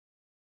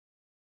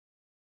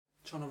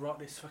Trying to rock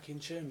this fucking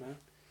tune, man.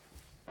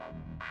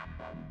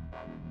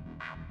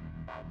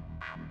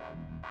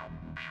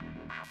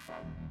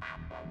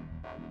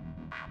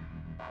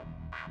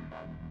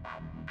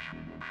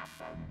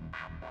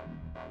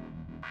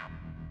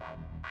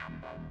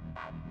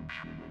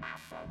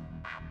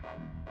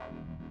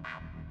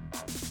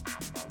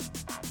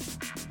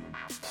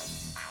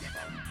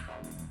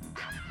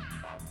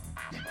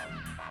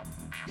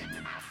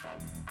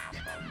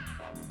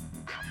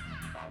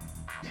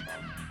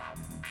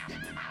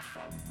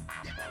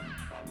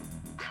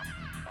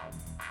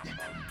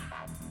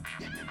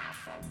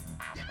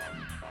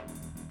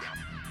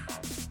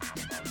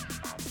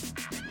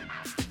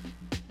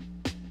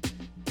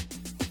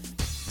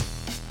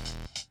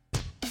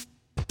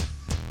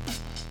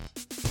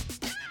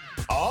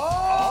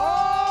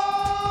 Oh,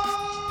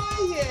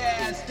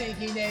 yeah,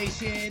 Stinky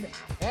Nation,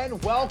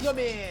 and welcome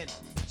in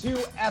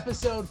to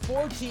episode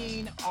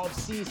 14 of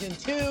season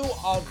 2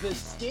 of the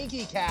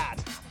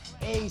StinkyCast,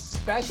 a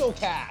special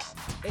cast,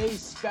 a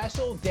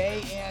special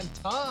day and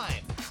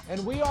time.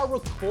 And we are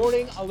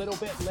recording a little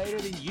bit later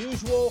than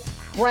usual.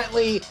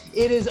 Brentley,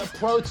 it is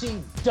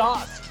approaching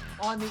dusk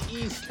on the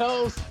East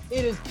Coast.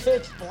 It is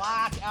pitch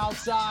black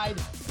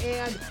outside,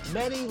 and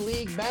many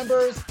league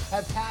members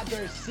have had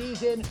their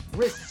season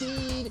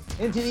recede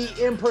into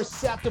the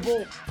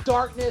imperceptible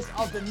darkness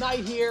of the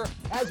night here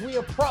as we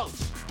approach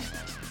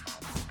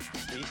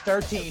week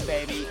 13,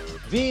 baby.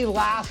 The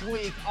last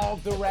week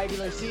of the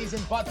regular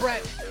season. But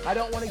Brent, I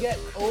don't want to get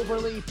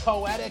overly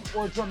poetic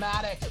or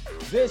dramatic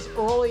this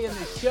early in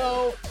the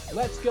show.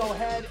 Let's go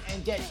ahead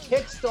and get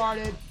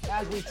kick-started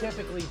as we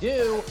typically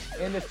do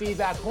in the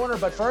feedback corner.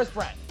 But first,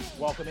 Brent,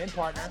 welcome in,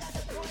 partner.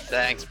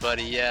 Thanks,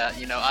 buddy. Yeah,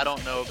 I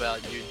don't know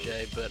about you,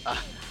 Jay, but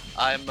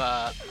I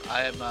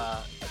am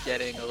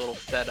getting a little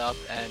fed up,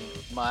 and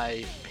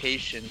my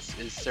patience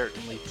is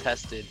certainly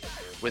tested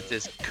with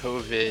this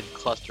COVID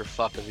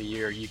clusterfuck of a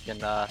year. You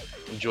can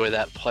enjoy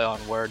that play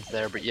on words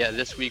there. But yeah,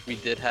 this week we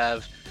did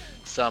have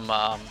some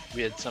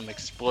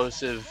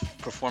explosive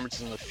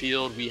performances in the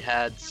field. We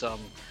had some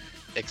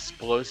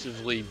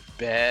explosively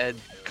bad,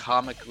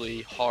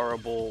 comically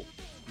horrible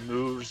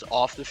moves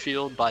off the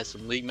field by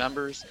some league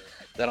members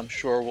that I'm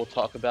sure we'll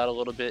talk about a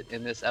little bit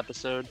in this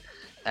episode.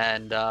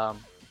 And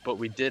but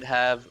we did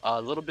have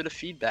a little bit of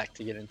feedback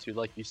to get into,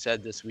 like you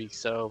said, this week.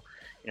 So,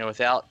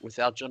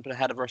 without jumping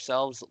ahead of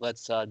ourselves,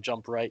 let's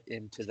jump right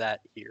into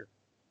that here.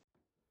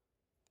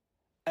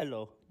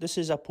 Hello, this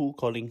is Apu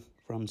calling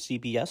from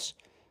CBS.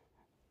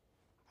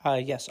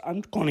 Yes,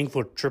 I'm calling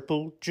for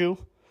Triple Jew.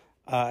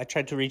 I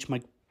tried to reach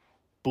Mike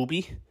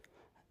Booby.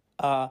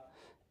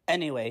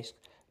 Anyways,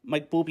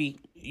 Mike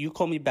Booby, you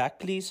call me back,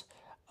 please.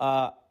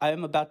 I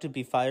am about to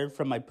be fired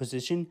from my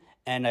position,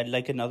 and I'd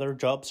like another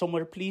job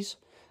somewhere, please.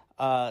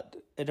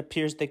 It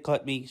appears they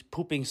caught me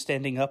pooping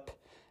standing up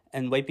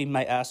and wiping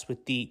my ass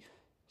with the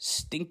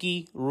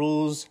Stinky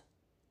Rules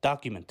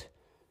document.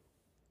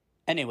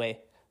 Anyway,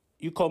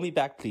 you call me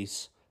back,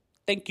 please.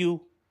 Thank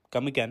you.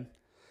 Come again.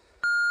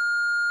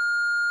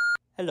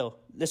 Hello,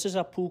 this is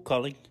Apu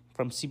calling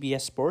from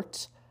CBS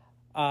Sports.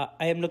 I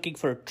am looking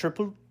for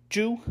Triple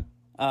Jew,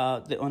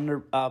 the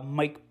owner,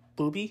 Mike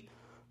Booby.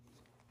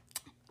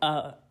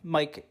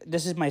 Mike,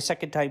 this is my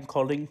second time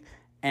calling,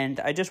 and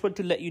I just want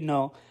to let you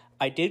know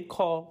I did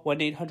call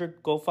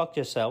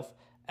 1-800-GO-FUCK-YOURSELF,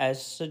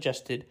 as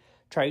suggested,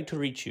 trying to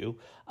reach you,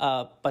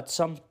 but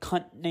some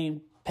cunt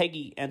named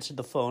Peggy answered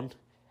the phone,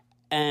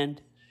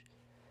 and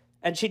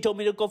she told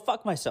me to go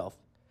fuck myself.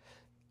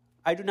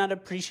 I do not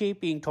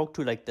appreciate being talked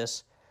to like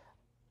this,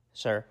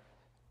 sir.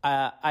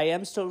 I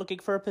am still looking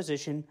for a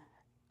position,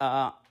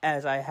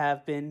 as I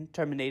have been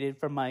terminated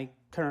from my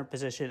current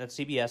position at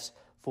CBS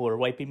for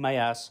wiping my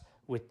ass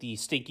with the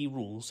Stinky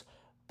Rules,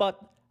 but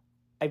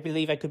I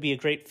believe I could be a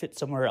great fit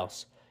somewhere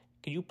else.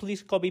 Can you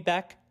please call me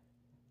back?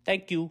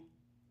 Thank you.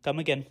 Come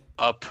again.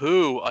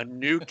 Apu, a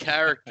new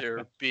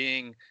character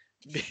being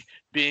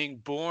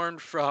born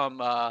from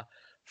a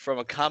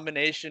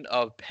combination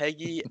of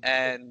Peggy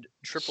and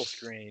Triple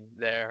Screen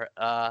there.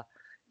 I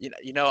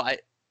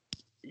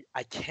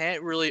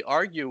can't really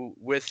argue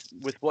with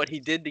what he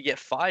did to get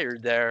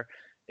fired there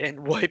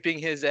and wiping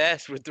his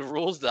ass with the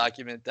rules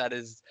document. That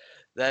is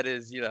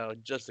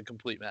just a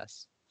complete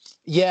mess.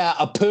 Yeah,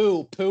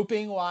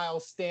 pooping while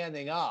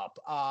standing up.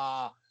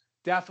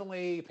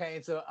 Definitely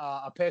paints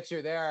a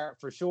picture there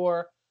for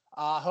sure.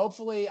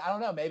 Hopefully, I don't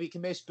know, maybe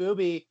Commish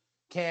Booby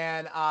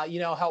can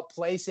help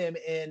place him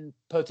in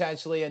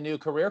potentially a new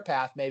career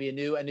path, maybe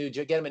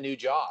get him a new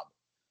job.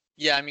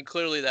 Yeah, I mean,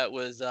 clearly that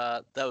was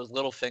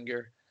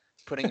Littlefinger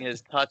putting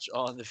his touch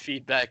on the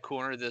feedback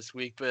corner this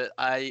week. But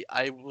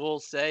I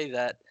will say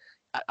that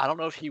I don't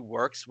know if he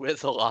works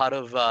with a lot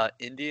of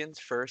Indians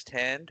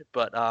firsthand,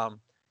 but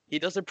he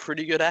does a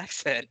pretty good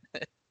accent.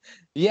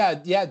 Yeah,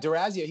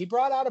 Durazio. He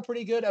brought out a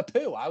pretty good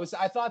Apu.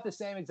 I thought the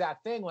same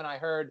exact thing when I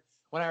heard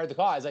the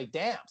call. I was like,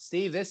 damn,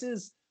 Steve, this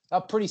is a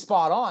pretty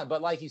spot on.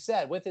 But like you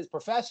said, with his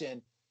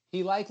profession,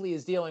 he likely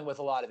is dealing with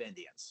a lot of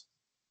Indians.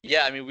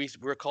 Yeah, I mean,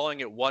 we're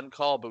calling it one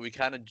call, but we've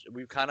kind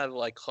of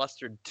like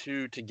clustered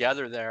two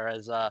together there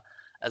as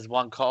as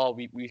one call.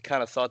 We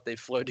kind of thought they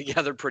flowed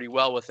together pretty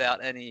well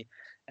without any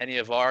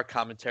of our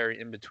commentary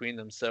in between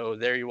them. So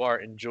there you are.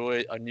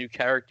 Enjoy a new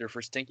character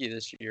for Stinky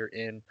this year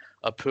in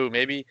Apu.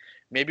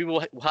 Maybe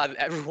we'll have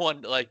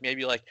everyone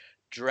maybe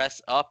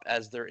dress up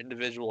as their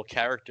individual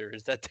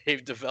characters that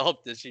they've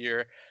developed this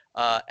year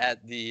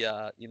at the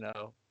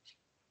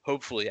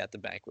hopefully at the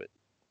banquet.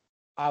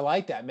 I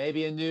like that.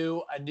 Maybe a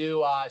new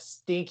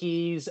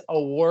Stinkies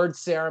award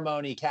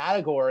ceremony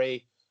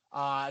category,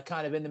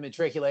 kind of in the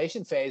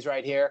matriculation phase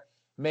right here.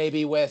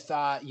 Maybe with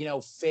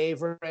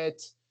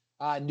favorite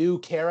new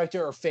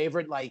character or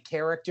favorite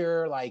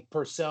character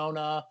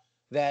persona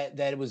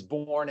that was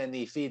born in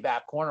the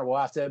feedback corner. We'll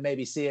have to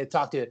maybe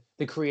talk to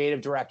the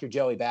creative director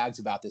Joey Baggs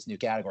about this new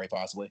category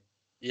possibly.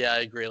 Yeah, I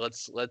agree.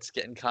 Let's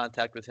get in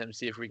contact with him,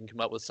 see if we can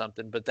come up with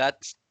something. But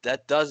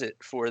that does it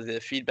for the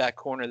feedback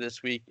corner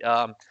this week.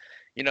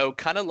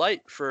 Kind of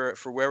light for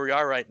where we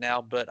are right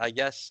now, but I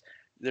guess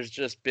there's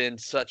just been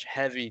such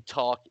heavy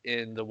talk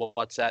in the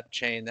WhatsApp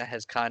chain that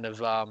has kind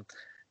of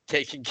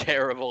taken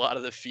care of a lot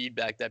of the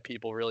feedback that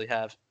people really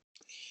have.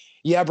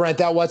 Yeah, Brent,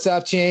 that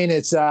WhatsApp chain,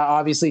 it's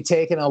obviously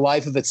taken a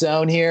life of its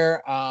own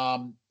here,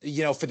 for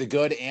the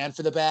good and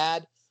for the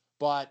bad.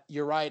 But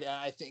you're right.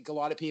 I think a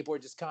lot of people are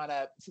just kind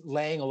of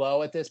laying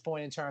low at this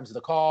point in terms of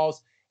the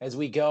calls as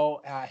we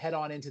go head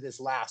on into this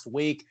last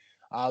week.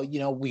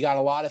 We got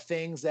a lot of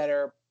things that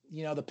are,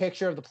 the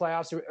picture of the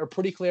playoffs are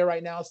pretty clear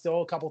right now.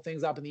 Still a couple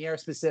things up in the air,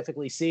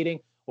 specifically seeding.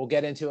 We'll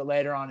get into it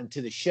later on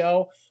into the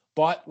show.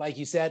 But like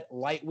you said,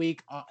 light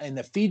week in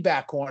the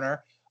feedback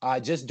corner,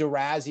 just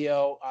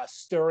Durazio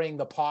stirring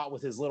the pot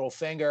with his little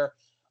finger.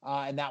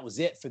 And that was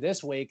it for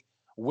this week.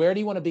 Where do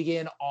you want to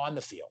begin on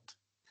the field?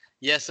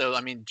 Yeah, so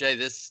Jay,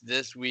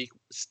 this week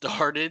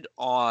started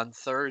on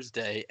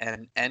Thursday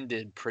and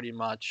ended pretty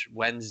much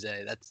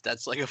Wednesday.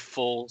 That's like a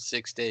full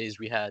 6 days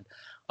we had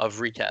of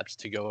recaps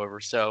to go over.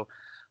 So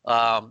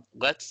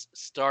let's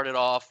start it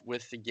off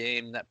with the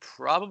game that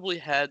probably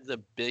had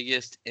the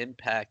biggest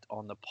impact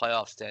on the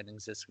playoff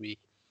standings this week.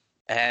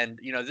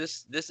 And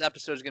this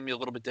episode is going to be a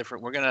little bit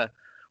different. We're gonna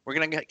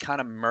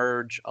kind of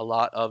merge a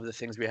lot of the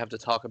things we have to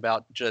talk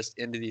about just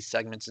into these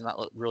segments and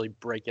not really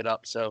break it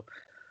up. So,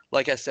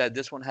 like I said,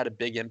 this one had a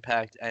big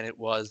impact, and it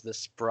was the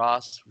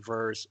Spross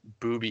versus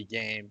Booby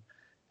game.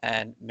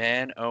 And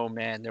man, oh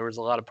man, there was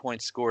a lot of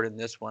points scored in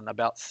this one,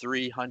 about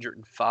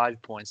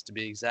 305 points to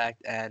be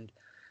exact. And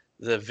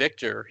the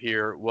victor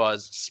here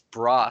was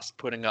Spross,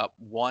 putting up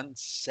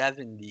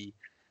 170.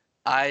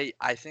 I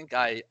think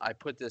I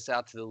put this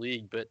out to the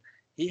league, but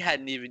he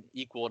hadn't even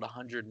equaled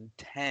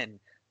 110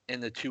 in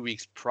the 2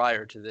 weeks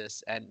prior to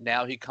this. And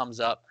now he comes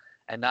up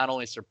and not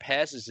only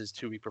surpasses his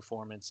 2-week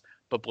performance,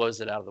 but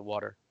blows it out of the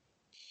water.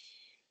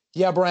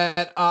 Yeah, Brent,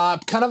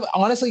 kind of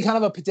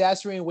a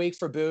pedestrian week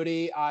for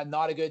Booty.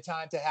 Not a good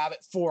time to have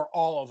it for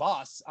all of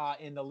us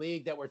in the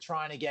league that we're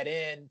trying to get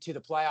into the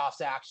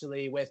playoffs,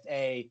 actually, with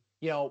a,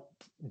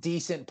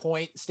 decent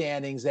point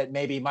standings that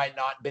maybe might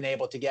not been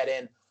able to get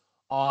in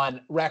on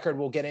record.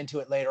 We'll get into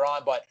it later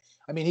on. But,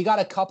 he got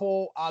a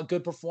couple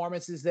good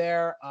performances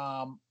there,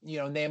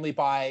 namely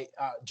by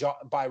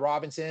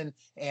Robinson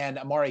and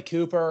Amari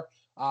Cooper,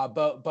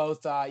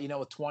 both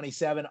with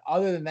 27.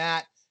 Other than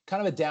that,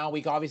 kind of a down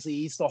week. Obviously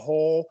eats the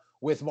hole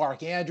with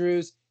Mark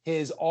Andrews,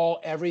 his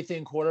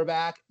everything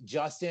quarterback,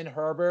 Justin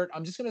Herbert.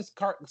 I'm just going to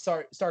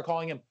start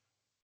calling him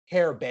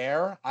Hair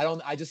Bear.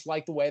 I just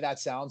like the way that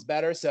sounds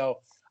better. So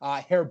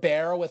Hair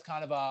Bear with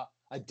kind of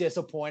a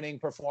disappointing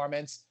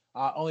performance,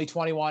 only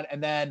 21.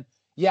 And then,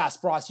 yeah,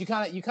 Spross, you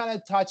kind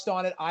of touched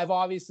on it. I've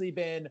obviously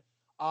been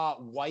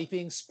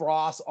wiping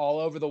Spross all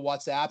over the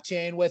WhatsApp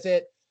chain with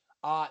it.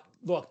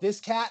 Look, this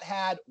cat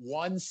had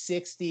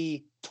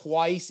 160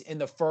 twice in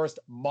the first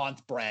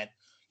month, Brent.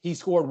 He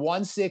scored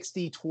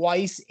 160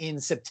 twice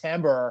in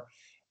September.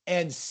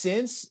 And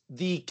since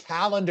the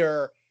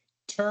calendar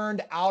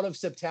turned out of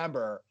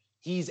September,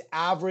 he's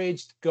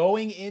averaged,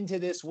 going into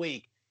this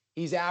week,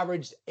 he's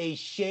averaged a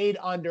shade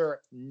under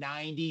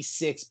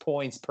 96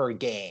 points per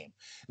game.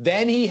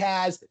 Then he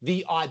has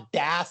the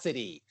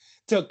audacity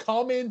to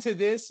come into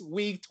this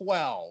week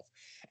 12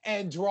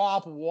 and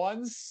drop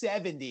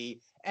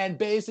 170 and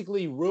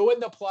basically ruin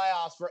the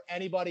playoffs for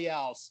anybody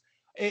else.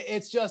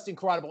 It's just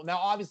incredible. Now,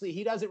 obviously,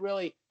 he doesn't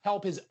really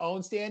help his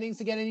own standings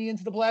to get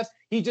into the playoffs.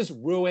 He just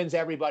ruins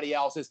everybody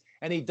else's,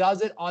 and he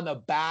does it on the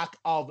back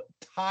of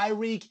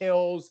Tyreek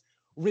Hill's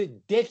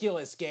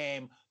ridiculous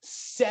game,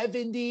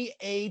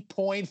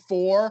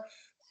 78.4,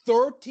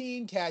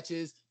 13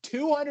 catches,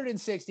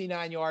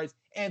 269 yards,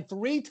 and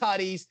 3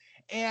 tutties,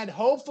 and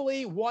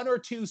hopefully 1 or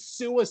 2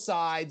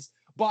 suicides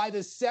by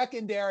the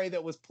secondary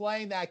that was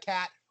playing that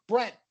cat.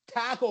 Brent,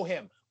 tackle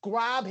him,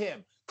 grab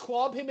him,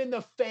 club him in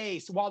the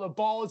face while the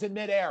ball is in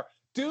midair.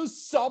 Do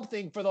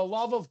something for the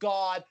love of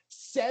God.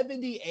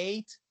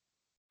 78.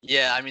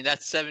 Yeah,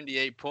 that's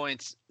 78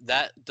 points.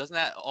 That doesn't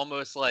that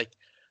almost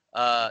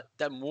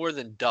that more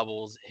than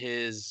doubles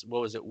his,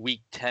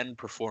 week 10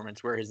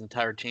 performance where his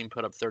entire team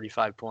put up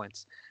 35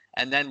 points.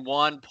 And then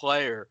one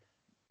player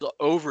the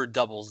over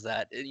doubles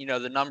that. You know,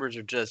 the numbers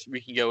are just,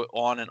 we can go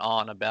on and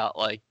on about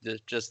like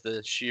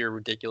the sheer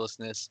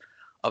ridiculousness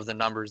of the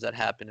numbers that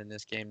happened in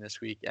this game this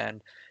week.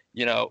 And,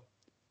 you know,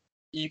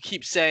 you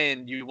keep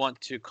saying you want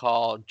to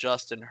call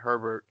Justin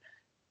Herbert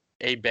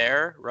a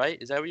bear, right?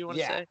 Is that what you want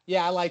to Yeah, say?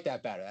 yeah, I like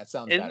that better. That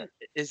sounds Isn't better.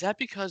 is that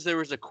because there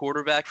was a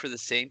quarterback for the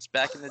Saints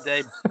back in the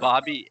day,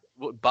 Bobby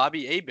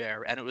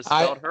Abear, and it was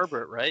I, spelled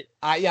Herbert, right?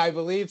 yeah, I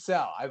believe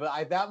so.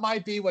 That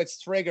might be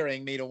what's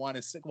triggering me to want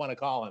to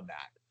call him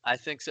that. I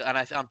think so, and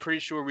I'm pretty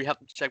sure we have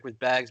to check with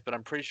Bags, but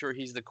I'm pretty sure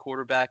he's the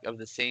quarterback of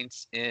the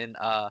Saints in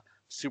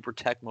Super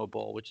Tecmo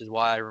Bowl, which is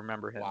why I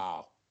remember him.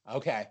 Wow.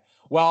 Okay.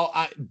 Well,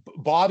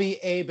 Bobby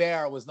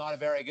Bear was not a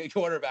very good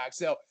quarterback,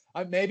 so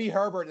maybe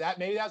Herbert.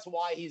 Maybe that's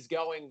why he's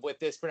going with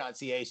this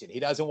pronunciation. He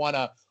doesn't want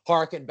to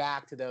harken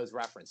back to those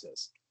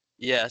references.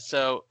 Yeah.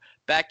 So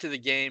back to the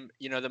game.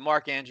 You know, the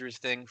Mark Andrews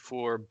thing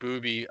for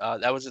Booby.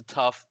 That was a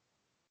tough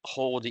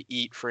hole to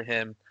eat for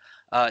him.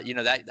 You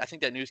know, that I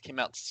think that news came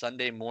out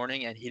Sunday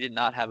morning, and he did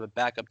not have a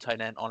backup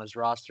tight end on his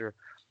roster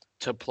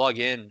to plug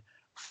in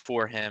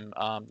for him.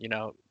 You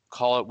know,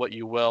 call it what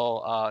you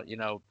will. You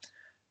know,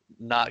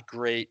 not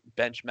great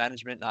bench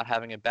management, not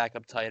having a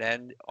backup tight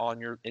end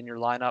on in your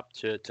lineup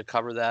to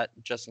cover that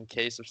just in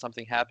case if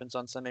something happens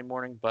on Sunday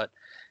morning. But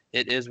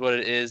it is what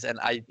it is, and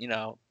you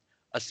know,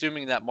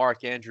 assuming that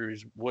Mark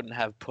Andrews wouldn't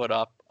have put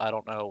up, I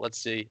don't know. Let's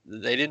see,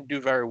 they didn't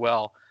do very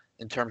well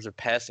in terms of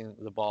passing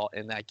the ball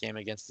in that game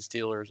against the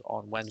Steelers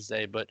on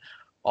Wednesday, but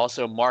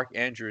also Mark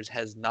Andrews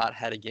has not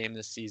had a game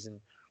this season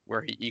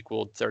where he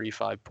equaled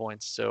 35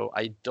 points. So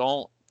I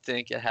don't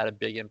think it had a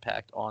big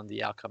impact on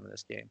the outcome of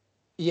this game.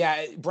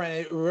 Yeah,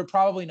 Brandon,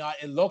 probably not.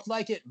 It looked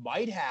like it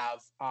might have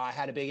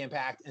had a big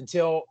impact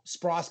until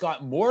Spross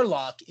got more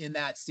luck in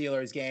that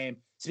Steelers game.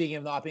 Speaking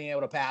of not being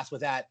able to pass with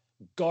that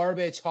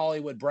garbage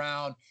Hollywood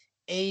Brown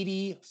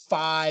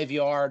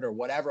 85-yard or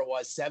whatever it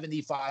was,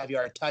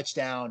 75-yard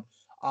touchdown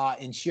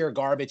in sheer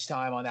garbage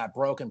time on that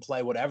broken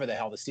play, whatever the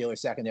hell the Steelers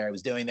secondary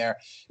was doing there.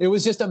 It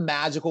was just a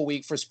magical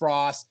week for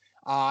Spross,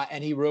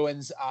 and he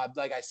ruins,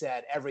 like I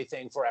said,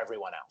 everything for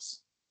everyone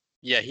else.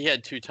 Yeah, he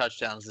had 2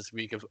 touchdowns this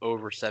week of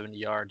over 70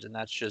 yards, and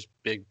that's just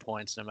big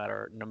points no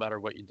matter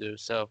what you do.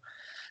 So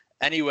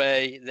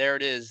anyway, there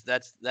it is.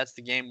 That's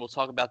the game. We'll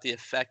talk about the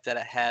effect that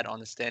it had on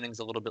the standings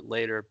a little bit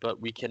later,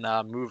 but we can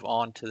move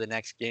on to the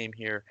next game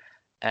here.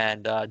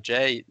 And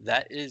Jay,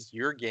 that is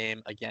your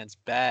game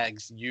against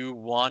Bags. You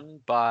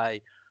won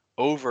by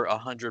over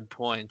 100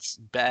 points.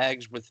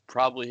 Bags with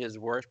probably his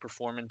worst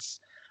performance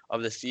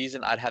of the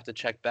season. I'd have to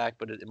check back,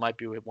 but it might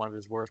be one of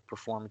his worst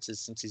performances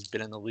since he's been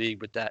in the league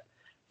with that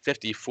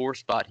 54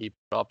 spot he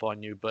put up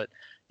on you. But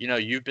you know,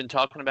 you've been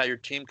talking about your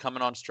team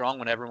coming on strong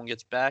when everyone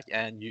gets back,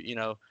 and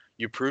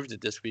you proved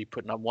it this week,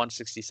 putting up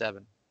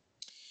 167.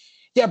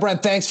 Yeah,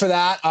 Brent, thanks for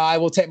that. I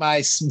will take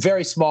my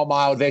very small,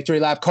 mild victory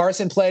lap.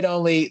 Carson played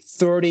only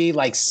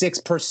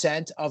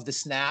 6% of the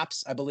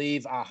snaps, I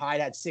believe.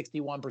 Hyde had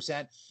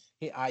 61%.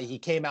 He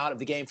came out of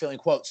the game feeling,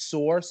 quote,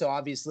 sore. So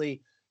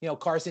obviously,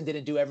 Carson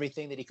didn't do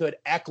everything that he could.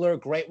 Eckler,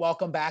 great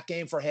welcome back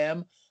game for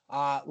him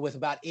with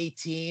about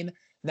 18.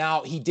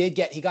 Now, he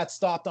got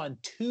stopped on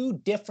 2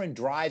 different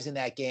drives in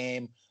that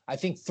game. I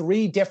think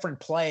 3 different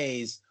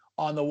plays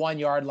on the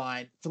 1-yard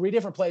line, 3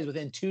 different plays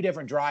within 2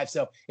 different drives.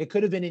 So it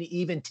could have been an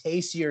even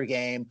tastier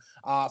game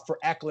for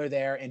Eckler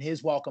there in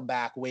his welcome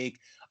back week.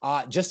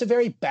 Just a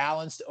very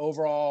balanced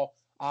overall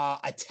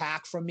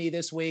attack from me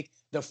this week.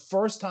 The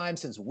first time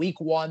since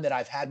week 1 that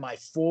I've had my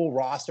full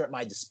roster at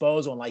my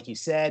disposal. And like you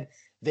said,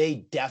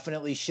 they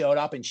definitely showed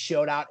up and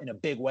showed out in a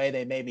big way.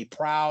 They made me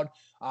proud.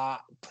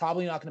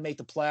 Probably not going to make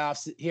the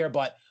playoffs here,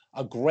 but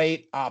a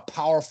great,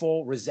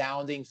 powerful,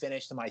 resounding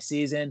finish to my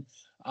season.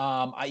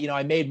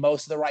 I made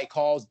most of the right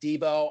calls.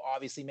 Debo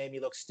obviously made me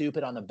look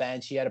stupid on the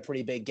bench. He had a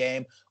pretty big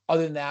game.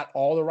 Other than that,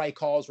 all the right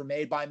calls were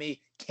made by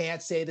me.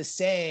 Can't say the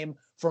same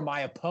for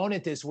my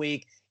opponent this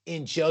week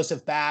in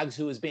Joseph Bags,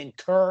 who has been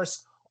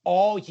cursed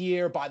all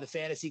year by the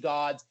fantasy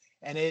gods.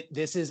 And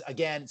this is,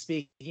 again,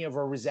 speaking of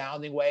a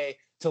resounding way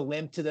to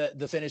limp to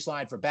the finish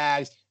line for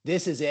Bags.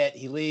 This is it.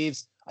 He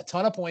leaves a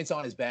ton of points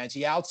on his bench.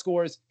 He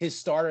outscores his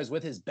starters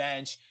with his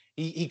bench.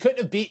 He couldn't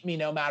have beat me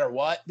no matter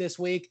what this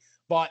week,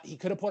 but he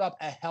could have put up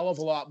a hell of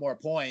a lot more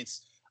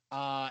points,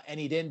 and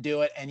he didn't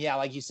do it. And yeah,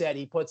 like you said,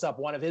 he puts up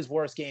one of his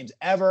worst games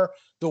ever,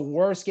 the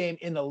worst game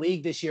in the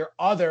league this year,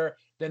 other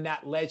than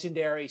that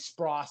legendary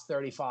Spross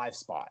 35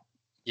 spot.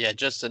 Yeah,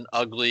 just an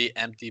ugly,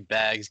 empty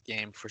Bags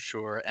game for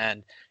sure.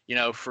 And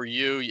for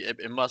you,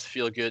 it must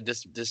feel good.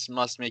 This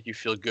must make you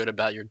feel good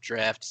about your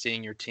draft,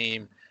 seeing your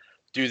team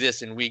do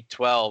this in week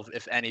 12.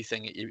 If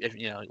anything, if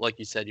like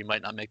you said, you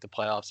might not make the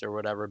playoffs or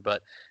whatever,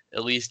 but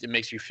at least it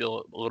makes you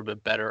feel a little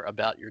bit better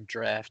about your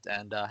draft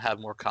and have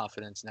more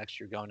confidence next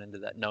year going into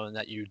that, knowing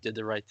that you did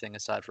the right thing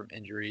aside from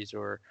injuries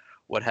or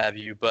what have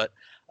you. But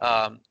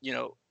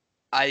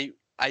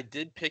I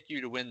did pick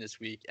you to win this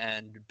week,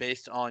 and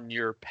based on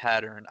your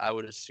pattern, I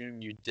would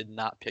assume you did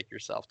not pick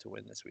yourself to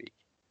win this week.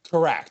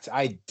 Correct.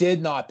 I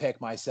did not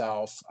pick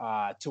myself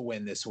to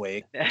win this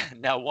week.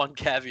 Now, one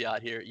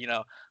caveat here,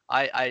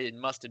 I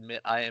must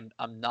admit I'm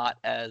not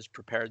as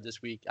prepared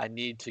this week. I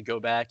need to go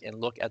back and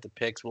look at the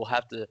picks. We'll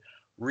have to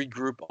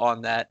regroup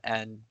on that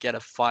and get a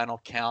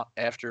final count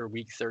after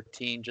week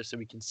 13 just so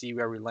we can see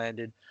where we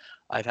landed.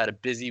 I've had a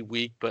busy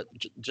week, but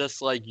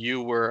just like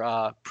you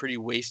were pretty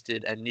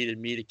wasted and needed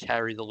me to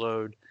carry the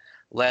load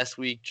last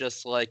week,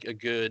 just like a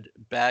good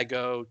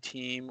bago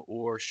team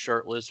or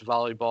shirtless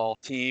volleyball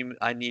team,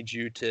 I need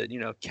you to,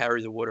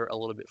 carry the water a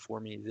little bit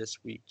for me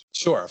this week.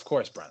 Sure, of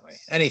course, Brentley.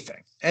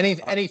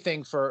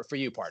 Anything for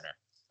you, partner.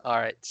 All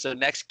right. So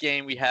next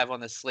game we have on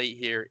the slate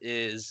here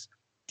is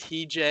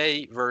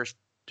TJ versus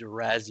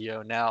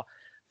Durazio. Now,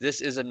 this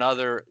is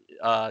another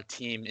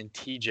team in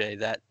TJ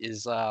that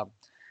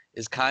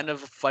is kind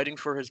of fighting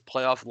for his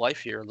playoff life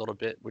here a little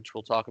bit, which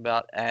we'll talk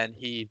about. And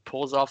he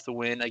pulls off the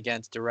win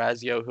against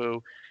Durazio,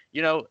 who,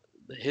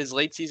 his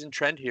late season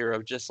trend here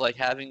of just like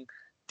having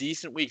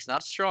decent weeks,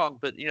 not strong,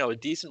 but, a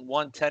decent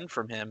 110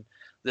 from him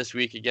this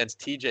week against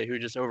TJ, who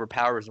just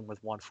overpowers him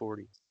with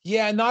 140.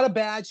 Yeah, not a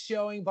bad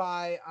showing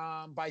by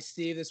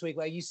Steve this week.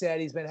 Like you said,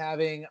 he's been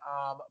having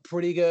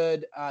pretty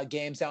good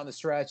games down the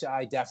stretch.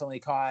 I definitely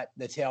caught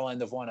the tail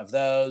end of one of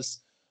those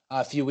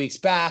a few weeks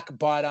back,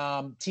 but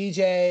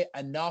TJ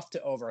enough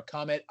to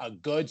overcome it. A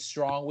good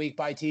strong week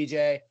by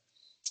TJ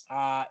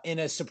in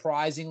a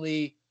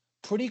surprisingly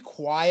pretty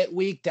quiet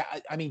week.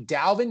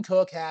 Dalvin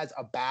Cook has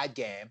a bad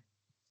game.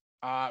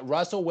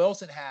 Russell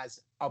Wilson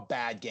has a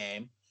bad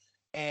game,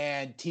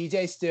 and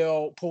TJ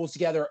still pulls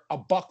together a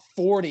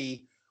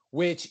 $140,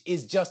 which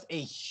is just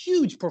a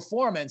huge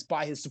performance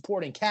by his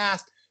supporting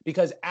cast,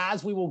 because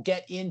as we will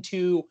get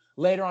into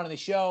later on in the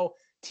show,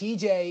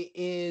 TJ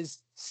is,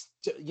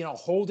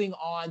 holding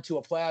on to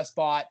a playoff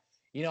spot,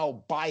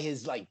 by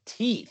his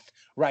teeth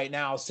right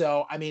now.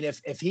 So,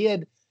 if he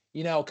had,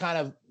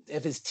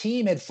 if his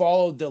team had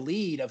followed the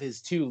lead of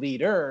his two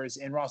leaders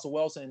in Russell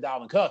Wilson and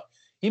Dalvin Cook,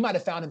 he might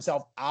have found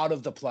himself out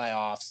of the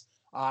playoffs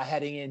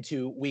heading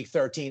into week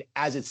 13.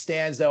 As it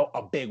stands, though,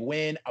 a big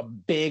win, a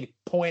big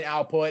point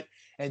output,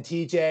 and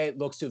TJ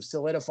looks to have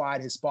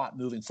solidified his spot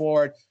moving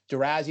forward.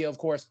 Durazio, of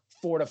course,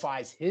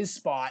 fortifies his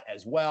spot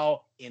as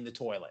well in the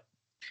toilet.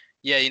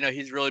 Yeah,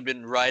 he's really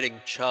been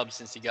riding Chubb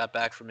since he got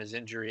back from his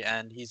injury,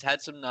 and he's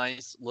had some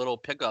nice little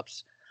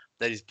pickups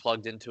that he's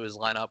plugged into his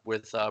lineup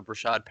with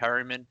Brashad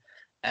Perryman.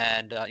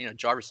 And,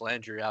 Jarvis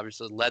Landry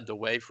obviously led the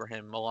way for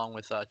him along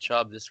with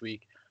Chubb this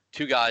week.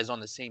 Two guys on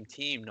the same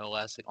team, no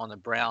less, on the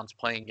Browns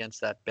playing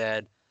against that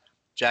bad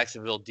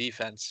Jacksonville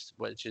defense,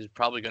 which is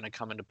probably going to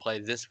come into play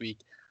this week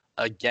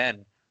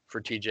again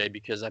for TJ,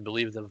 because I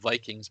believe the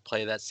Vikings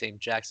play that same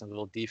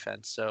Jacksonville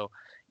defense. So,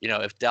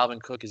 if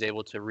Dalvin Cook is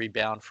able to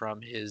rebound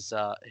from his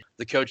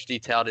the coach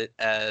detailed it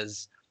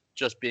as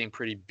just being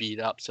pretty beat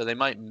up. So they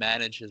might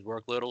manage his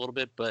workload a little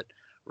bit, but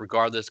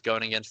regardless,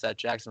 going against that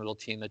Jacksonville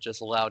team that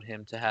just allowed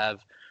him to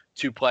have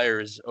two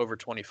players over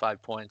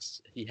 25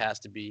 points, he has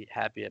to be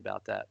happy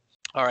about that.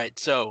 All right,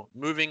 so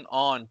moving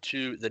on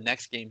to the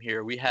next game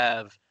here, we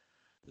have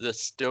the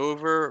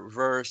Stover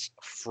versus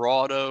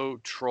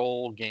Fraudo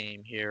Troll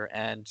game here.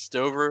 And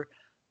Stover,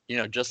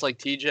 just like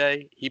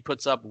TJ, he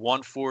puts up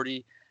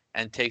 140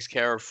 and takes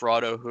care of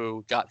Fraudo,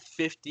 who got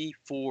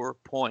 54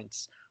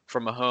 points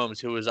from Mahomes,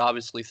 who was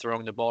obviously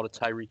throwing the ball to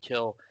Tyreek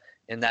Hill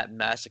in that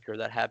massacre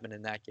that happened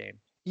in that game.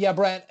 Yeah,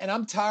 Brent, and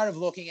I'm tired of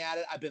looking at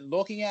it. I've been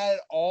looking at it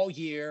all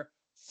year.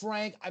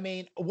 Frank,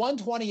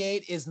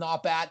 128 is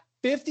not bad.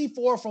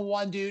 54 from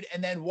one dude,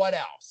 and then what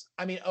else?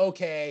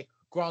 Okay,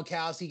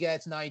 Gronkowski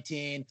gets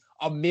 19,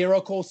 a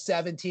miracle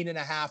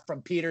 17.5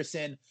 from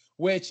Peterson,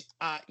 which,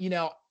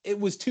 it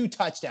was 2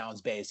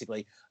 touchdowns,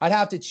 basically. I'd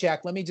have to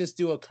check. Let me just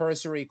do a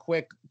cursory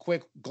quick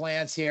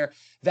glance here.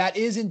 That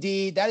is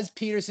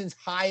Peterson's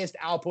highest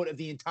output of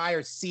the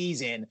entire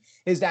season,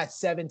 is that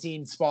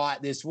 17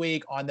 spot this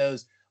week on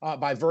those,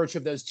 by virtue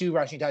of those 2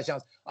 rushing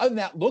touchdowns. Other than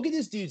that, look at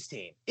this dude's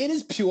team. It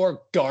is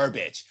pure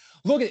garbage.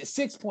 Look at it,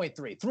 6.3,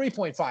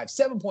 3.5,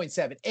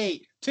 7.7,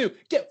 8, 2.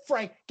 Get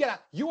out.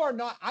 You are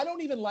not, I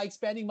don't even like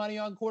spending money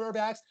on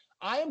quarterbacks.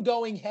 I am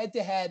going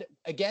head-to-head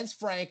against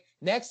Frank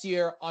next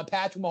year on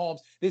Patrick Mahomes.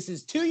 This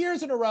is 2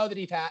 years in a row that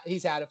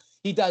he's had him.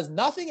 He does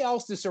nothing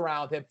else to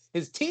surround him.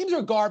 His teams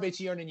are garbage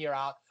year in and year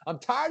out. I'm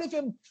tired of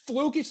him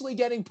flukishly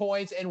getting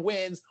points and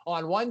wins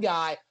on one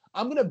guy.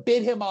 I'm going to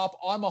bid him up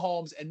on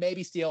Mahomes and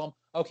maybe steal him.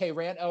 Okay,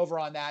 rant over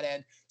on that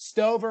end.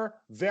 Stover,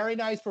 very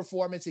nice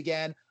performance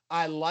again.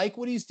 I like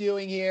what he's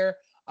doing here.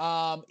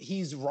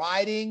 He's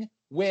riding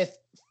with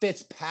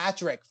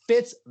Fitzpatrick,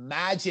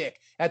 Fitzmagic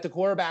at the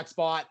quarterback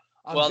spot.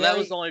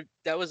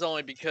 That was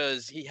only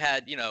because he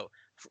had,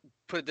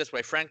 put it this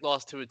way, Frank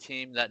lost to a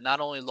team that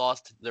not only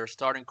lost their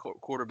starting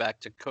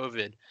quarterback to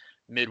COVID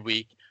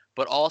midweek,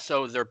 but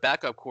also their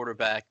backup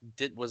quarterback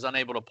was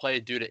unable to play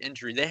due to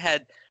injury.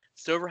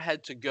 Stover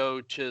had to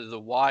go to the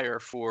wire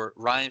for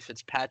Ryan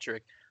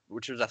Fitzpatrick,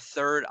 which was a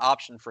third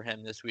option for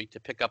him this week to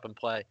pick up and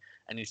play,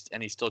 and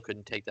he still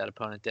couldn't take that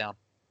opponent down.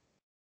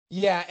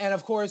 Yeah, and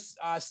of course,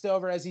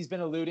 Stover, as he's been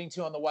alluding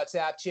to on the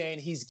WhatsApp chain,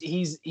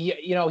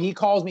 he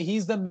calls me.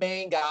 He's the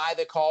main guy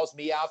that calls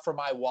me out for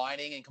my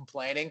whining and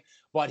complaining.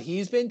 But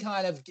he's been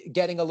kind of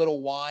getting a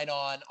little whine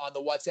on the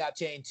WhatsApp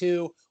chain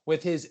too,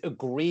 with his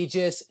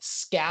egregious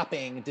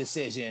scapping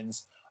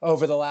decisions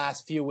over the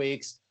last few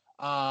weeks.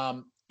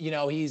 I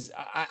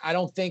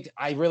don't think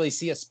I really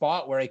see a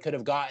spot where he could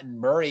have gotten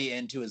Murray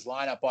into his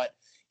lineup, but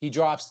he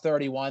drops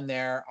 31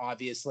 there,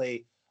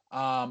 obviously.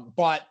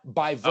 But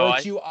by Oh,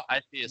 virtue of, I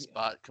see a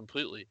spot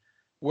completely. I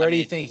where do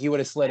you mean, think he would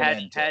have slid him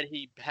into?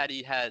 had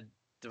he had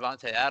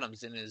Devontae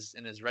Adams in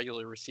his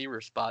regular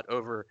receiver spot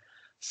over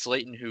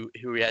Slayton, who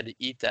he had to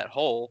eat that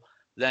hole,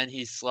 then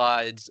he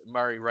slides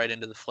Murray right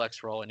into the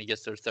flex role, and he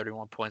gets those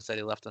 31 points that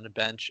he left on the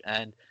bench.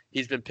 And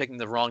he's been picking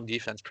the wrong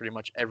defense pretty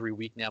much every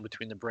week now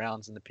between the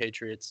Browns and the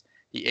Patriots.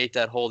 He ate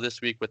that hole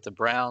this week with the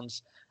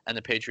Browns, and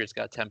the Patriots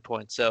got 10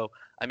 points. So,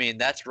 I mean,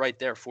 that's right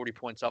there, 40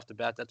 points off the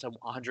bat. That's a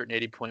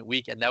 180-point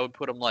week, and that would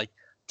put him like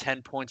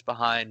 10 points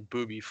behind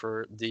Booby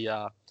for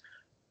the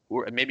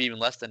or maybe even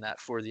less than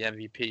that for the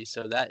MVP.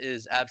 So that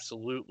is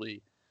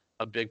absolutely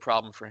a big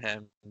problem for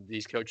him,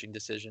 these coaching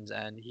decisions,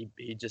 and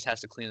he just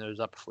has to clean those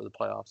up before the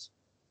playoffs.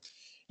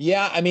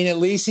 Yeah, I mean, at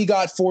least he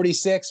got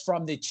 46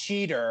 from the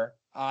cheater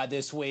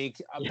this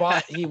week,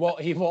 but he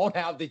won't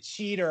have the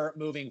cheater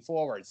moving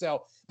forward.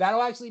 So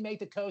that'll actually make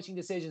the coaching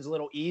decisions a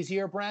little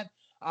easier, Brent.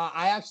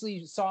 I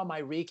actually saw in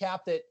my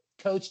recap that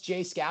Coach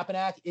Jay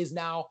Skapanak is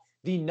now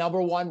the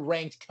 #1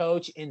 ranked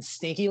coach in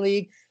Stinky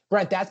League.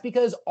 Brent, that's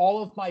because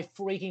all of my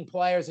freaking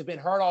players have been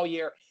hurt all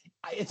year.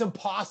 It's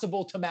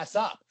impossible to mess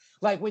up.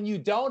 Like when you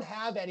don't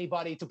have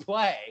anybody to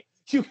play,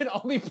 you can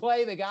only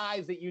play the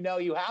guys that you know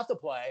you have to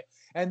play.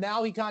 And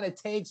now he kind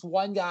of takes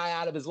one guy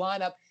out of his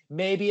lineup.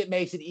 Maybe it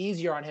makes it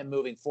easier on him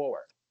moving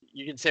forward.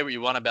 You can say what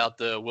you want about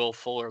the Will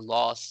Fuller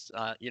loss,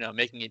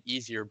 making it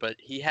easier, but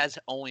he has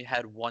only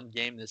had one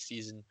game this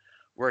season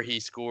where he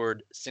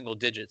scored single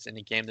digits in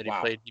a game that he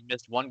played. He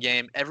missed one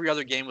game. Every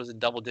other game was in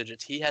double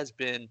digits. He has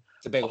been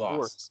it's a big loss.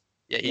 Horse.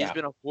 Yeah, he's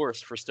been a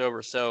horse for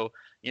Stover. So,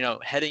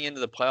 heading into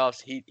the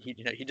playoffs, he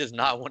does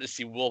not want to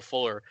see Will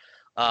Fuller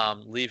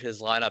leave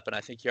his lineup, and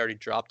I think he already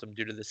dropped him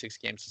due to the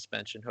 6-game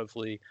suspension.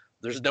 Hopefully,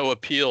 there's no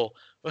appeal,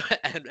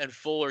 and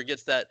Fuller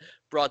gets that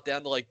brought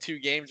down to like 2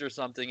 games or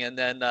something, and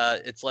then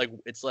it's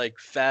like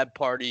Fab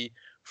Party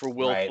for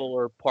Will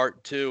Fuller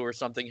Part 2 or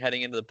something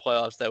heading into the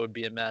playoffs. That would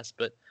be a mess,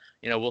 but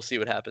we'll see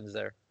what happens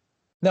there.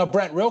 Now,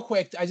 Brent, real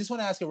quick, I just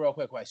want to ask a real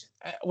quick question.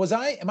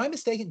 Am I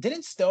mistaken?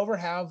 Didn't Stover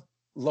have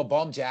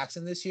LaBum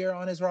Jackson this year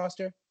on his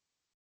roster?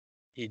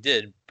 He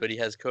did, but he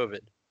has COVID.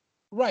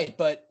 Right,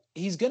 but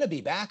he's going to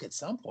be back at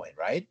some point,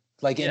 right?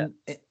 Like,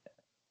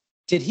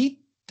 did he?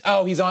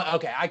 Oh, he's on.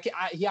 Okay, I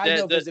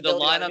know the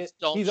lineups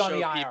don't he's show on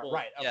the IR, people.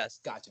 Right? Okay, yes,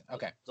 gotcha.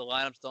 Okay, the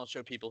lineups don't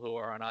show people who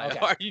are on IR.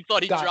 Okay. You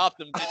thought he dropped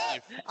them,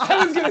 didn't you?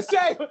 I was gonna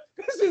say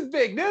this is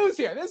big news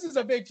here. This is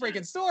a big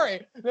freaking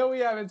story that we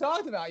haven't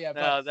talked about yet.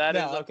 No, that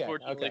is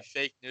unfortunately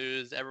fake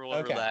news.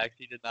 Everyone relax.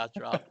 He did not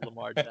drop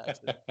Lamar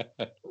Jackson.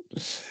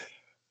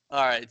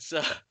 All right.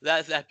 So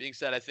that being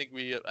said, I think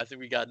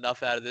we got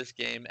enough out of this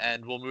game,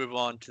 and we'll move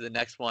on to the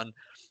next one,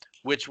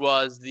 which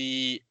was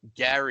the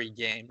Gary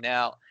game.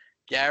 Now,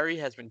 Gary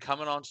has been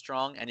coming on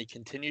strong, and he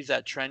continues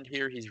that trend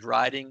here. He's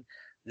riding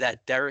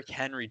that Derrick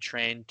Henry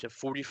train to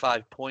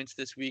 45 points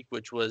this week,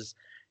 which was,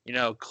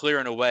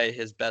 clearing away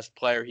his best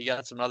player. He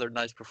got some other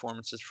nice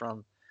performances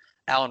from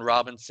Allen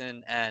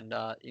Robinson and,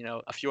 a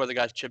few other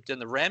guys chipped in.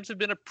 The Rams have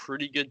been a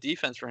pretty good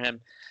defense for him.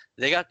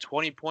 They got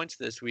 20 points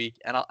this week,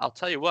 and I'll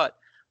tell you what.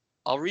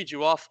 I'll read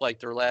you off like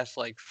their last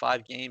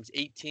 5 games: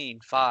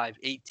 18-5,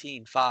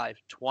 18-5,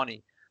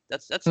 20.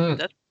 That's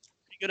pretty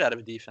good out of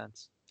a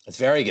defense. That's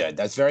very good.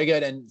 That's very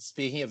good. And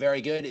speaking of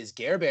very good, is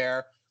Gare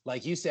Bear,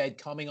 like you said,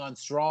 coming on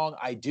strong.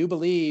 I do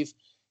believe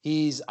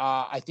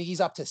I think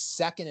he's up to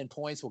second in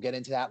points. We'll get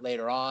into that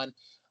later on.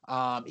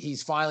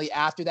 He's finally,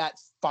 after that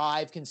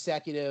 5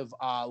 consecutive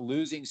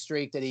losing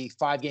streak,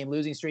 5-game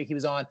losing streak he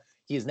was on,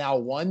 he is now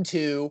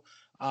 1-2.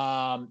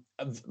 A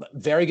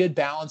very good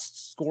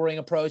balanced scoring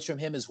approach from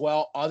him as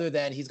well. Other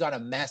than he's got a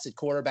mess at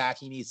quarterback,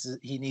 he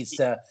needs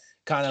to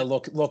kind of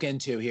look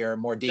into here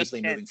more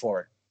deeply moving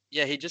forward.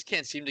 Yeah, he just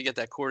can't seem to get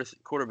that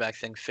quarterback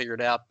thing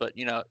figured out. But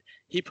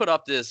he put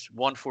up this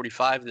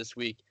 145 this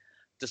week,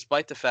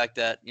 despite the fact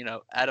that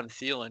Adam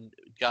Thielen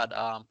got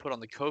put on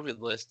the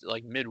COVID list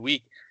like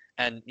midweek,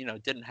 and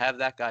didn't have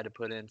that guy to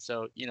put in.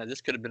 So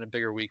this could have been a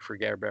bigger week for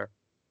Gare Bear.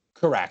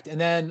 Correct. And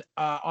then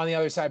on the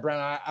other side, Brent,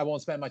 I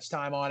won't spend much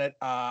time on it.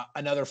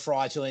 Another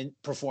fraudulent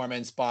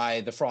performance by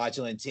the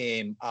fraudulent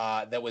team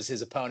that was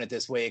his opponent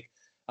this week.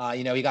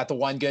 He got the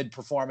one good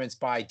performance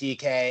by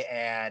DK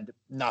and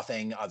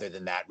nothing other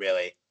than that,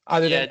 really.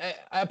 Other than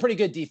a pretty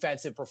good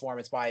defensive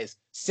performance by his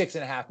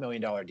 $6.5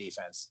 million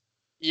defense.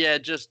 Yeah,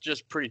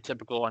 just pretty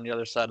typical on the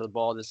other side of the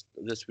ball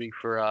this week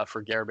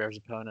for Gare Bear's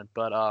opponent.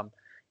 But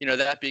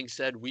that being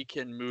said, we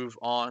can move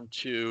on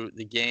to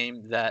the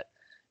game that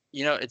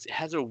it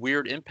has a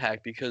weird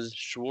impact because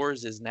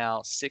Schwartz is now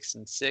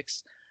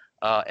 6-6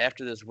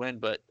 after this win,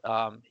 but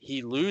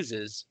he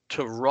loses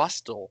to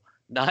Rustle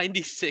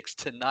 96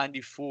 to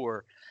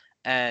 94.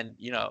 And,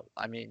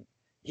 I mean,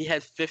 he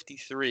had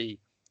 53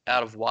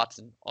 out of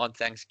Watson on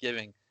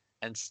Thanksgiving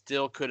and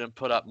still couldn't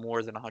put up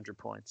more than 100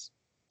 points.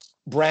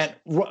 Brent,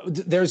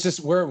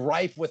 we're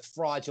ripe with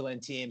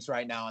fraudulent teams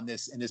right now in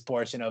this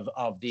portion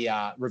of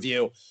the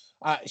review.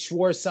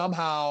 Schwartz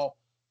somehow,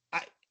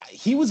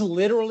 he was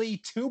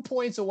literally 2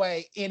 points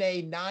away in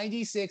a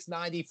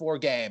 96-94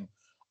 game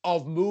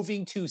of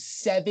moving to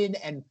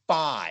 7-5,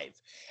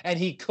 and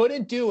he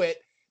couldn't do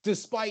it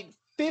despite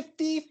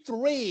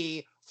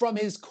 53 from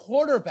his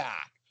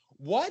quarterback.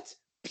 What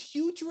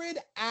putrid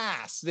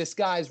ass this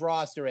guy's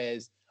roster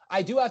is.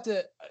 I do have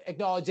to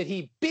acknowledge that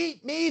he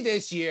beat me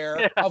this year.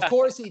 Yeah. Of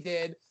course he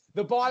did.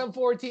 The bottom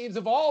four teams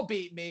have all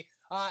beat me.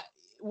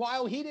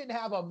 While he didn't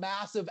have a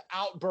massive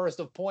outburst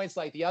of points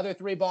like the other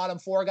three bottom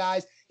four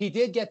guys, he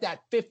did get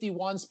that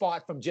 51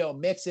 spot from Joe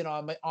Mixon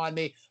on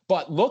me.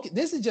 But look,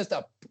 this is just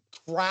a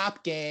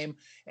crap game.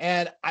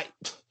 And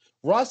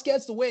Russ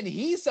gets the win.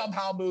 He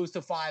somehow moves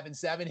to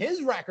 5-7.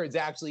 His record's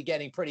actually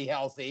getting pretty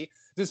healthy,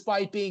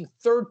 despite being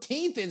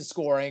 13th in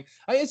scoring.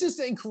 I mean, it's just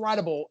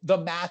incredible, the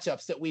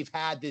matchups that we've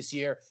had this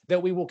year,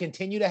 that we will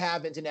continue to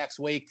have into next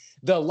week.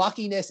 The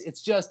luckiness,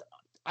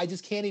 I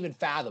just can't even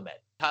fathom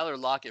it. Tyler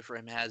Lockett for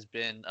him has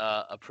been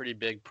a pretty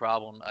big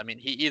problem. I mean,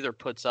 he either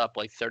puts up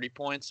like 30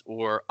 points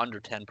or under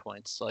 10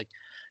 points. Like,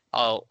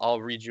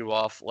 I'll read you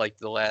off like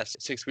the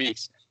last 6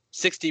 weeks: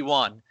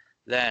 61,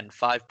 then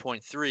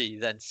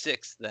 5.3, then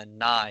 6, then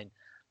 9,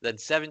 then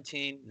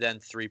 17, then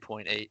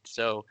 3.8.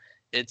 So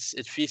it's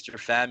feast or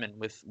famine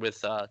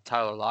with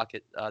Tyler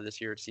Lockett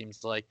this year, it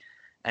seems like,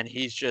 and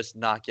he's just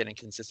not getting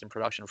consistent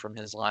production from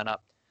his lineup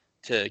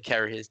to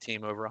carry his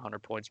team over 100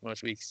 points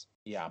most weeks.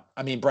 Yeah,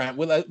 I mean, Brent,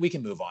 we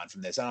can move on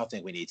from this. I don't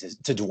think we need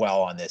to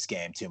dwell on this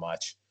game too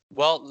much.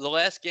 Well, the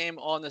last game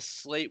on the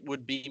slate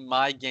would be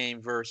my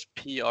game versus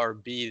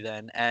PRB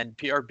then, and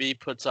PRB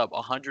puts up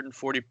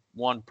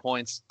 141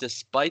 points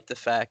despite the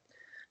fact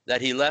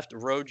that he left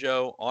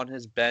Rojo on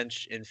his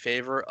bench in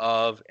favor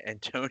of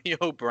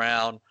Antonio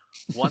Brown.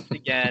 Once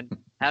again,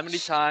 how many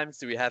times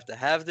do we have to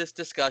have this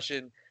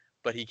discussion?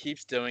 But he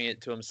keeps doing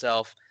it to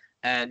himself.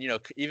 And,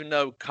 even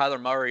though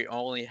Kyler Murray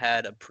only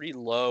had a pretty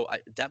low,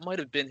 that might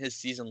have been his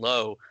season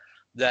low,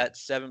 that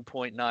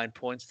 7.9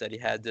 points that he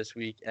had this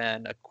week.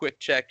 And a quick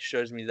check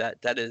shows me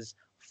that is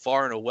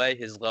far and away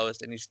his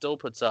lowest. And he still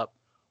puts up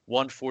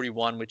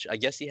 141, which I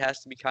guess he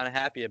has to be kind of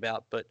happy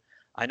about. But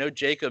I know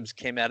Jacobs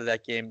came out of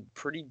that game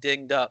pretty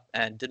dinged up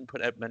and didn't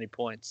put up many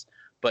points.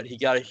 But he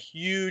got a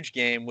huge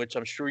game, which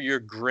I'm sure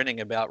you're grinning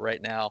about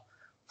right now,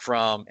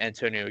 from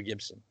Antonio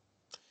Gibson.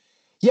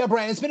 Yeah,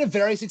 Brian, it's been a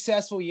very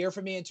successful year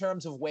for me in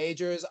terms of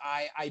wagers.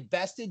 I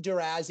bested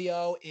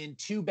Durazio in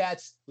 2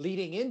 bets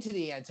leading into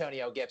the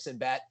Antonio Gibson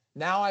bet.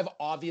 Now I've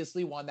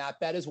obviously won that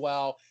bet as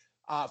well.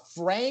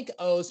 Frank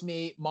owes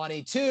me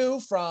money too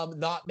from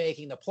not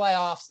making the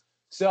playoffs.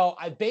 So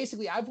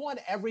I've won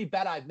every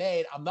bet I've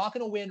made. I'm not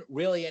going to win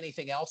really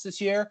anything else this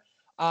year,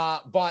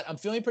 but I'm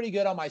feeling pretty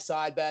good on my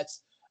side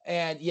bets.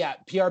 And yeah,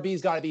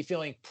 PRB's got to be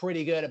feeling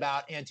pretty good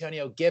about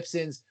Antonio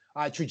Gibson's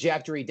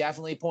trajectory,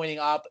 definitely pointing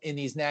up in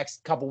these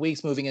next couple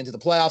weeks moving into the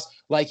playoffs.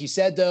 Like you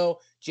said,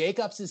 though,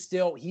 Jacobs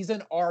he's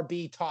an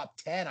RB top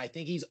 10. I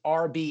think he's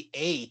RB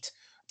 8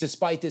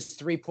 despite this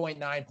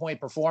 3.9 point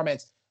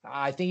performance.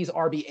 I think he's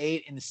RB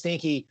 8 in the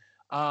Stinky.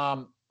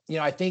 I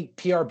think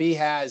PRB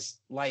has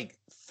like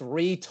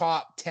 3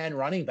 top 10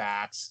 running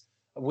backs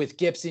with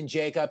Gibson,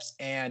 Jacobs,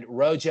 and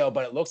Rojo,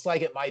 but it looks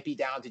like it might be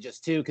down to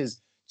just 2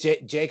 because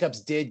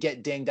Jacobs did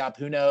get dinged up.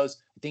 Who knows?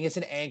 I think it's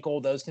an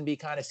ankle. Those can be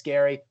kind of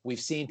scary. We've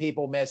seen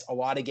people miss a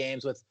lot of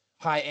games with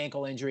high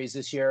ankle injuries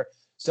this year.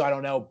 So I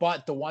don't know.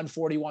 But the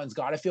 141's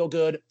got to feel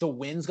good. The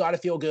win's got to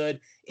feel good.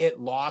 It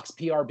locks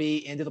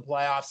PRB into the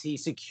playoffs. He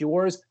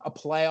secures a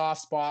playoff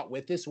spot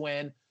with this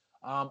win.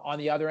 On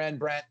the other end,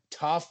 Brent,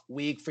 tough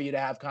week for you to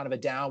have, kind of a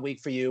down week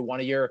for you. One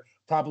of your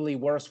probably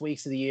worst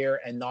weeks of the year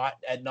and not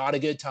a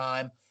good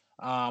time.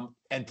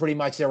 And pretty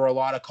much there were a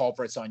lot of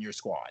culprits on your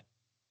squad.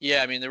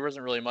 Yeah, I mean, there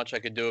wasn't really much I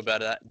could do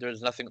about it.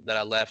 There's nothing that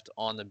I left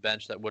on the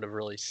bench that would have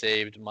really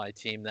saved my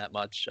team that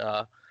much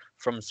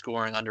from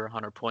scoring under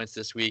 100 points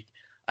this week.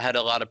 I had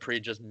a lot of pretty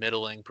just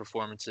middling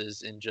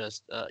performances in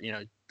just, I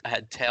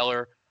had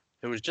Taylor,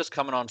 who was just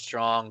coming on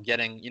strong,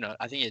 getting,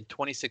 I think he had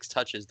 26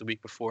 touches the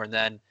week before, and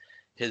then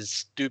his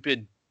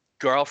stupid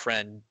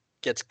girlfriend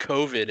gets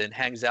COVID and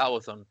hangs out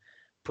with him,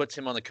 puts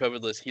him on the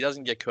COVID list. He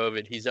doesn't get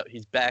COVID.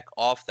 He's back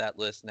off that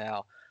list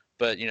now.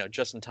 But,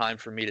 just in time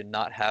for me to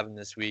not have him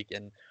this week.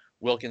 And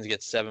Wilkins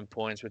gets 7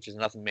 points, which is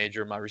nothing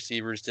major. My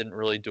receivers didn't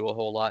really do a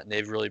whole lot, and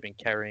they've really been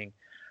carrying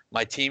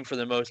my team for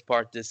the most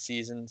part this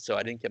season. So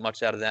I didn't get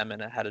much out of them,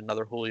 and I had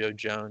another Julio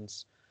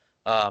Jones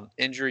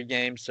injury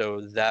game.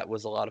 So that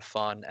was a lot of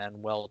fun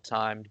and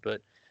well-timed.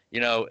 But,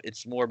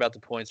 it's more about the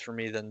points for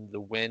me than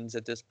the wins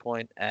at this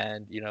point.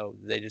 And,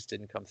 they just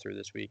didn't come through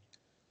this week.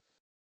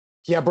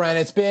 Yeah, Brian,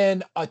 it's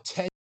been a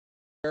 10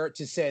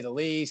 to say the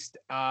least.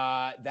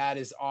 That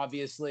is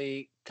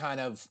obviously kind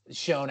of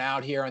shown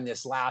out here in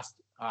this last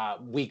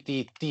week,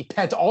 the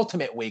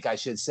penultimate week, I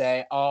should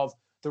say, of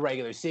the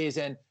regular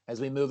season as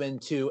we move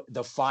into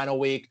the final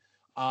week.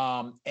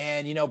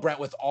 And, you know, Brent,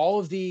 with all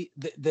of the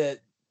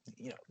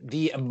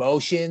the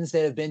emotions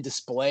that have been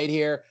displayed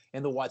here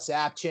in the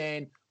WhatsApp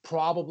chain,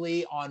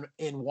 probably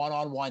in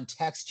one-on-one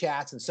text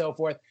chats and so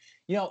forth,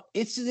 you know,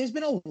 there's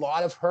been a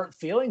lot of hurt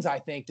feelings, I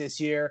think, this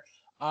year.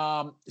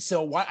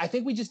 I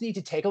think we just need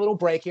to take a little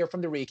break here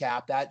from the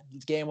recap. That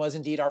game was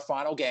indeed our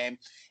final game,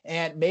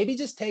 and maybe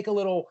just take a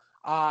little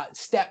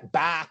step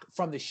back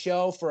from the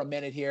show for a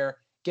minute here,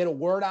 get a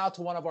word out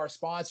to one of our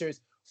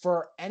sponsors.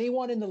 For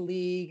anyone in the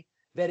league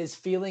that is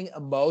feeling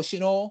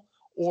emotional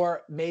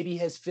or maybe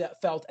has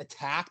felt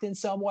attacked in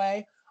some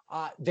way,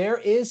 there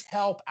is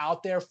help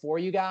out there for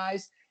you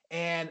guys.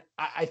 And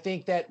I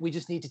think that we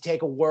just need to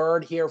take a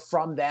word here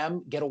from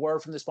them, get a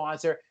word from the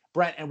sponsor,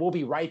 Brent, and we'll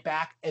be right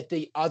back at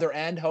the other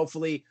end.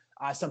 Hopefully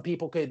some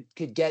people could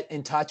get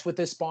in touch with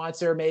this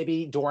sponsor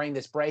maybe during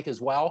this break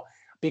as well,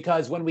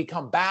 because when we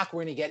come back,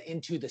 we're going to get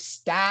into the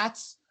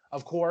stats,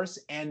 of course,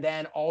 and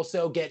then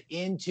also get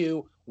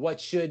into what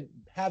should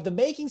have the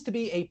makings to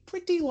be a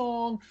pretty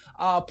long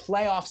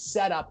playoff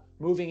setup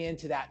moving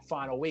into that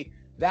final week.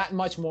 That and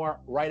much more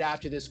right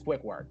after this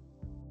quick word.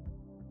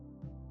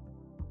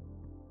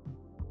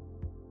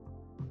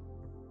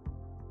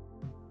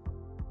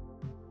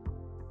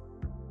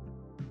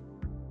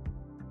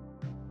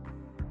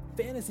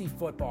 Fantasy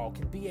football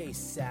can be a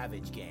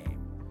savage game,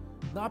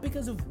 not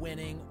because of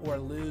winning or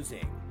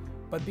losing,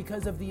 but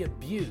because of the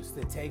abuse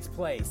that takes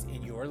place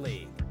in your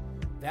league.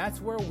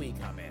 That's where we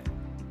come in.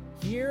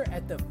 Here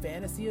at the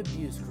Fantasy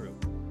Abuse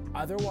Group,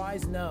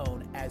 otherwise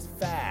known as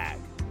FAG,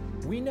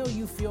 we know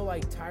you feel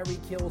like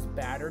Tyreek Hill's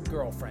battered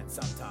girlfriend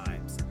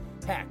sometimes.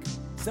 Heck,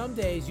 some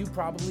days you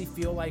probably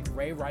feel like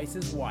Ray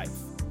Rice's wife.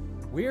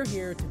 We're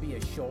here to be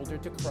a shoulder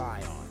to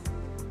cry on.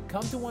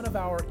 Come to one of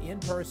our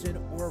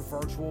in-person or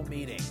virtual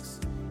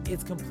meetings.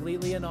 It's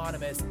completely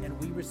anonymous, and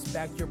we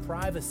respect your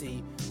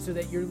privacy so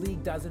that your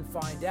league doesn't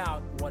find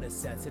out what a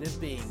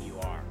sensitive being you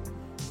are.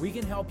 We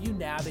can help you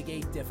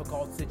navigate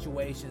difficult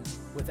situations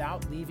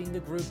without leaving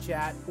the group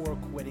chat or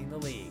quitting the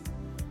league.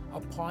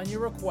 Upon your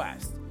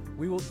request,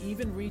 we will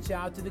even reach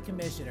out to the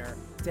commissioner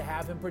to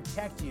have him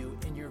protect you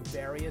in your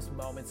various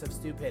moments of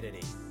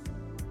stupidity.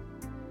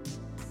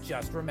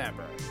 Just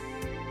remember,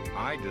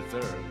 I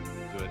deserve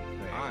good things.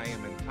 I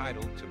am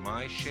entitled to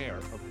my share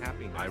of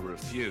happiness. I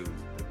refuse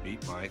to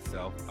beat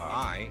myself up.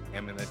 I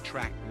am an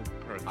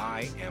attractive person.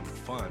 I am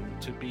fun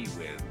to be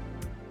with.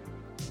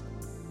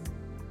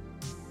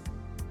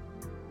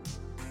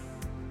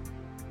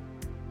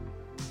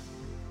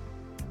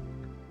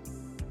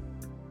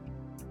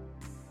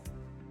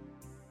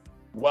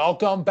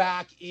 Welcome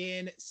back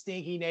in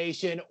Stinky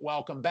Nation.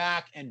 Welcome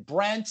back. And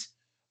Brent,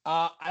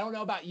 I don't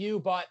know about you,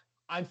 but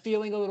I'm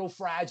feeling a little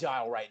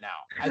fragile right now.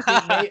 I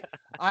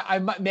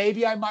think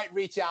maybe I might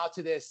reach out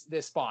to this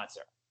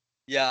sponsor.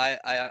 Yeah,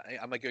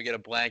 I might go get a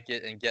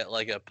blanket and get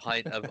like a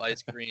pint of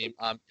ice cream.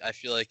 I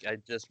feel like I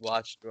just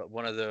watched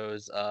one of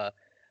those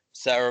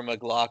Sarah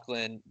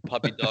McLachlan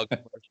puppy dog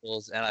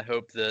commercials, and I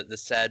hope the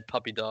sad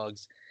puppy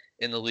dogs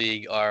in the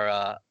league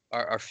are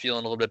feeling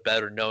a little bit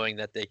better, knowing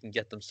that they can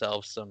get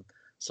themselves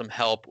some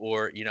help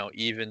or, you know,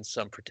 even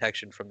some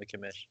protection from the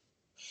commission.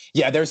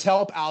 Yeah, there's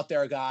help out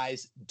there,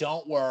 guys.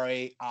 Don't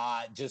worry.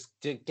 Just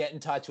to get in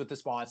touch with the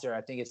sponsor.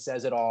 I think it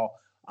says it all.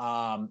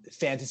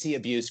 Fantasy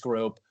Abuse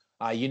Group.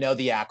 You know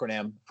the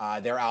acronym.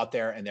 They're out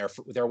there and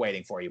they're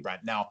waiting for you,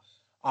 Brent. Now,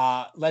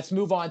 let's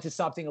move on to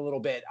something a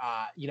little bit,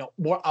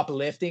 more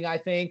uplifting, I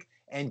think,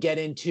 and get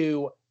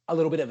into a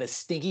little bit of a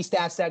stinky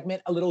stat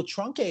segment, a little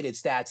truncated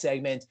stat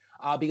segment,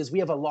 because we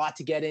have a lot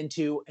to get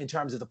into in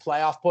terms of the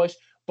playoff push.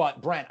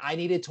 But Brent, I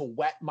needed to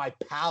wet my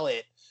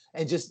palate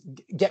and just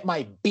get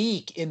my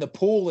beak in the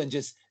pool and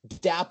just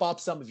dap up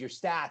some of your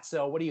stats.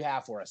 So what do you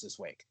have for us this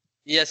week?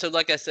 Yeah, so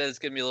like I said, it's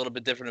going to be a little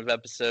bit different of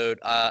episode.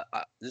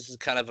 This is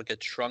kind of like a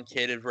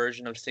truncated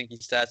version of Stinky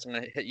Stats. I'm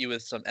going to hit you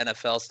with some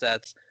NFL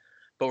stats,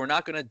 but we're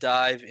not going to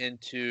dive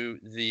into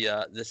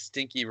the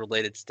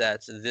Stinky-related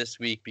stats this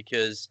week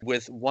because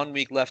with 1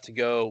 week left to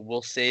go,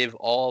 we'll save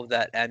all of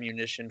that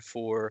ammunition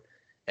for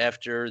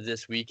after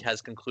this week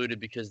has concluded,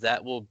 because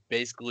that will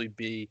basically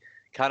be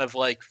kind of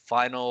like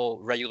final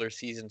regular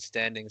season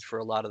standings for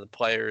a lot of the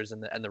players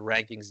and the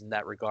rankings in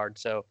that regard.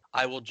 So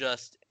I will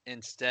just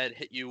instead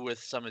hit you with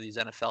some of these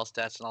NFL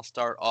stats, and I'll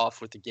start off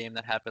with the game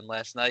that happened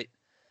last night,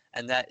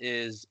 and that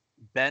is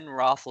Ben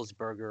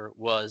Roethlisberger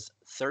was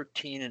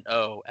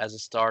 13-0 as a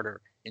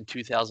starter in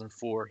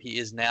 2004. He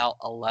is now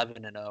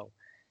 11-0.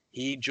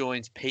 He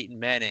joins Peyton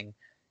Manning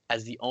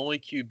as the only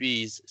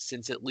QBs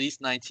since at least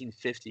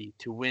 1950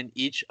 to win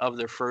each of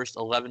their first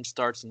 11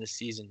 starts in the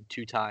season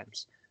 2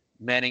 times.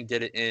 Manning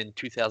did it in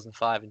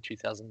 2005 and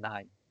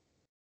 2009.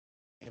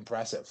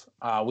 Impressive.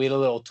 We had a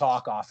little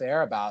talk off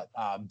air about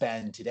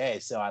Ben today,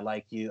 so I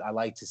like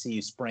to see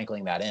you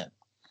sprinkling that in.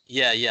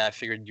 Yeah, I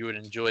figured you would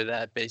enjoy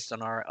that based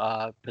on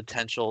our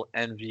potential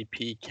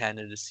MVP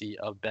candidacy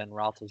of Ben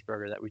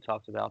Roethlisberger that we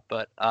talked about.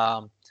 But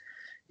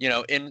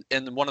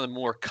in one of the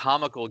more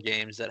comical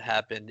games that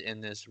happened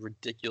in this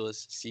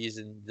ridiculous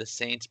season, the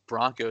Saints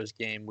Broncos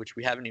game, which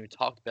we haven't even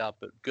talked about,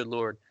 but good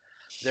Lord,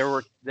 there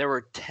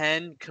were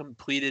 10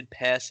 completed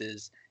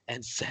passes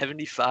and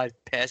 75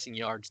 passing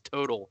yards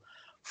total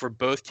for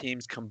both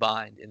teams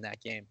combined in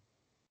that game.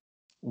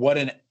 What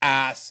an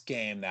ass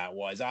game that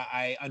was.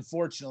 I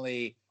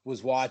unfortunately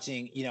was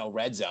watching,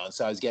 Red Zone,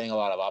 so I was getting a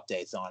lot of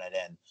updates on it,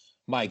 and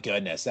my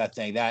goodness,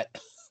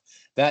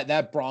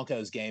 that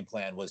Broncos game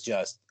plan was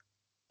just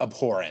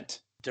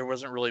abhorrent. There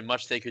wasn't really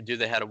much they could do.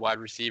 They had a wide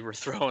receiver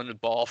throwing the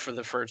ball for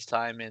the first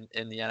time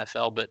in the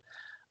NFL, but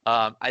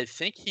I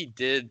think he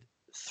did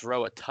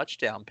throw a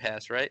touchdown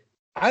pass, right?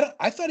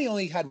 I thought he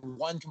only had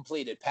one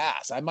completed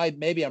pass.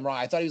 Maybe I'm wrong.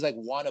 I thought he was like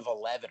 1 of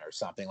 11 or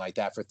something like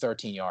that for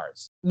 13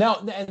 yards. No,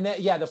 and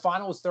the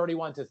final was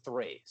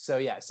 31-3.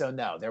 So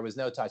no, there was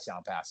no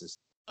touchdown passes.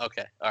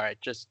 Okay, all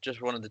right.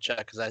 Just wanted to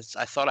check because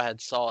I thought I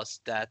had saw a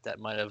stat that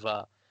might have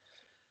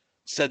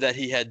said that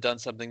he had done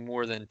something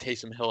more than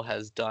Taysom Hill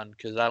has done,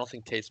 because I don't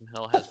think Taysom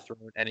Hill has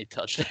thrown any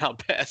touchdown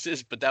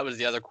passes, but that was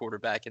the other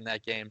quarterback in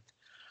that game.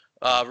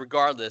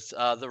 Regardless,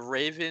 the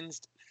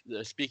Ravens,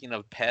 speaking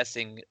of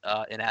passing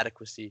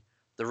inadequacy,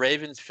 the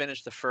Ravens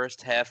finished the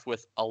first half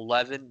with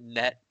 11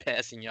 net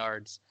passing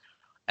yards,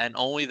 and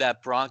only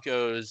that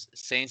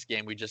Broncos-Saints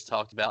game we just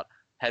talked about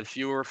had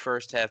fewer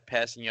first half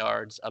passing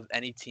yards of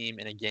any team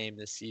in a game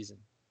this season.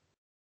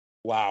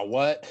 Wow,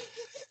 what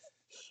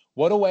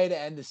a way to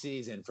end the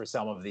season for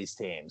some of these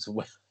teams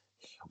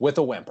with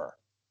a whimper.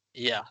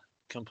 Yeah,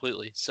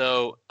 completely.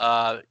 So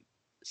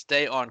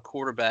stay on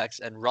quarterbacks,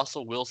 and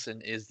Russell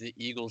Wilson is the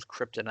Eagles'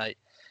 kryptonite.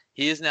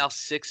 He is now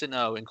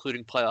 6-0,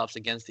 including playoffs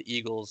against the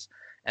Eagles,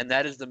 and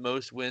that is the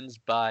most wins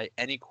by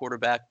any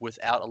quarterback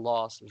without a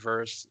loss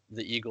versus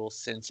the Eagles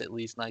since at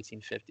least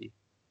 1950.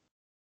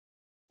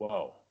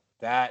 Whoa.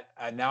 That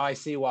now I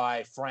see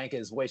why Frank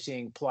is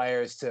wishing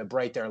players to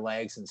break their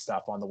legs and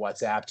stuff on the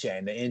WhatsApp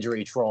chain, the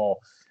injury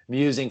troll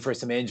musing for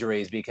some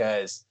injuries,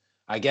 because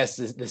I guess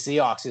the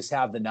Seahawks just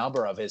have the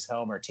number of his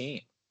homer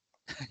team.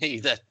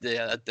 That's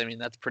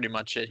pretty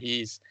much it.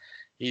 He's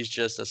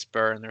just a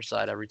spur in their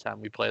side every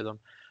time we play them.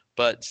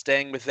 But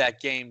staying with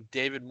that game,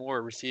 David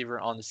Moore, receiver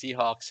on the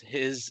Seahawks,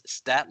 his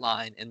stat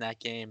line in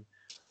that game,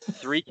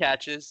 3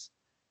 catches,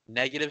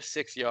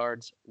 -6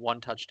 yards,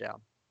 1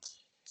 touchdown.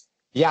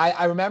 Yeah,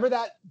 I remember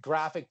that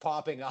graphic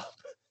popping up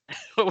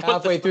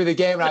halfway through the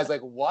game, and I was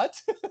like,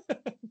 what?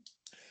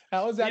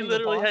 How is that he even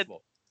literally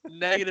possible? Had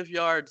negative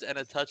yards and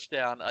a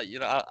touchdown.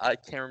 I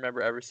can't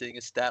remember ever seeing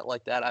a stat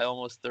like that. I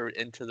almost threw it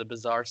into the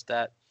bizarre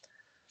stat.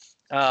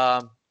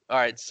 All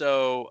right,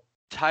 so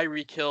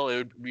Tyreek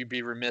Hill, we'd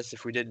be remiss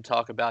if we didn't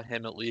talk about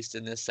him, at least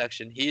in this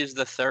section. He is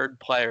the third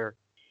player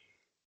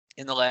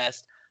in the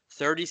last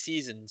 30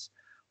 seasons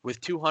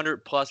with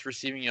 200-plus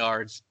receiving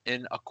yards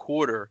in a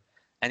quarter,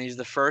 and he's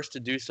the first to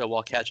do so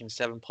while catching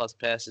 7-plus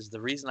passes.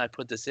 The reason I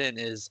put this in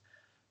is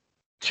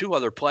 2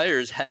 other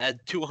players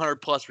had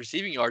 200-plus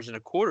receiving yards in a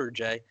quarter,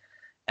 Jay,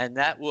 and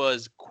that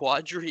was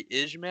Quadri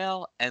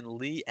Ismail and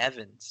Lee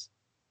Evans.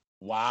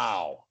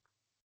 Wow.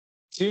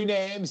 2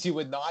 names you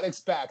would not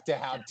expect to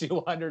have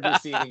 200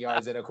 receiving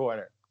yards in a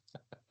quarter.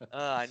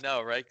 I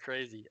know, right?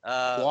 Crazy.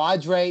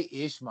 Quadri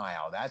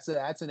Ismail.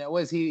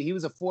 He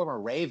was a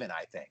former Raven,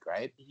 I think,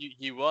 right?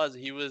 He was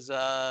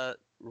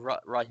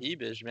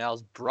Raheem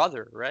Ismail's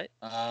brother, right?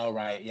 Oh,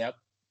 right. Yep.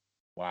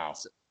 Wow.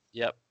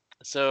 Yep.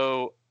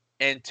 So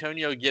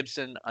Antonio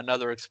Gibson,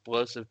 another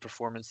explosive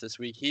performance this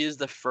week. He is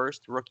the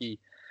first rookie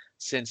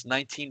since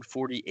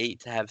 1948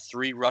 to have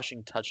 3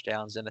 rushing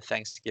touchdowns in a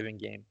Thanksgiving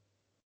game.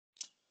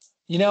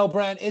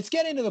 Brent, it's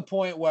getting to the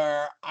point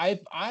where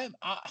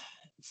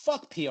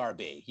fuck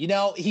PRB.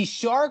 He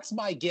sharks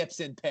my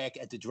Gibson pick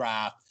at the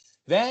draft.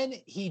 Then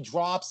he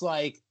drops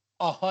like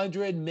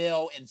 $100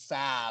 million in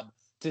fab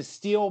to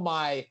steal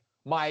my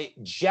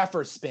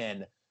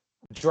Jefferson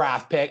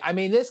draft pick. I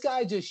mean, this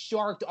guy just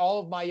sharked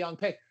all of my young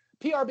pick.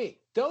 PRB,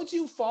 don't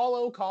you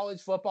follow college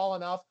football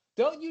enough?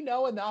 Don't you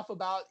know enough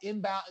about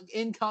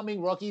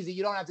incoming rookies that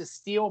you don't have to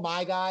steal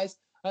my guys?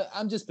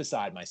 I'm just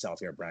beside myself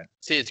here, Brent.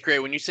 See, it's great.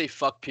 When you say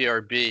fuck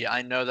PRB,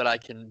 I know that I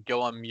can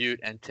go on mute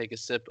and take a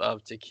sip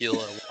of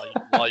tequila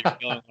while you're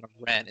going on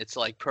a rant. It's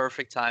like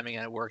perfect timing,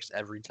 and it works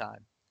every time.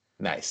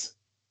 Nice.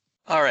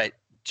 All right.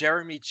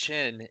 Jeremy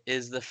Chin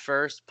is the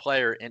first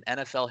player in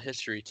NFL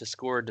history to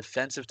score a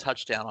defensive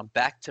touchdown on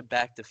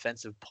back-to-back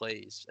defensive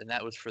plays, and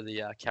that was for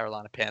the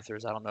Carolina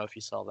Panthers. I don't know if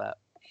you saw that.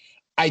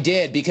 I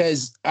did,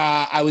 because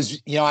I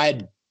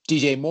had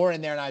DJ Moore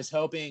in there, and I was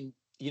hoping,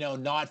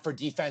 not for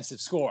defensive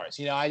scores.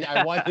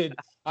 I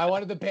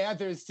wanted the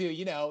Panthers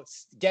to,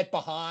 get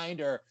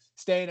behind or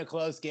stay in a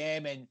close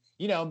game and,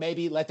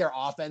 maybe let their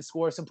offense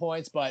score some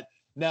points. But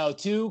no,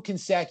 2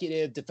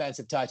 consecutive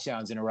defensive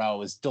touchdowns in a row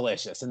was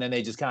delicious. And then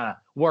they just kind of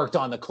worked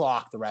on the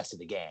clock the rest of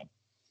the game.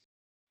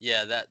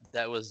 Yeah,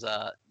 that was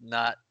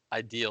not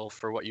ideal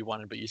for what you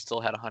wanted, but you still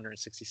had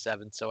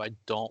 167. So I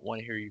don't want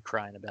to hear you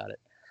crying about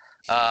it.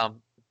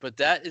 But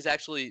that is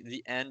actually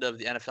the end of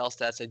the NFL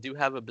stats. I do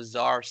have a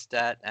bizarre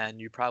stat, and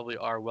you probably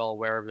are well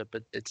aware of it,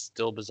 but it's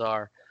still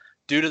bizarre.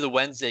 due to the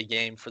Wednesday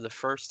game, for the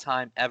first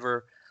time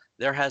ever,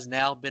 there has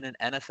now been an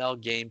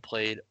NFL game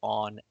played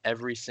on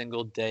every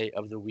single day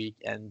of the week.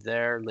 And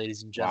there,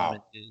 ladies and gentlemen,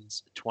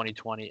 is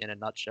 2020 in a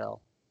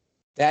nutshell.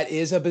 That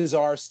is a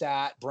bizarre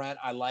stat, Brent.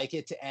 I like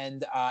it to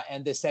end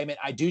this segment.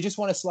 I do just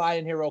want to slide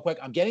in here real quick.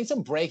 I'm getting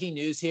some breaking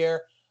news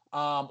here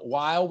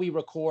while we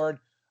record.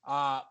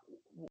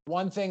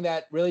 One thing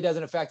that really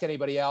doesn't affect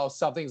anybody else.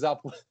 Something's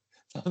up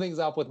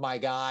with my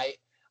guy,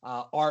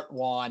 Art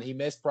Juan. He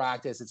missed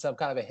practice. It's some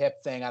kind of a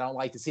hip thing. I don't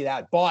like to see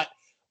that. But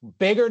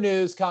bigger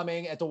news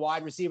coming at the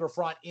wide receiver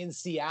front in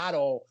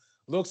Seattle.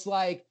 Looks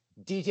like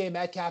DJ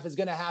Metcalf is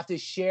going to have to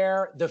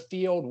share the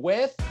field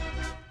with.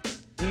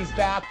 He's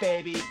back,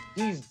 baby.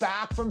 He's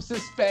back from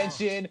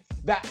suspension.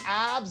 The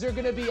abs are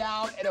going to be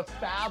out at a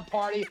fab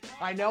party.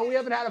 I know we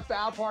haven't had a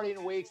fab party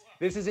in weeks.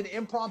 This is an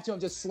impromptu. I'm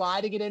just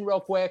sliding it in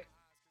real quick.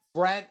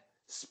 Brent,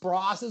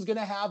 Spross is going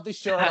to have the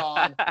shirt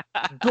on.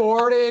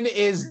 Gordon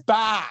is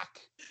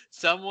back.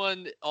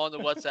 Someone on the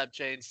WhatsApp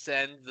chain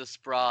send the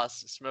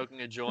Spross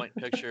smoking a joint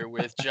picture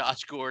with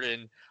Josh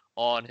Gordon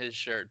on his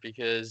shirt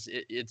because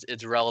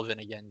it's relevant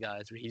again,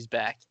 guys. He's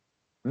back.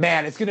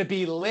 Man, it's going to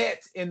be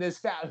lit in this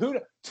fab.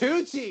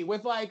 Tucci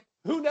with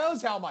who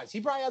knows how much.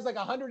 He probably has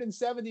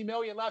 $170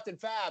 million left in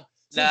fab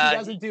since he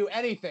doesn't do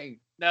anything.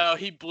 No,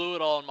 he blew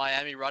it all in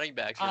Miami running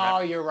backs. Remember? Oh,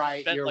 you're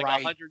right. Spent you're like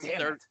right.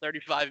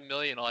 $135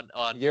 million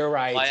on you're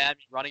right. Miami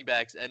running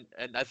backs. And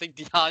I think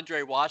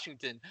DeAndre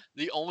Washington,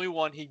 the only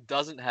one he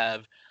doesn't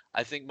have,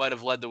 I think might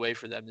have led the way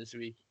for them this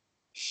week.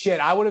 Shit,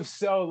 I would have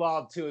so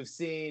loved to have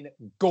seen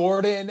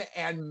Gordon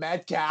and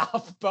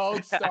Metcalf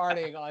both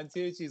starting on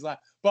Tucci's line.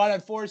 But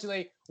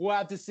unfortunately, we'll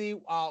have to see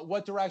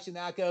what direction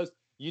that goes.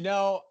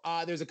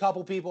 There's a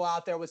couple people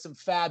out there with some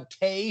fab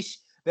cash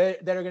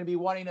that are going to be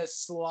wanting to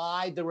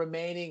slide the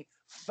remaining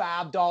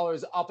fab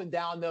dollars up and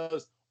down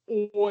those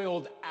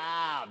oiled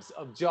abs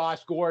of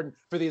Josh Gordon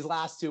for these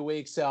last 2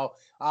 weeks. So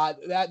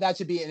that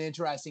should be an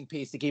interesting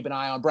piece to keep an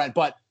eye on, Brent.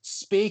 But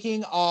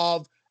speaking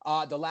of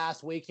the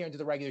last week here into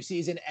the regular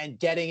season and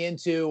getting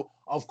into,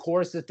 of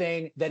course, the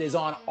thing that is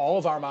on all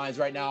of our minds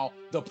right now,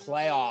 the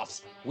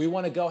playoffs. We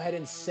want to go ahead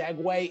and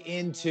segue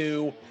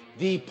into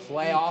the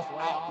playoff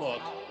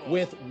outlook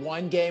with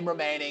one game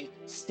remaining.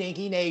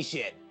 Stinky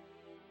Nation,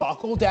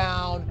 buckle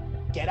down,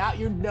 get out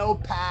your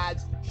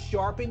notepads,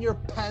 sharpen your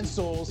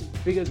pencils,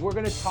 because we're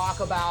going to talk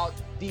about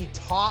the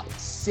top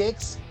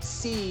 6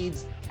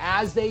 seeds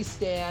as they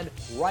stand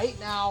right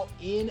now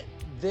in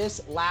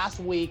this last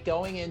week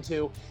going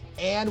into.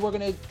 And we're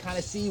going to kind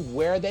of see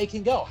where they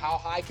can go. How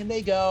high can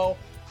they go?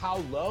 How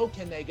low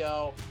can they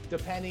go?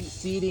 Depending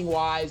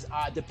seeding-wise,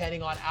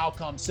 depending on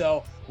outcome.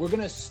 So we're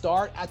going to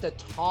start at the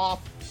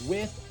top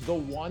with the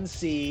 1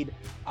 seed.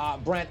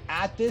 Brent,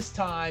 at this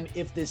time,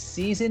 if the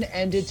season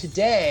ended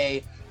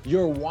today,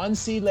 your 1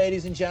 seed,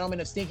 ladies and gentlemen,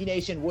 of Stinky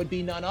Nation would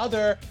be none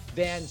other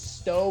than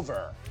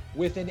Stover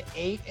with an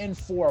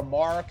 8-4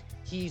 mark.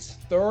 He's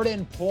 3rd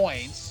in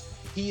points.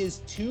 He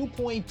is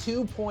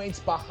 2.2 points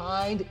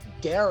behind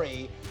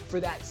Gary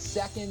for that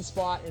 2nd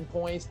spot in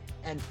points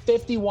and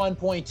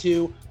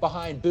 51.2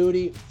 behind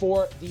Booty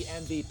for the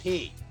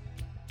MVP.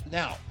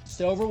 Now,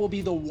 Stover will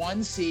be the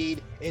 1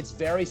 seed. It's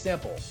very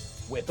simple,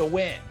 with a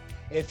win.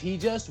 If he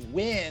just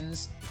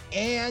wins,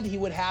 and he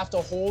would have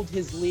to hold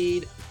his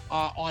lead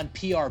on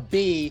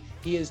PRB,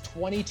 he is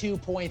 22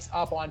 points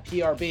up on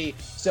PRB.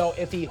 So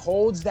if he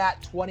holds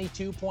that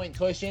 22-point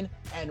cushion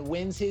and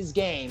wins his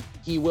game,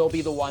 he will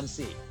be the 1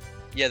 seed.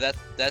 Yeah,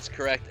 that's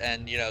correct,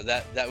 and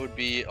that would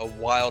be a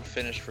wild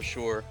finish for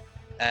sure.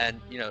 And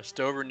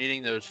Stover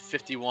needing those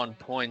 51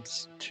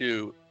 points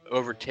to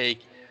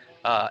overtake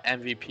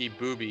MVP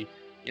Booby.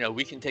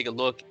 We can take a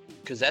look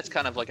because that's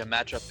kind of like a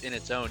matchup in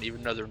its own,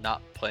 even though they're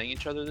not playing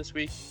each other this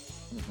week.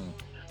 Mm-hmm.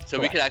 So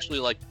we could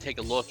actually take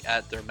a look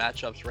at their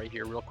matchups right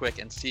here real quick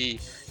and see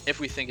if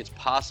we think it's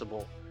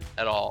possible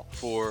at all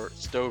for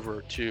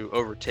Stover to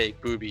overtake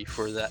Booby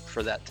for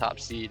that top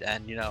seed.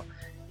 And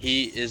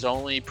he is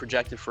only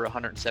projected for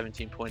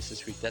 117 points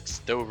this week. That's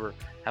Stover.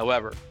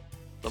 However,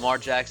 Lamar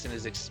Jackson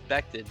is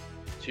expected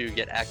to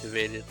get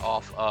activated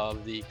off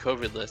of the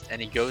COVID list,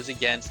 and he goes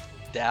against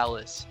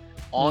Dallas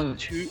on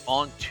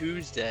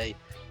Tuesday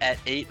at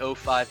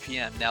 8:05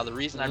 p.m. Now, the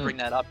reason I bring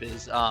that up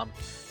is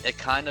it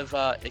kind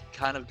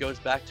of goes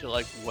back to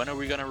when are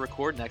we going to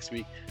record next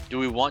week? Do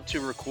we want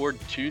to record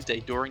Tuesday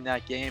during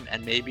that game?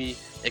 And maybe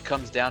it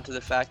comes down to the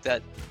fact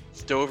that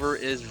Stover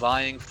is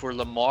vying for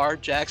Lamar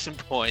Jackson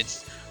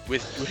points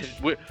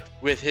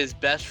with his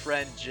best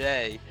friend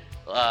Jay,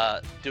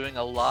 doing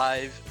a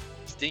live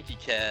Stinky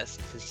Cast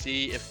to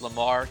see if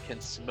Lamar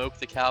can smoke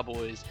the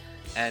Cowboys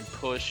and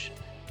push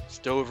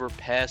Stover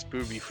past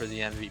Booby for the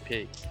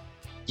MVP.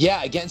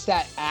 Yeah, against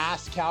that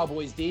ass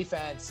Cowboys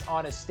defense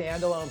on a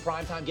standalone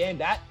primetime game,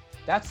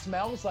 that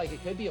smells like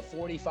it could be a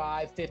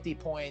 45,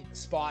 50-point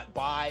spot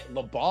by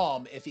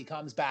LeBaum if he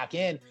comes back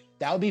in.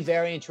 That would be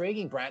very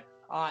intriguing, Brent.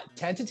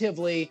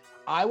 Tentatively,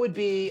 I would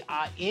be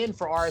in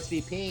for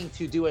RSVPing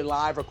to do a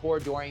live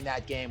record during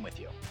that game with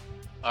you.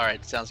 All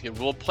right, sounds good.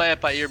 We'll play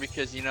it by ear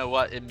because you know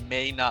what? It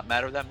may not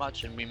matter that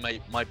much, and we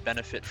might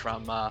benefit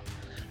from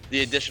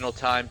the additional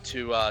time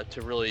to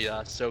really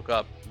soak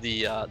up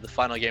the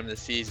final game of the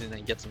season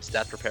and get some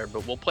stats prepared.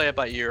 But we'll play it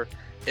by ear.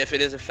 If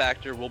it is a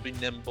factor, we'll be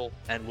nimble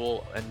and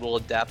we'll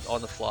adapt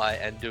on the fly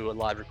and do a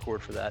live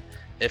record for that.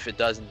 If it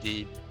does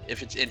indeed,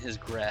 if it's in his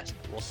grasp,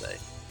 we'll say.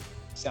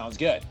 Sounds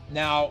good.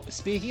 Now,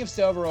 speaking of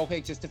Stover, real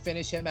quick, just to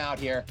finish him out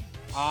here,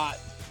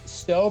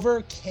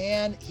 Stover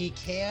can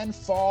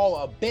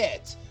fall a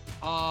bit.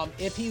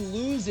 If he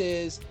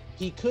loses,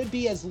 he could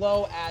be as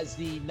low as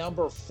the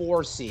number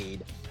 4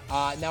 seed.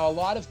 Now, a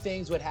lot of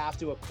things would have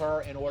to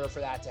occur in order for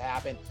that to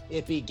happen.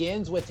 It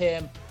begins with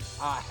him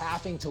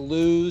having to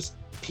lose.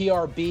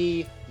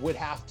 PRB would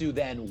have to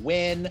then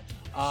win.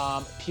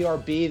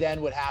 PRB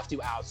then would have to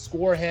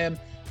outscore him.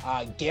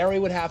 Gary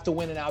would have to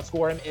win and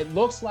outscore him. It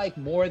looks like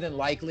more than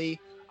likely,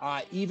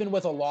 even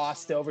with a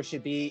loss, Stover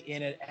should be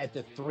in it at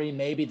the 3,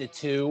 maybe the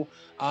 2.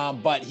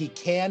 But he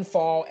can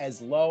fall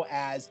as low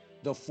as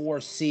the 4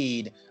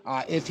 seed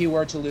if he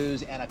were to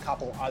lose, and a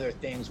couple other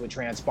things would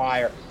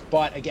transpire.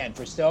 But again,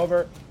 for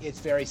Stover, it's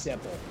very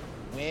simple.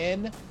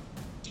 Win,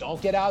 don't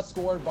get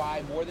outscored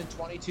by more than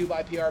 22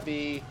 by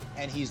PRB,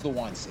 and he's the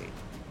 1 seed.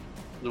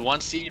 The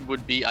 1 seed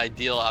would be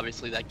ideal.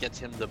 Obviously, that gets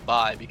him the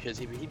bye, because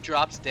if he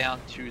drops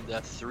down to the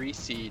 3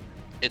 seed,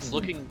 it's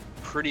looking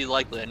pretty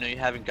likely. I know you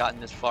haven't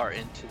gotten this far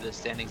into the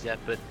standings yet,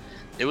 but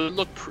it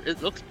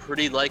looks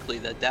pretty likely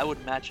that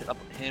would match up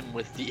him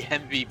with the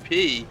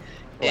MVP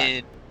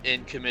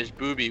in Kamish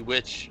Booby,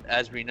 which,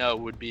 as we know,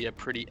 would be a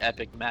pretty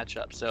epic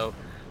matchup. So,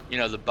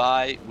 the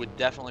bye would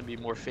definitely be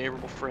more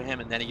favorable for him,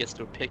 and then he gets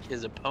to pick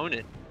his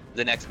opponent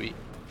the next week.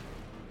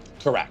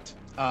 Correct.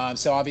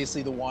 So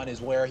obviously the 1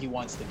 is where he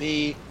wants to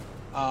be.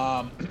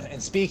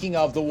 And speaking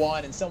of the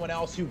 1 and someone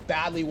else who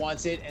badly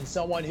wants it, and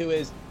someone who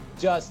is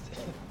just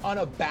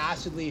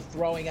unabashedly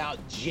throwing out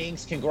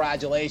jinx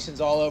congratulations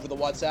all over the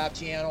WhatsApp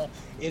channel,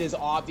 it is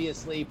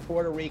obviously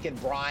Puerto Rican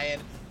Brian,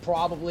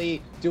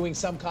 probably doing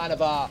some kind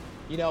of a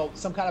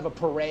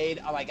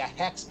parade, like a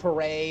hex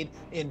parade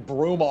in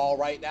Broomall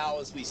right now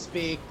as we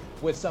speak,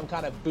 with some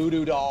kind of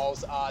voodoo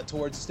dolls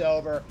towards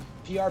Stover.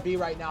 PRB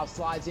right now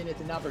slides in at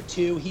the number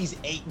 2. He's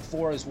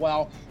 8-4 as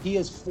well. He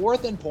is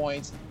 4th in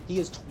points. He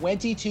is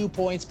 22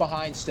 points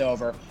behind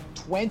Stover,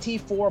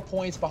 24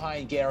 points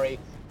behind Gary,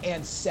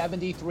 and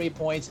 73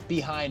 points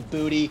behind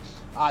Booty.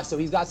 So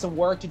he's got some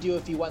work to do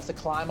if he wants to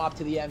climb up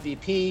to the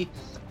MVP.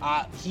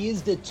 He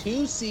is the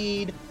 2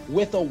 seed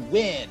with a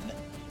win,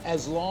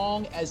 as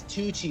long as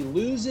Tucci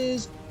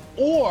loses,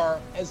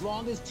 or as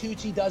long as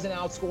Tucci doesn't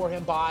outscore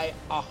him by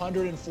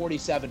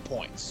 147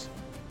 points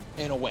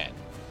in a win.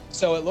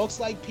 So it looks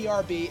like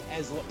PRB,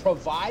 has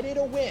provided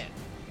a win,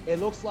 it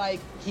looks like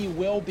he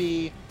will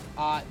be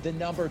the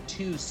number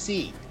 2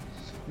 seed.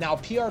 Now,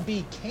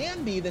 PRB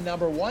can be the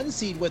number 1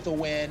 seed with a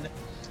win,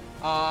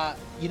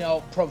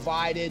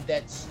 provided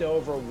that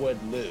Stover would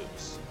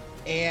lose.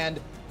 And,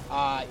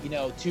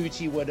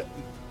 Tucci would,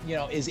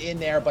 is in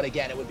there, but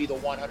again, it would be the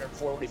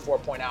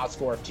 144-point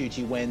outscore if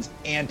Tucci wins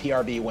and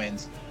PRB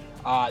wins.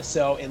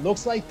 So it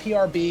looks like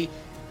PRB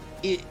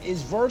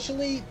is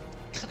virtually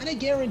kind of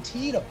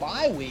guaranteed a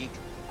bye week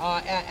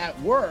at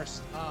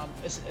worst,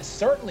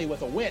 certainly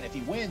with a win. If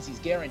he wins, he's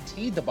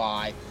guaranteed the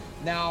bye.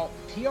 Now,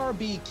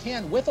 PRB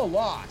can, with a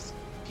loss,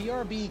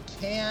 PRB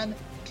can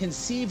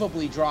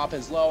conceivably drop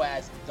as low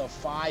as the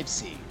 5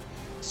 seed.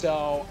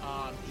 So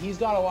he's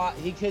got a lot.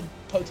 He could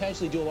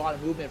potentially do a lot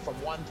of movement from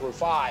 1 through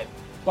 5.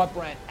 But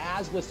Brent,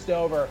 as with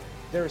Stover,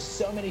 there's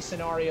so many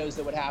scenarios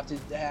that would have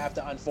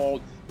to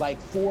unfold. Like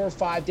 4 or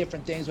 5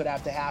 different things would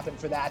have to happen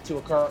for that to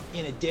occur,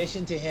 in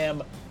addition to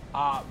him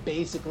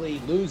basically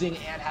losing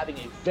and having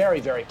a very,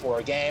 very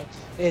poor game.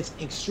 It's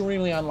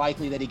extremely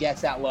unlikely that he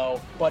gets that low,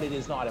 but it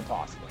is not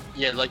impossible.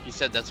 Yeah, like you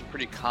said, that's a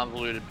pretty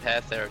convoluted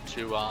path there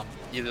to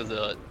either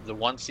the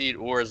 1 seed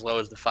or as low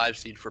as the 5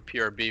 seed for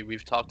PRB.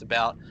 We've talked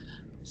about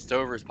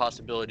Stover's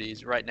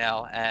possibilities right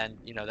now, and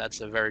that's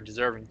a very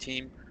deserving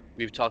team.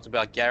 We've talked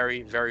about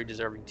Gary, very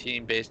deserving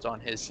team based on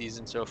his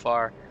season so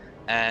far,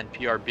 and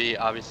PRB,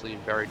 obviously,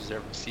 very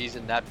deserving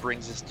season. That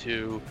brings us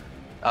to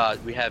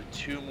we have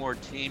 2 more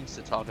teams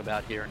to talk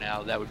about here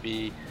now. That would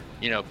be,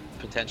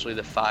 potentially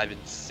the 5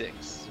 and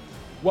 6.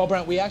 Well,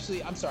 Brent, we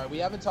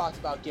haven't talked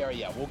about Gary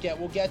yet.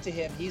 We'll get to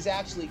him. He's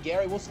actually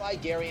Gary. We'll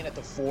slide Gary in at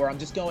the 4. I'm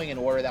just going in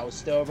order. That was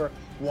Stover,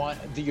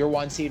 your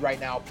 1 seed right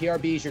now.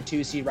 PRB is your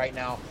 2 seed right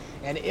now.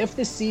 And if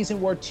the season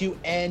were to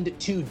end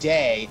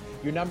today,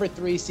 your number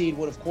 3 seed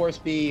would, of course,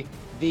 be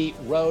the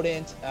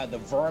rodent, the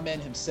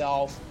vermin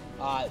himself,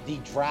 the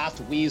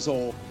draft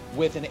weasel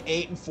with an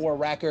 8-4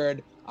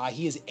 record.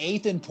 He is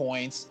 8th in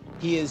points.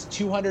 He is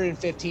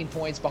 215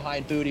 points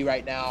behind Booty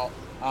right now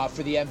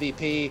for the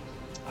MVP.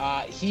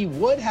 He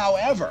would,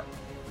 however,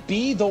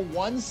 be the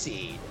 1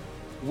 seed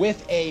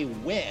with a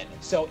win.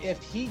 So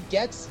if he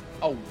gets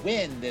a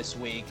win this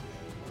week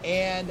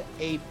and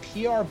a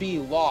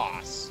PRB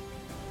loss,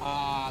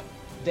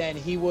 then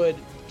he would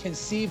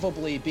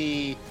conceivably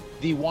be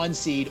the 1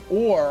 seed.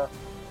 Or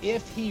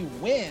if he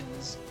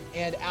wins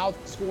and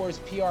outscores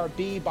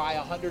PRB by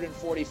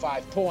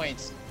 145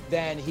 points,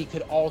 then he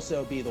could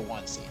also be the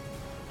 1 seed.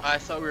 I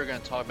thought we were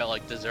going to talk about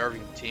like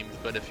deserving teams,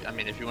 but if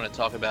you want to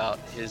talk about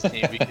his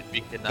team,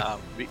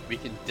 we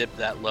can dip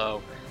that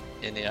low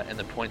in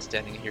the point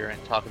standing here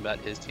and talk about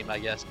his team, I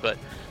guess. But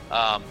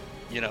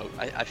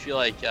I feel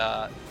like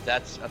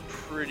that's a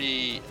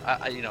pretty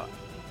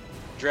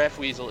Draft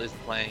Weasel is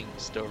playing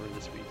Stover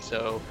this week,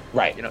 so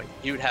right.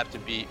 He would have to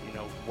beat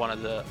one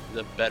of the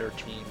better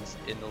teams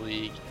in the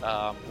league,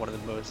 one of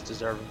the most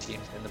deserving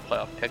teams in the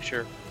playoff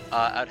picture.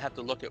 I'd have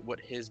to look at what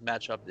his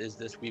matchup is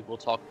this week. We'll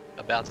talk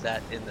about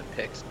that in the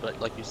picks. But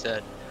like you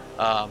said,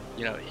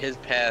 his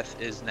path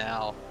is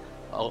now,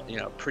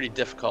 pretty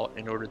difficult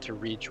in order to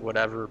reach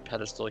whatever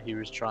pedestal he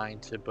was trying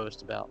to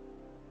boast about.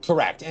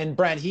 Correct. And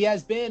Brent, he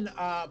has been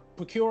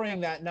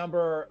procuring that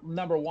number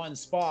one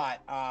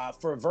spot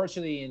for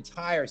virtually the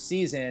entire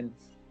season.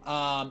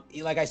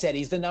 Like I said,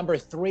 he's the number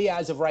 3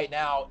 as of right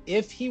now.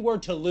 If he were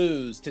to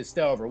lose to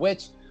Stover,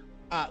 which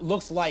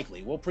looks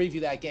likely, we'll preview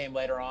that game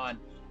later on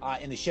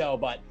in the show.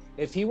 But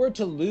if he were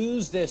to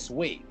lose this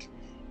week,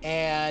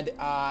 and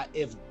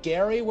if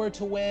Gary were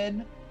to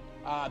win,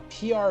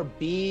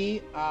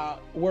 PRB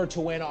were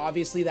to win,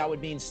 obviously that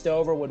would mean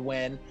Stover would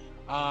win.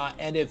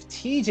 And if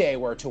TJ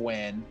were to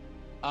win,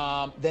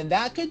 then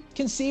that could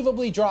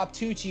conceivably drop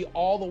Tucci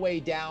all the way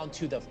down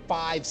to the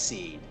 5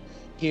 seed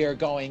here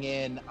going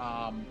in.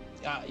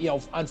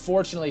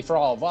 Unfortunately for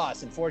all of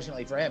us,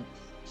 unfortunately for him,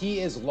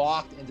 he is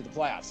locked into the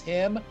playoffs.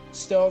 Him,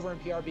 Stover,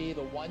 and PRB,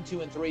 the 1,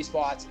 2, and 3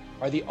 spots,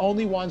 are the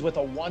only ones with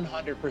a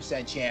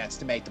 100% chance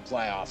to make the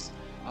playoffs.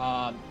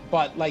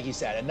 But like you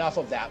said, enough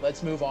of that.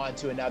 Let's move on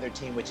to another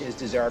team which is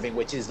deserving,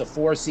 which is the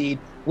 4 seed,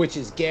 which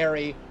is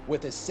Gary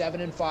with a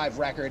 7-5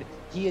 record.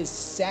 He is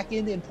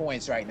second in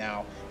points right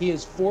now. He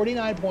is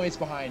 49 points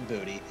behind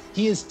Booty.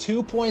 He is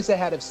 2 points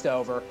ahead of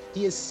Stover.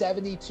 He is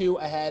 72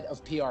 ahead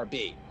of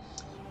PRB.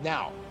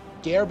 Now,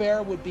 Gare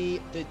Bear would be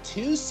the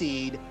 2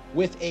 seed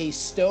with a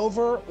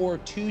Stover or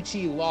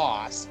Tucci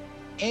loss.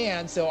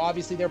 And so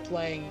obviously they're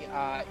playing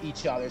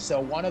each other. So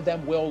one of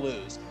them will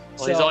lose.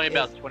 Well, he's only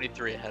about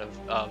 23 ahead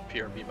of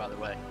PRB, by the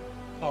way.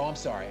 Oh, I'm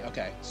sorry.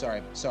 Okay,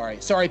 sorry,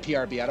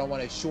 PRB. I don't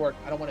want to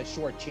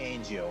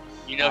shortchange you.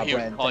 He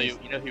would call you.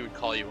 He would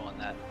call you on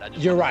that.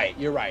 You're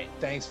right.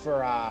 Thanks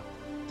for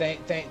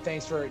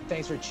thanks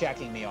for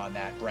checking me on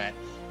that, Brent.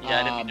 Yeah,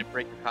 I didn't mean to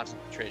break your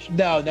concentration.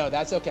 No,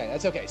 that's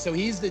okay. So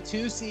he's the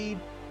 2 seed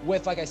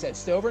with, like I said,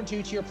 Stover and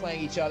Tucci are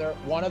playing each other.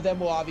 One of them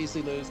will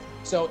obviously lose.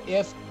 So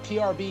if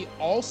PRB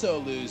also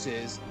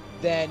loses,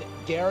 then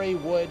Gary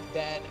would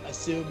then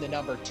assume the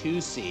number 2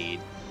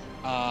 seed,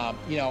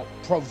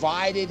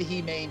 provided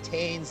he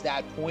maintains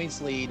that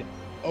points lead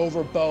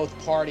over both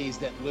parties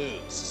that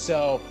lose.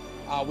 So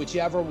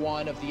whichever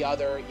one of the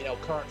other,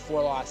 current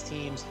 4-loss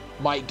teams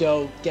might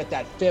go get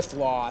that 5th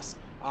loss,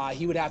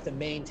 he would have to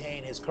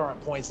maintain his current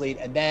points lead,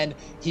 and then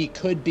he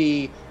could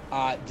be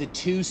the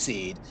 2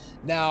 seed.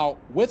 Now,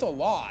 with a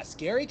loss,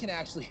 Gary can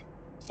actually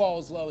fall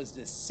as low as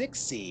the 6th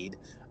seed,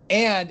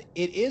 and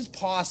it is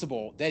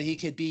possible that he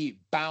could be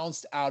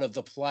bounced out of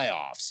the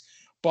playoffs.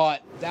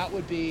 But that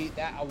would be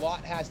that a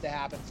lot has to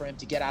happen for him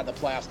to get out of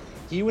the playoffs.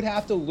 He would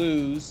have to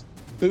lose,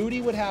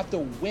 Booty would have to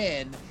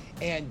win,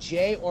 and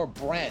Jay or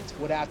Brent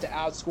would have to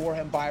outscore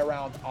him by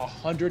around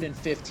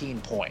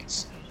 115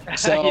 points.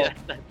 So yeah,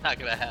 that's not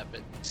going to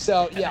happen.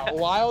 So, yeah,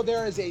 while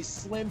there is a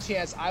slim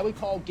chance, I would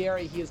call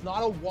Gary, he is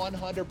not a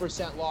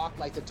 100% lock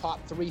like the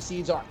top 3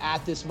 seeds are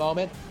at this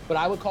moment, but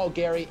I would call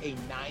Gary a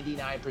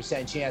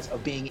 99% chance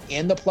of being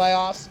in the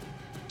playoffs.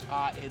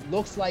 It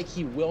looks like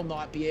he will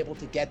not be able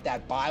to get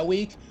that bye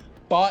week,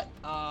 but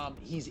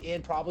he's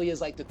in probably as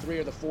like the 3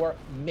 or the 4,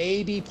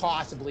 maybe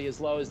possibly as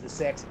low as the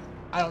 6.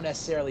 I don't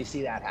necessarily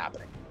see that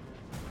happening.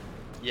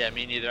 Yeah,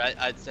 me neither.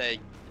 I'd say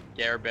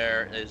Gare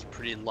Bear is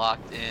pretty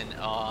locked in,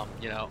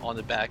 on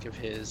the back of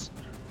his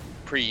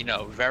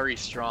very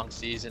strong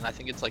season. I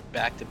think it's like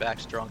back-to-back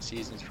strong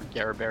seasons for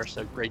Gare Bear,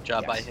 so great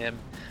job by him.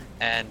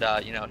 And,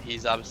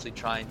 he's obviously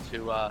trying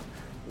to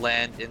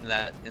land in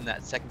that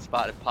 2nd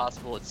spot if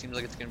possible. It seems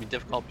like it's going to be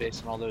difficult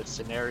based on all those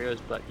scenarios,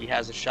 but he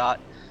has a shot.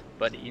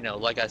 But,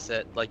 like I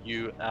said, like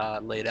you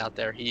laid out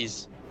there,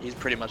 he's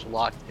pretty much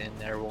locked in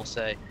there, we'll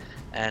say.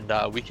 And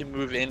we can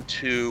move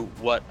into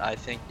what I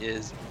think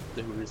is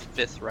who is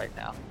 5th right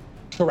now.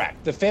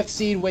 Correct. The 5th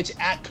seed, which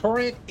at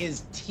current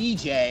is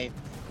TJ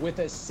with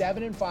a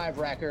 7-5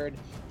 record.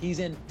 He's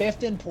in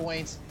 5th in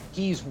points.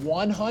 He's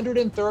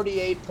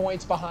 138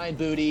 points behind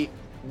Booty,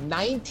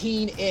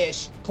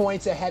 19-ish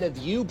points ahead of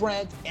you,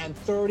 Brent, and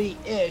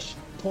 30-ish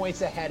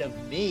points ahead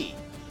of me.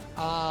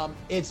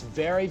 It's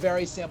very,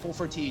 very simple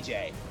for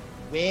TJ.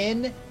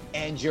 Win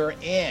and you're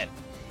in.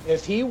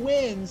 If he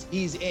wins,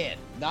 he's in.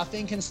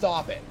 Nothing can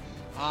stop it.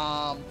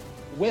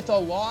 With a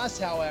loss,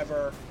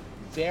 however,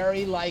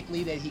 very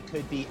likely that he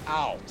could be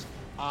out.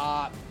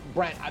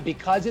 Brent,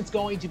 because it's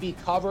going to be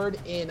covered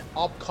in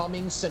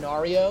upcoming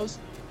scenarios,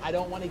 I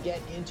don't want to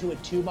get into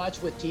it too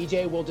much with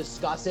TJ. We'll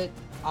discuss it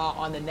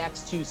on the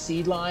next 2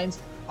 seed lines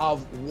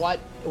of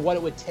what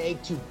it would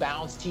take to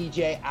bounce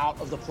TJ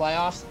out of the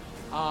playoffs.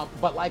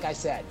 But like I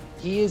said,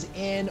 he is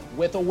in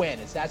with a win.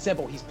 It's that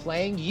simple. He's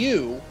playing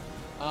you.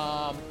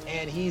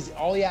 And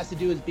all he has to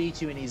do is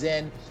beat you, and he's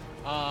in.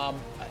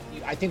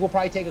 I think we'll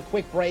probably take a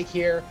quick break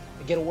here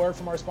and get a word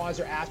from our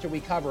sponsor after we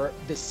cover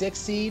the 6th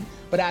seed.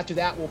 But after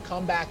that, we'll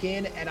come back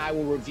in and I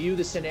will review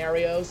the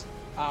scenarios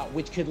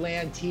which could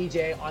land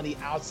TJ on the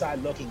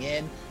outside looking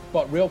in.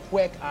 But real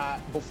quick,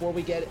 before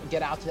we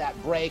get out to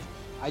that break,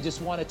 I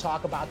just want to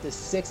talk about the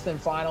 6th and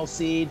final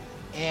seed,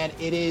 and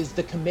it is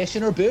the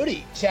Commissioner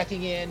Booty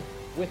checking in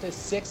with a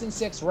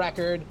 6-6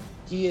 record.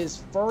 He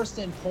is first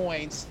in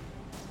points.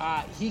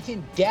 He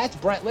can get,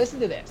 Brent, listen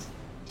to this.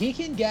 He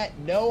can get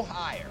no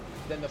higher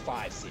than the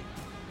 5 seed.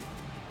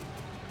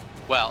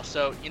 Well,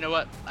 so you know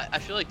what? I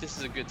feel like this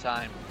is a good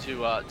time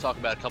to talk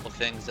about a couple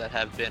things that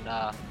have been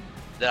that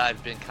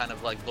I've been kind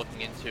of like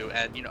looking into,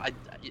 and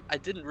I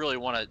didn't really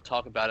want to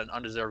talk about an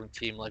undeserving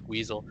team like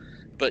Weasel,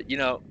 but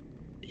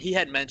he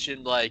had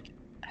mentioned like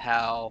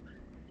how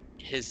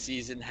his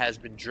season has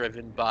been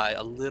driven by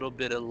a little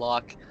bit of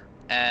luck,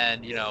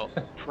 and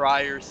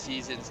prior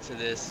seasons to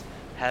this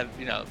have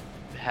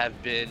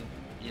been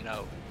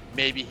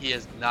maybe he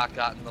has not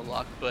gotten the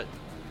luck, but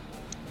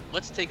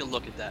let's take a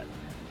look at that.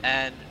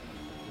 And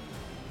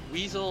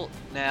Weasel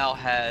now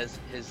has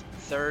his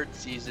 3rd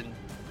season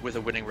with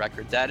a winning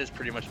record. That is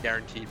pretty much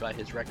guaranteed by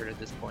his record at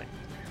this point.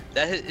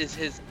 That is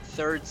his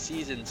 3rd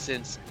season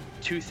since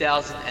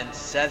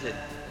 2007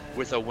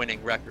 with a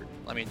winning record.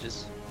 Let me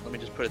just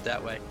put it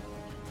that way.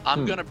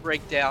 I'm going to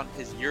break down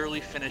his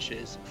yearly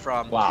finishes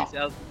from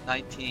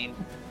 2019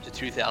 to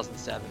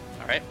 2007,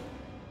 all right?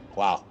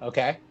 Wow,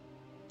 okay.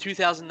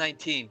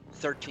 2019,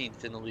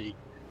 13th in the league.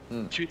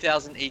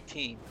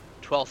 2018,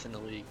 12th in the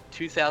league.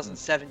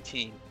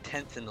 2017,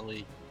 10th in the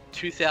league.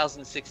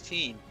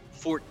 2016,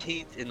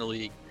 14th in the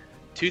league.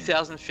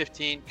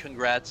 2015,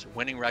 congrats,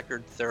 winning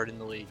record, 3rd in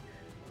the league.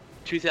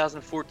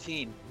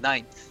 2014,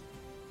 9th.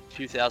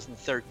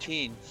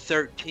 2013,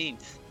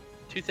 13th.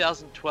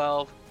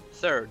 2012,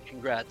 3rd,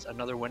 congrats,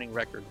 another winning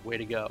record, way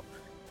to go.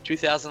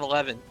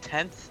 2011,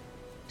 10th.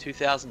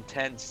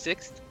 2010,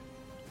 6th.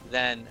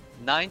 Then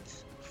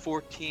 9th,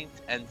 14th,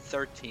 and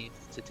 13th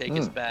to take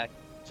us back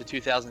to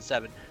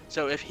 2007.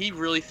 So if he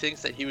really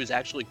thinks that he was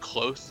actually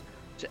close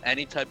to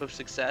any type of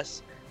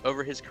success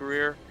over his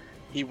career,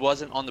 he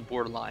wasn't on the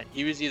borderline.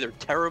 He was either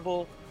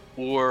terrible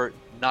or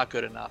not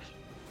good enough.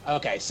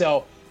 Okay,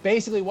 so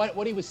basically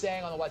what he was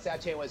saying on the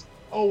WhatsApp chain was,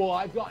 oh, well,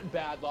 I've gotten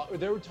bad luck, or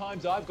there were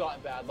times I've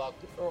gotten bad luck,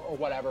 or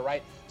whatever,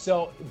 right?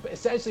 So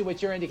essentially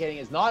what you're indicating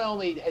is not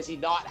only has he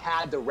not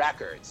had the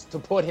records to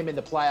put him in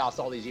the playoffs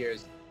all these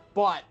years,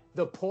 but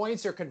the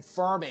points are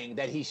confirming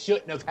that he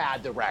shouldn't have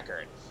had the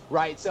record,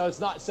 right? So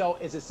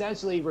it's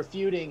essentially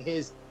refuting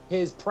his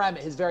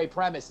very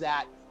premise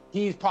that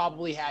he's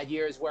probably had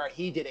years where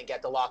he didn't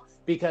get the luck,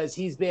 because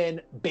he's been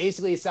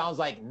basically, it sounds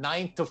like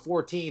 9th to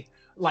 14th,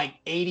 like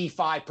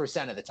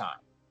 85% of the time.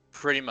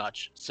 Pretty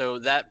much. So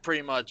that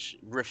pretty much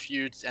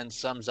refutes and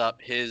sums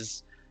up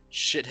his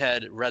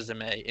shithead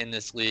resume in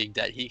this league,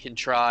 that he can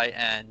try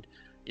and,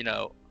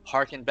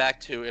 harken back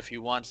to if he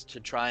wants to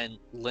try and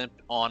limp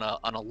on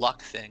a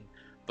luck thing.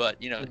 But,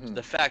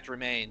 the fact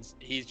remains,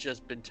 he's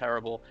just been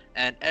terrible.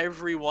 And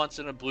every once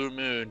in a blue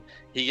moon,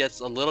 he gets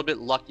a little bit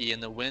lucky in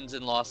the wins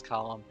and loss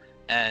column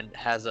and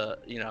has his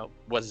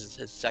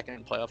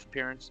 2nd playoff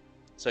appearance.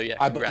 So, yeah,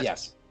 congrats.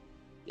 Yes.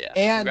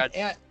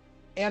 Yeah.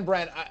 And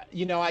Brent,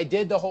 I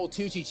did the whole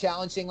Tucci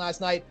challenge thing last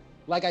night.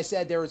 Like I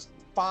said, there was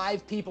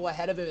 5 people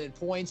ahead of him in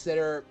points that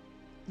are,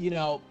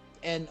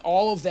 and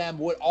all of them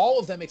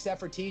except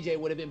for TJ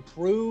would have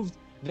improved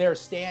their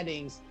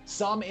standings,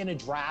 some in a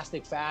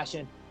drastic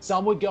fashion.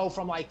 Some would go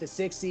from like the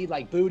 6th seed,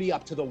 like Booty,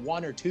 up to the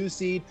 1 or 2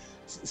 seed.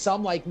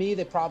 Some like me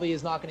that probably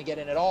is not going to get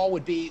in at all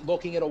would be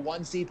looking at a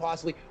 1 seed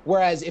possibly.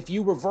 Whereas if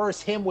you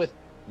reverse him with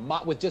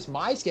just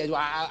my schedule,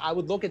 I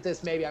would look at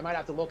this, maybe I might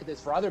have to look at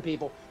this for other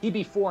people. He'd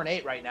be 4 and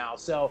 8 right now.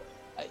 So,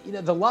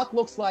 the luck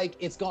looks like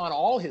it's gone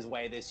all his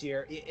way this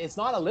year. It's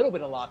not a little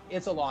bit of luck.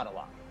 It's a lot of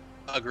luck.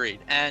 Agreed.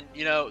 And,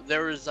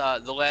 there was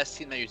the last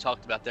team that you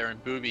talked about there in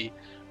Booby,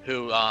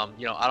 who, I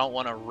don't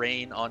want to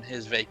rain on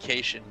his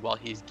vacation while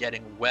he's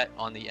getting wet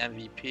on the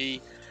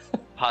MVP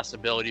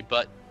possibility.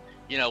 But,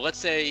 let's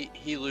say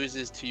he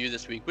loses to you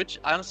this week, which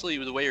honestly,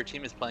 the way your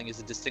team is playing is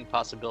a distinct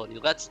possibility.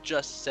 Let's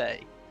just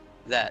say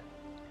that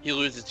he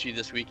loses to you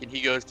this week and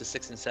he goes to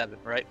 6 and 7,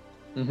 right?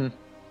 Mm-hmm.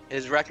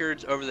 His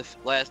records over the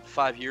last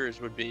 5 years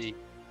would be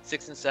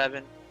 6 and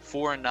 7,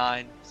 4 and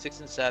 9, 6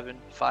 and 7,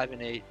 5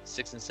 and 8,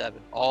 6 and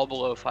 7, all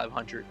below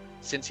 500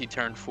 since he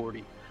turned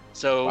 40.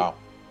 So, wow.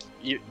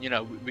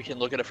 We can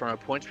look at it from a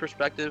points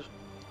perspective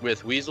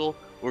with Weasel,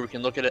 or we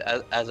can look at it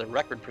as a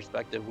record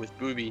perspective with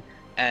Booby,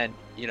 and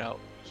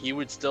he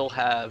would still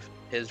have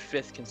his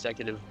 5th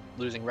consecutive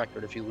losing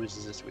record if he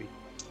loses this week.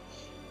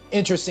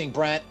 Interesting,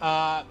 Brent.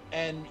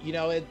 And,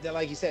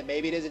 like you said,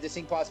 maybe it is a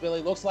distinct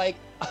possibility. Looks like,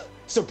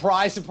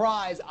 surprise,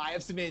 surprise, I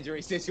have some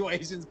injury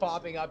situations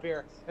popping up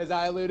here, as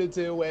I alluded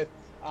to, with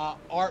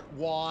Art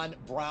Juan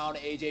Brown,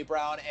 AJ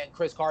Brown, and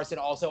Chris Carson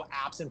also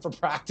absent from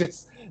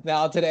practice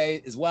now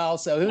today as well.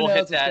 So who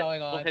knows what's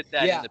going on? We'll hit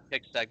that in the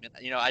pick segment.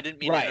 I didn't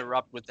mean to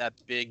interrupt with that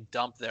big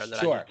dump there that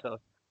Sure. I just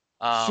took.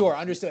 Sure,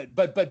 understood.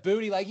 But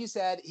Booty, like you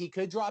said, he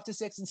could drop to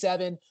 6 and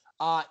 7.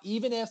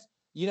 Even if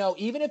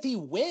he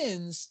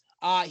wins,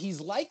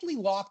 he's likely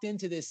locked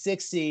into this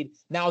 6 seed.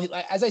 Now,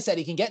 as I said,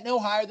 he can get no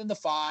higher than the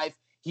 5.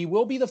 He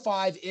will be the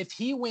 5 if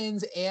he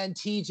wins and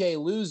TJ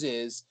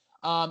loses.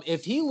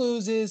 If he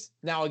loses,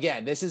 now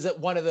again, this is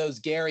one of those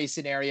Gary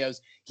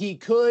scenarios. He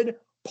could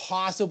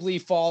possibly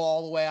fall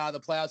all the way out of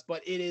the playoffs,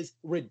 but it is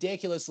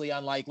ridiculously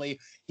unlikely.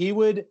 He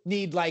would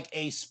need like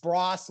a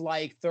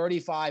Spross-like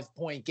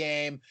 35-point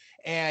game,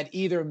 and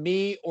either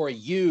me or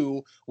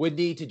you would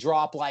need to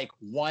drop like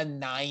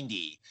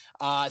 190.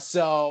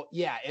 So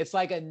yeah, it's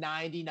like a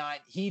 99.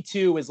 He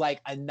too is like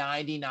a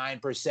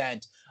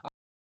 99%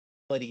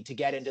 ability to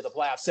get into the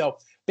playoffs. So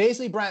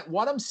basically, Brent,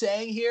 what I'm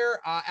saying here,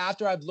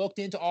 after I've looked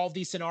into all of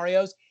these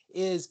scenarios,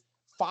 is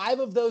 5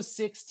 of those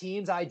 6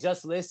 teams I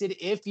just listed,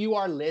 if you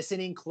are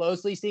listening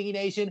closely, Stinky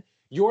Nation,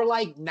 you're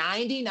like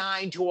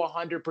 99 to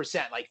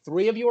 100%. Like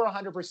 3 of you are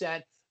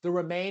 100%. The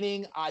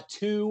remaining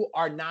 2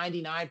 are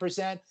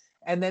 99%.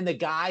 And then the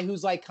guy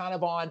who's like kind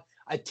of on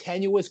a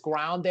tenuous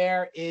ground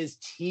there is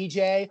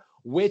TJ,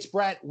 which,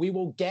 Brent, we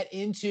will get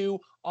into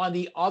on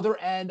the other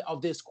end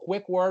of this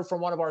quick word from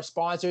one of our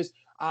sponsors.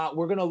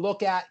 We're going to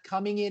look at,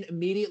 coming in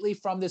immediately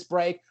from this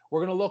break, we're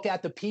going to look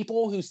at the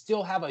people who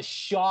still have a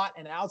shot,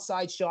 an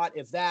outside shot,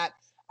 if that,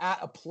 at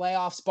a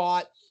playoff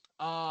spot.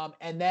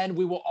 And then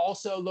we will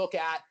also look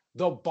at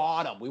the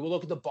bottom. We will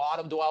look at the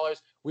bottom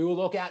dwellers. We will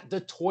look at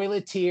the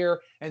toilet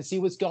tier and see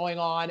what's going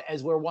on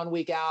as we're 1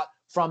 week out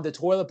from the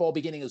toilet bowl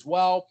beginning as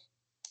well.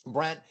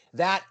 Brent,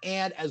 that,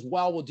 and as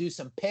well, we'll do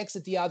some picks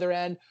at the other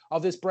end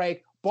of this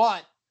break.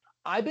 But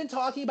I've been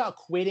talking about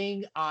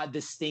quitting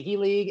the Stinky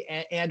League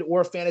and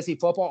or fantasy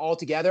football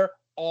altogether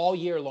all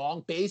year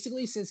long,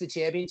 basically since the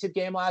championship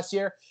game last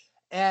year.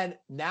 And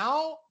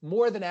now,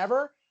 more than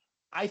ever,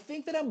 I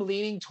think that I'm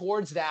leaning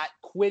towards that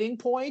quitting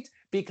point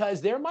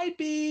because there might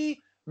be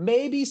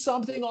maybe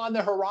something on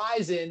the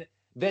horizon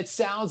that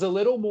sounds a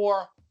little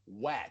more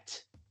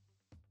wet.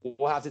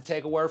 We'll have to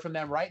take a word from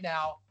them right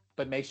now,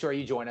 but make sure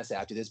you join us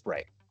after this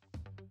break.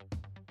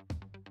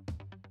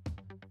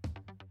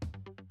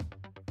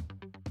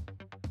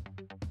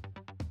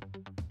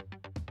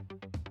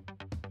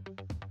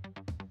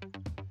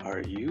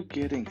 Are you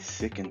getting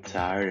sick and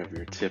tired of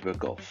your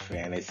typical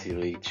fantasy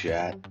league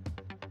chat?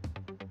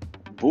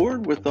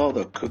 Bored with all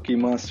the Cookie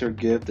Monster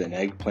gift and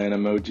eggplant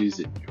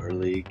emojis in your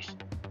league?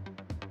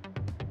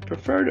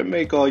 Prefer to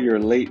make all your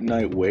late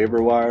night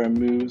waiver wire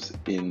moves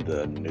in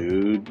the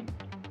nude?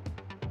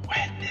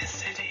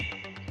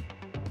 Wetnicity.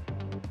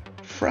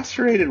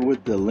 Frustrated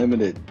with the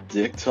limited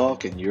dick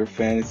talk in your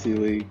fantasy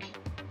league?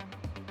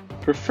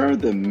 Prefer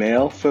the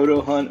male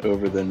photo hunt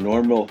over the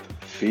normal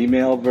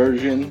female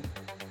version?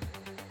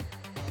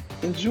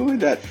 Enjoy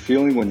that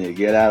feeling when you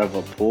get out of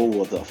a pool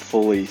with a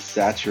fully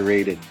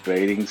saturated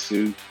bathing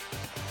suit?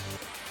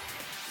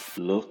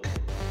 Look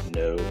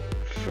no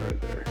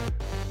further.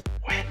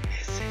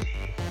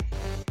 Wetnicity.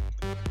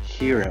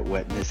 Here at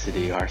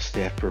Wetnicity, our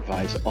staff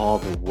provides all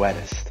the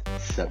wettest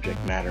subject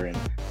matter and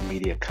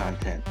media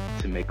content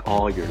to make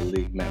all your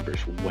league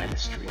members'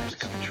 wettest dreams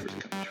come true.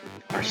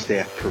 Our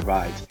staff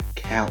provides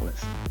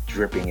countless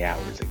dripping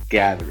hours of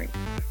gathering,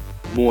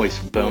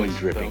 moist,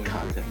 bone-dripping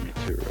content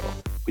material.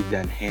 We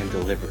then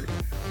hand-delivered,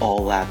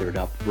 all lathered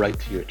up right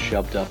to your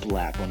chubbed-up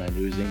lap on an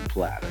oozing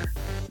platter.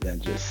 Then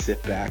just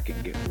sit back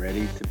and get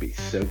ready to be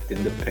soaked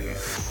in the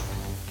pants.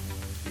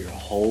 Your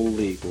whole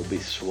league will be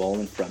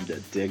swollen from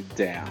the dig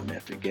down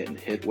after getting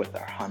hit with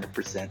our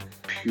 100%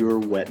 pure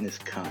wetness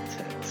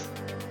content.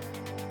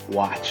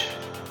 Watch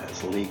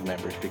as league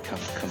members become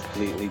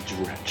completely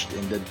drenched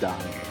in the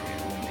dong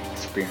area when they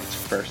experience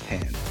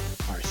firsthand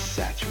our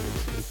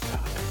saturated with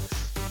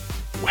topics.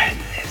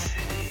 Wetnicity.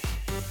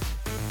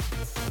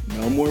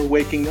 No more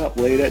waking up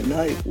late at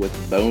night with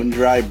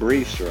bone-dry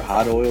briefs or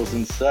hot oils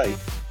in sight.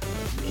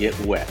 Get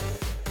wet,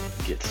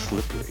 get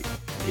slippery,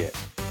 get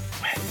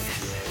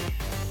wetness.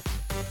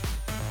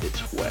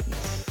 It's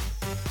wetness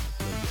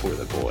for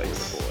the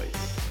boys.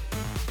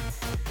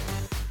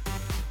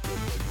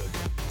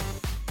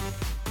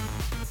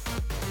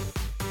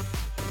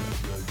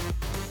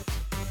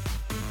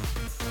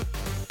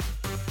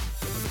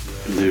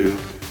 Lube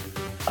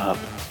up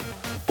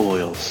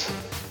oils.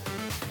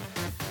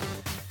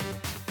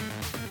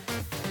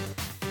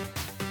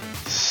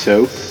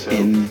 Soak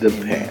in the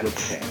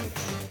pants.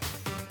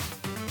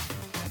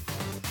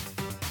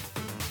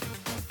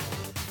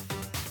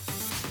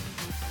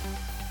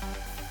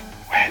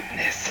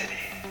 Wetnicity.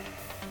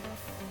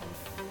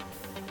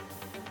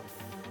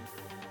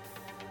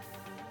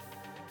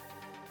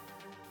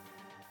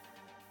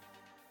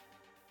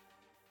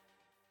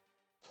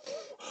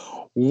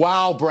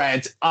 Wow,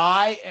 Brent,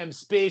 I am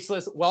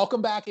speechless.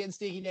 Welcome back in,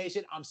 Stinky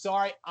Nation. I'm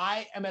sorry,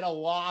 I am at a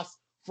loss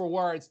for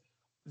words.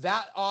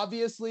 That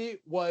obviously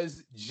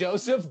was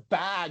Joseph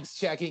Baggs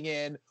checking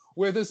in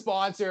with a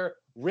sponsor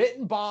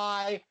written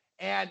by,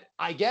 and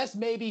I guess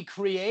maybe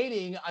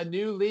creating a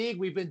new league.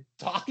 We've been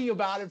talking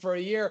about it for a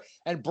year.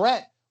 And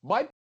Brent,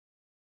 my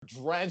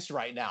drenched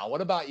right now.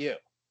 What about you?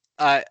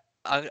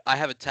 I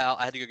have a towel.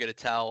 I had to go get a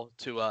towel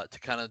to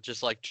kind of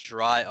just like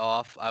dry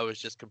off. I was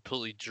just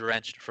completely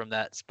drenched from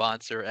that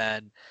sponsor,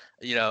 and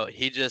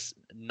he just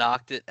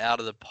knocked it out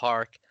of the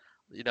park.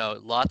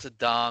 Lots of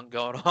dong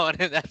going on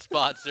in that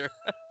sponsor,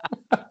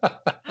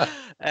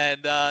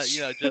 and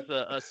just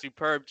a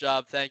superb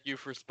job. Thank you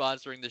for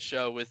sponsoring the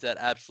show with that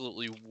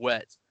absolutely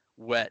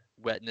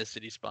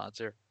wetnicity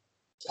sponsor.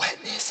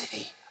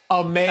 Wetnicity.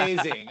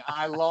 Amazing.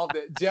 I loved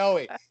it.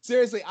 Joey,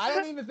 seriously,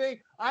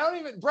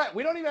 Brett,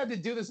 we don't even have to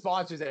do the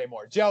sponsors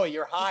anymore. Joey,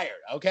 you're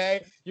hired,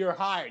 okay? You're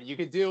hired. You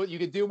could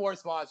do more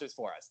sponsors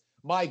for us.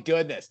 My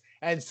goodness.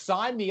 And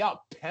sign me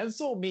up.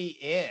 Pencil me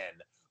in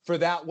for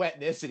that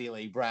Wetnicity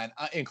League, Brent.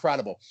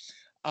 Incredible.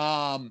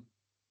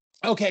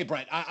 Okay,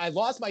 Brent, I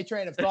lost my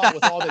train of thought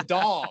with all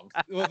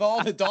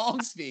the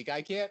dong speak.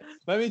 I can't.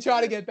 Let me try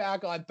to get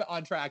back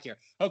on track here.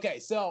 Okay,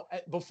 so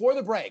before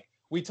the break,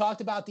 we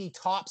talked about the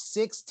top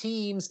 6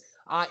 teams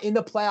in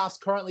the playoffs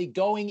currently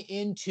going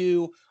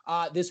into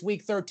this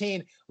week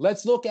 13.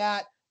 Let's look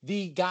at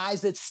the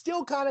guys that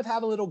still kind of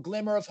have a little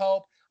glimmer of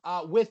hope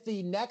with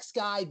the next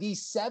guy, the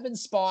 7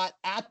 spot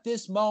at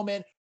this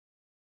moment,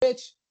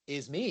 which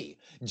is me.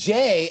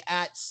 Jay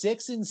at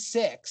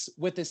 6-6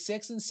 with a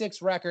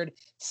 6-6 record,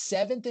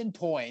 7th in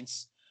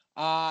points.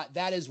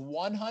 That is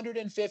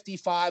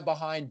 155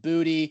 behind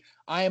Booty.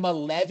 I am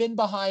 11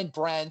 behind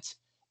Brent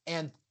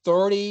and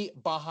 30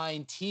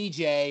 behind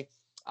TJ.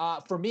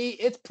 For me,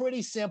 it's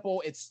pretty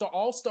simple. It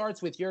all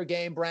starts with your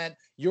game, Brent,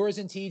 yours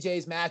and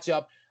TJ's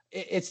matchup.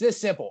 It's this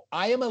simple.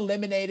 I am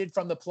eliminated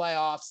from the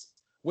playoffs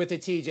with a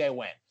TJ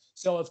win.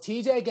 So if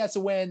TJ gets a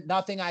win,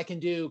 nothing I can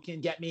do can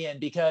get me in,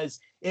 because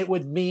it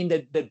would mean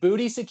that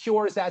Booty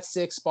secures that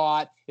 6th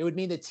spot. It would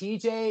mean that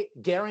TJ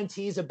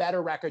guarantees a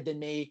better record than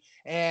me,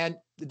 and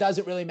it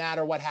doesn't really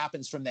matter what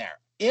happens from there.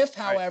 If,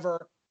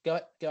 however, go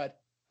ahead.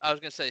 I was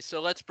going to say,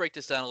 so let's break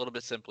this down a little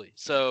bit simply.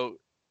 So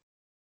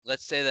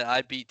let's say that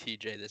I beat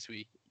TJ this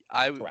week.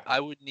 I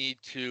would need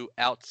to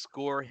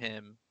outscore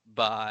him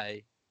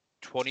by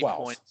 20 12.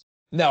 points.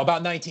 No,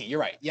 about 19. You're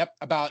right. Yep.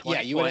 About,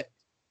 yeah, you points.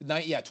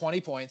 would,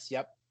 20 points.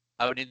 Yep.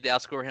 I would need to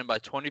outscore him by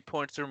 20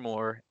 points or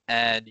more,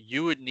 and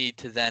you would need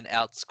to then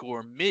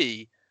outscore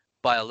me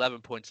by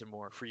 11 points or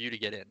more for you to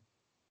get in.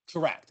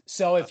 Correct.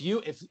 So if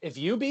you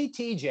beat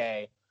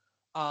TJ,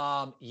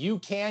 you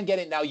can get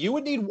it. Now, you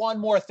would need one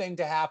more thing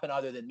to happen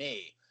other than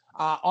me.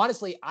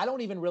 Honestly, I don't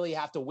even really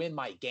have to win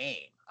my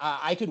game.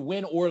 I could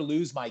win or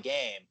lose my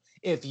game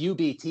if you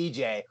beat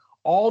TJ.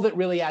 All that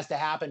really has to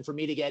happen for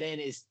me to get in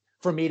is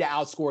for me to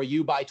outscore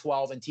you by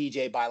 12 and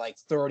TJ by like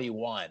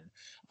 31.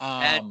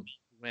 And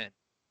win.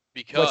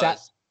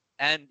 Because,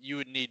 and you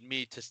would need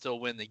me to still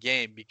win the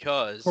game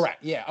because.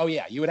 Correct. Yeah. Oh,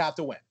 yeah. You would have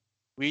to win.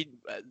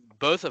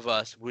 Both of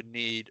us would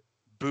need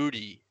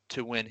Booty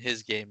to win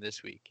his game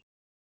this week.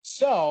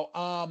 So,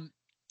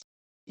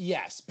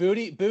 yes,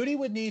 Booty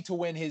would need to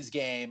win his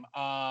game.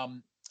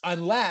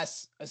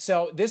 Unless,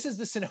 so this is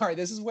the scenario.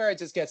 This is where it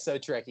just gets so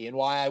tricky, and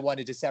why I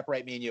wanted to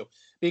separate me and you,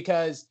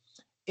 because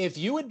if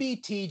you would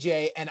beat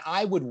TJ and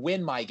I would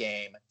win my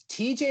game,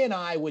 TJ and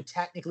I would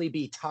technically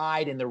be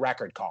tied in the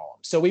record column.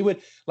 So we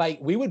would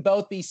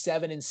both be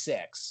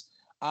 7-6.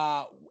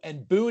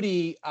 And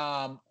Booty,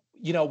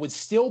 would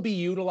still be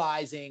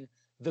utilizing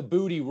the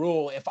Booty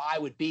rule if I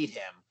would beat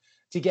him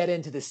to get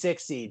into the 6th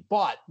seed.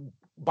 But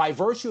by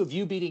virtue of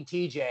you beating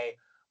TJ,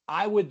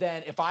 I would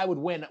then, if I would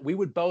win, we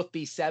would both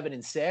be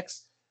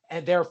 7-6.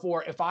 And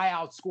therefore, if I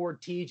outscored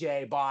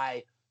TJ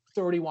by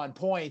 31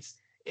 points,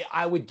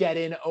 I would get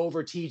in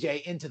over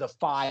TJ into the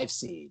 5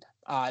 seed.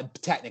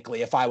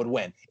 Technically, if I would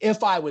win.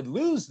 If I would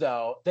lose,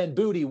 though, then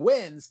Booty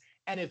wins.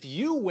 And if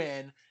you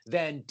win,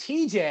 then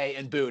TJ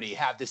and Booty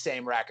have the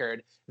same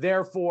record.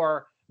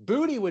 Therefore,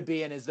 Booty would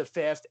be in as the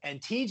 5th, and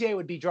TJ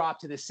would be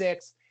dropped to the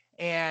 6th.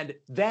 And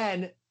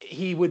then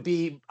he would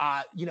be,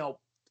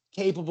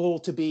 capable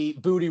to be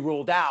Booty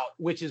ruled out,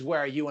 which is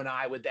where you and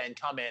I would then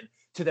come in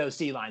to those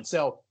C lines.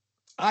 So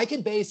I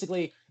can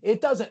basically,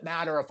 it doesn't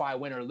matter if I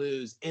win or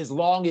lose, as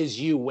long as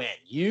you win.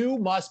 You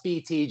must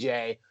be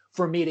TJ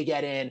for me to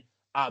get in.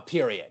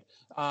 Period.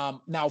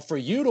 Now, for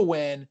you to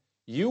win,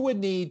 you would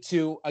need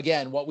to,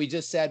 again, what we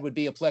just said would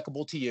be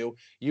applicable to you.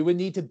 You would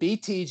need to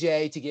beat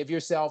TJ to give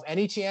yourself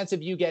any chance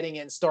of you getting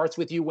in. Starts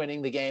with you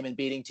winning the game and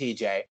beating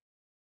TJ.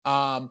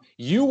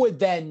 You would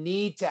then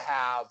need to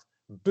have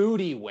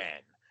Booty win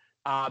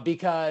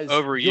because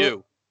over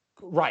you.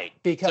 Right.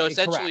 Because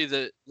so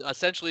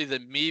essentially the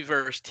me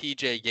versus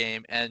TJ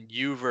game and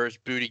you versus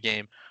Booty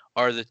game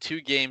are the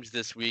 2 games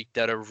this week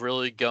that are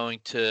really going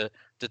to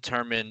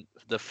determine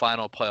the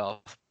final playoff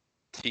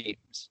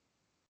teams.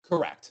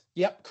 Correct.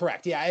 Yep.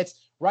 Correct. Yeah. It's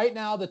right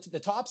now the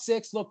top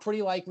 6 look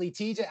pretty likely.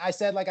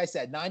 TJ, like I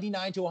said,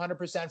 99 to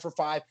 100% for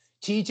 5.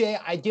 TJ,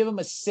 I'd give him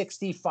a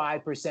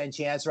 65%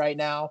 chance right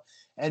now.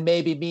 And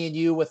maybe me and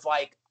you with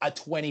like a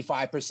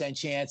 25%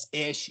 chance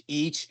ish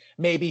each,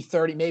 maybe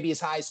 30, maybe as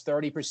high as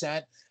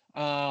 30%.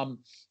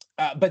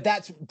 But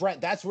that's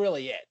Brent, that's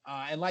really it.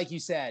 And like you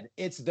said,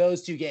 it's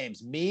those 2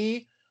 games,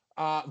 me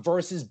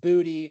versus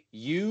Booty,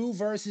 you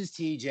versus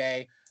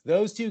TJ.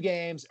 Those two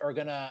games are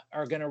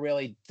gonna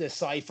really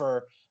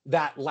decipher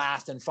that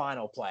last and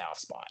final playoff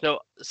spot.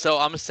 So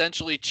I'm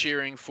essentially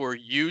cheering for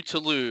you to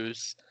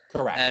lose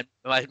Correct.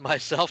 and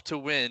myself to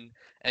win,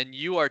 and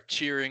you are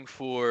cheering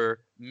for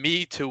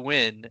me to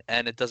win,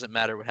 and it doesn't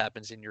matter what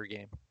happens in your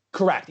game.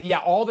 Correct. Yeah,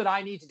 all that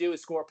I need to do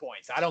is score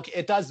points.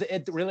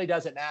 It really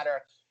doesn't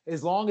matter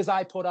as long as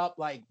I put up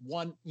like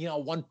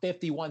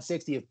 150,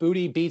 160. If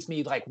Booty beats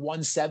me like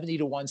 170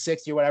 to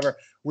 160 or whatever,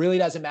 really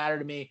doesn't matter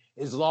to me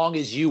as long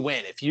as you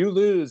win. If you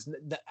lose,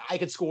 I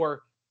could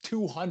score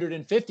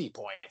 250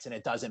 points and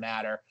it doesn't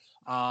matter.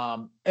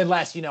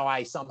 Unless,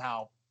 I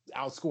somehow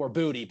outscore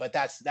Booty, but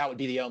that would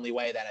be the only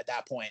way then at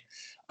that point.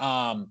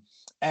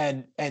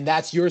 And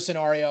that's your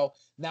scenario.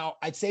 Now,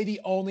 I'd say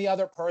the only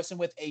other person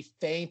with a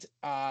faint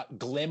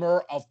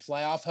glimmer of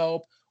playoff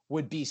hope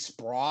would be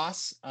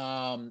Spross.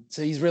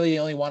 So he's really the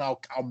only one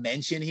I'll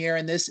mention here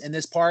in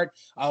this part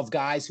of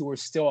guys who are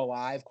still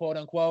alive, quote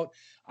unquote.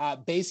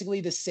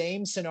 Basically the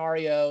same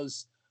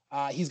scenarios.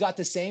 He's got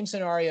the same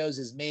scenarios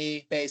as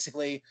me,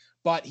 basically,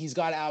 but he's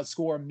got to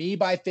outscore me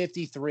by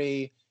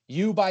 53,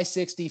 you by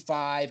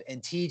 65,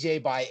 and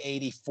TJ by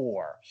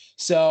 84.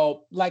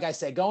 So, like I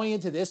said, going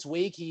into this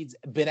week, he's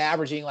been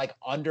averaging like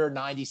under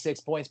 96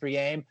 points per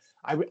game.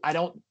 I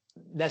don't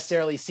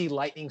necessarily see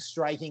Lightning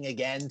striking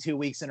again 2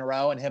 weeks in a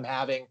row and him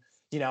having,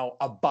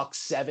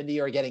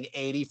 $170 or getting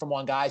 80 from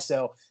one guy.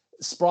 So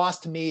Spross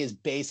to me is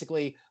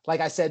basically, like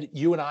I said,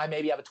 you and I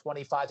maybe have a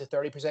 25 to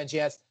 30%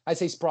 chance. I'd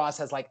say Spross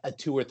has like a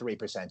 2 or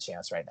 3%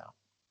 chance right now.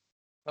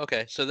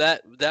 Okay, so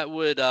that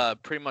would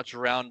pretty much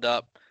round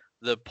up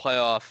the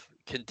playoff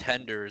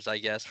contenders, I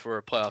guess, for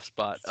a playoff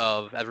spot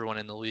of everyone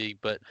in the league.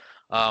 But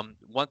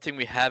one thing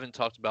we haven't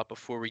talked about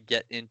before we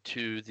get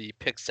into the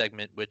pick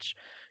segment, which,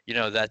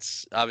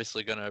 that's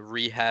obviously going to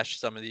rehash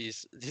some of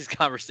these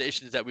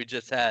conversations that we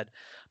just had.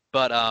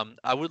 But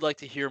I would like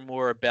to hear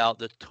more about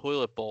the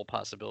toilet bowl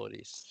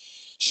possibilities.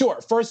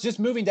 Sure. First, just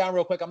moving down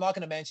real quick, I'm not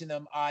going to mention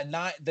them.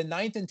 The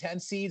 9th and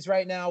 10th seeds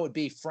right now would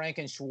be Frank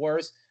and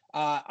Schwartz.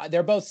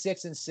 They're both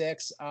 6 and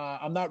 6.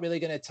 I'm not really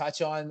going to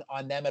touch on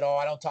them at all.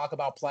 I don't talk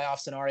about playoff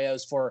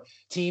scenarios for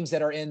teams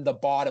that are in the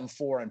bottom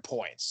 4 in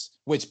points,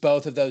 which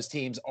both of those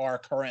teams are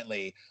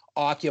currently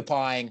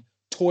occupying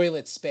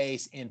toilet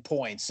space in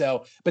points.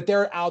 So, but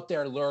they're out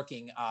there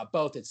lurking,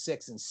 both at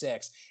 6 and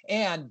 6.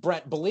 And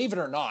Brent, believe it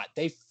or not,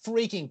 they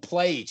freaking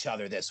play each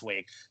other this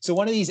week. So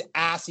one of these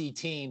assy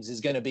teams is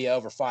going to be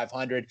over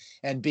 500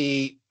 and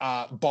be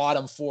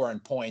bottom 4 in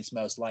points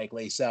most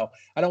likely. So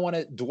I don't want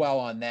to dwell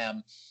on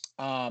them.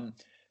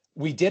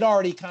 We did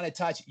already kind of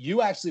touch.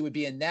 You actually would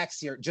be in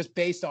next year just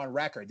based on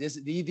record.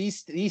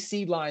 These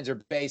seed lines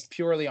are based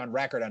purely on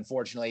record,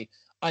 unfortunately,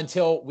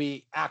 until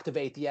we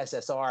activate the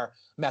SSR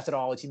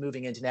methodology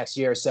moving into next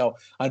year. So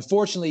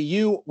unfortunately,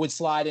 you would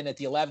slide in at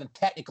the 11th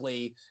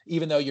technically,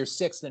 even though you're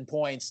 6th in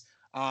points,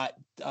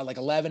 like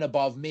 11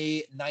 above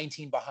me,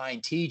 19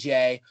 behind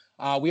TJ.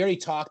 We already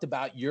talked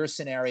about your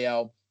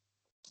scenario.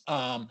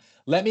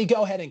 Let me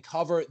go ahead and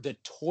cover the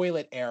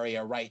toilet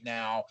area right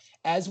now.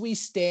 As we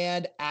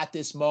stand at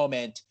this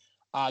moment,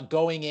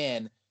 going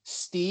in,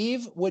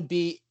 Steve would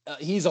be,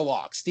 he's a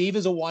lock. Steve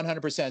is a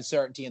 100%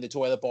 certainty in the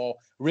toilet bowl.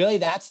 Really,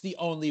 that's the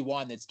only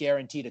one that's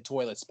guaranteed a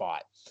toilet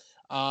spot.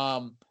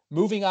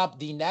 Moving up,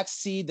 the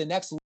next seed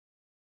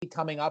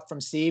coming up from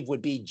Steve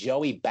would be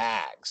Joey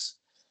Bags.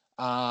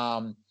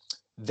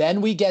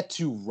 Then we get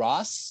to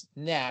Russ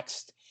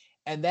next.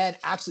 And then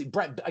actually,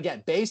 Brent,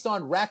 again, based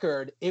on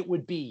record, it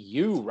would be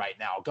you right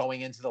now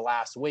going into the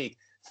last week.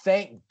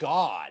 Thank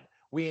God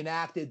we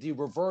enacted the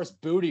reverse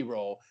booty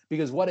rule,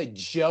 because what a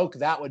joke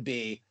that would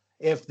be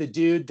if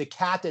the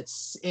cat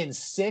that's in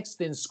 6th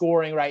in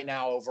scoring right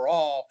now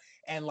overall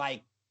and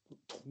like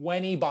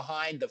 20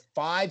 behind the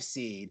 5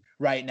 seed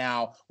right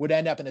now would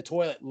end up in the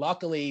toilet.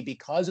 Luckily,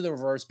 because of the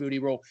reverse booty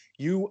rule,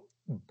 you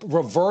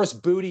reverse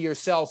booty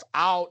yourself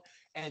out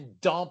and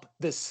dump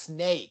the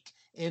snake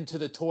into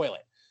the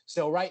toilet.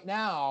 So right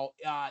now,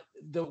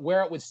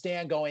 where it would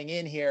stand going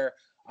in here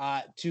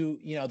to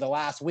the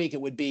last week,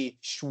 it would be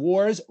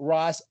Schwartz,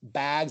 Russ,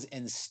 Bags,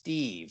 and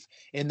Steve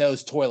in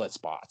those toilet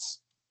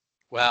spots.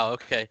 Wow.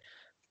 Okay,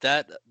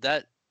 that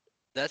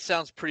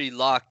sounds pretty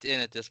locked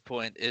in at this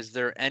point. Is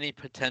there any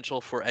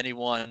potential for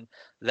anyone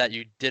that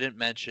you didn't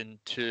mention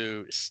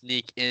to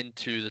sneak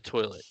into the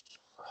toilet?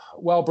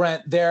 Well,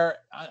 Brent,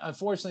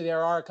 unfortunately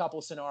there are a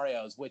couple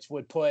scenarios which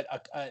would put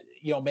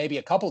maybe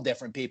a couple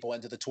different people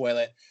into the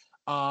toilet.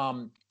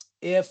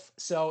 If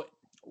so,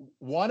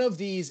 one of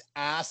these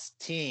ass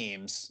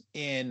teams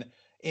in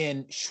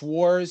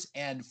Schwartz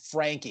and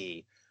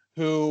Frankie,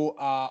 who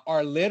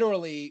are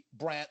literally,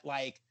 Brent,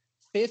 like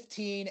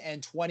 15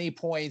 and 20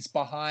 points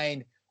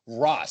behind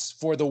Russ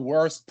for the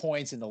worst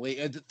points in the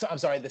league. I'm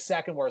sorry, the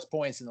second worst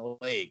points in the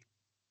league.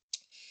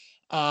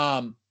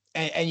 And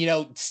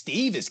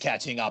Steve is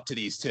catching up to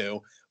these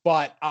two,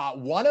 but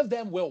one of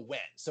them will win.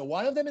 So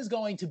one of them is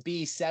going to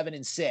be 7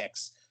 and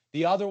 6.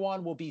 The other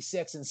one will be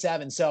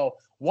 6-7. So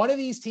one of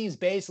these teams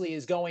basically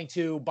is going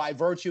to, by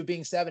virtue of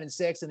being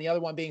 7-6 and the other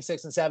one being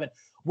 6-7,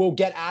 will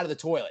get out of the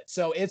toilet.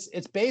 So it's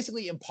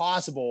basically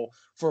impossible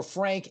for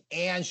Frank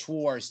and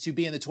Schwartz to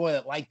be in the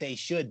toilet like they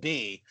should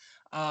be.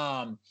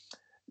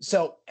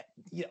 So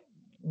you know,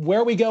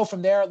 where we go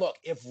from there, look,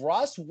 if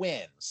Russ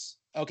wins,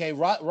 okay,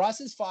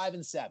 Russ is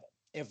 5-7.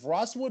 If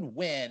Russ would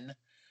win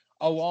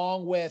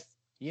along with,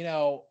 you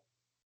know,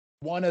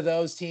 one of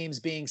those teams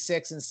being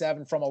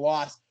 6-7 from a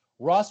loss,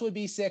 Russ would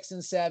be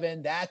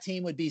 6-7. That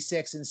team would be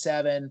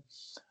 6-7.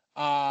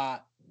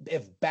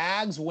 If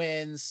Bags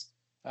wins,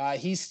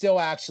 he's still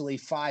actually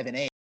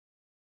 5-8,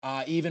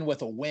 even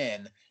with a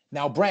win.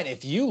 Now, Brent,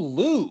 if you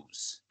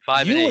lose,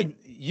 5-8,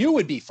 you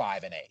would be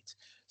 5-8.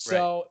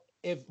 So right.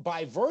 if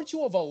by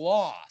virtue of a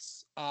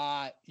loss,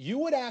 you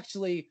would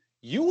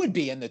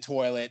be in the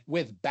toilet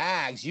with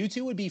Bags. You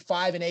two would be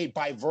 5-8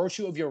 by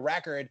virtue of your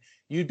record.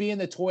 You'd be in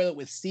the toilet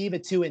with Steve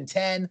at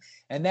 2-10,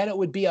 and then it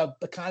would be a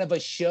kind of a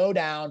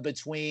showdown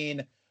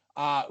between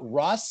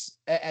Russ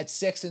at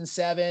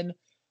 6-7,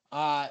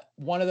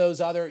 one of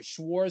those other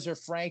Schwartz or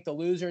Frank, the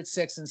loser at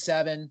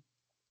 6-7,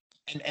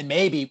 and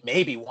maybe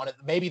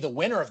the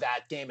winner of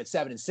that game at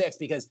 7-6,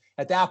 because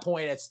at that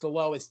point it's the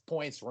lowest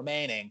points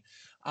remaining.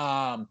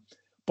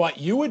 But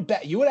you would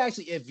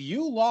actually, if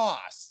you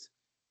lost,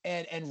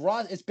 and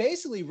Russ, it's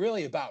basically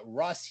really about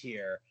Russ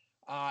here.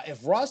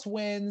 If Russ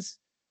wins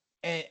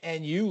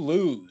and you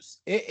lose,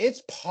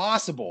 it's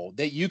possible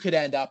that you could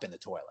end up in the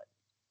toilet.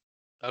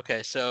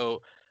 Okay,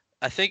 so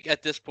I think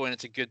at this point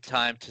it's a good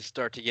time to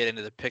start to get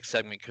into the pick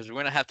segment, because we're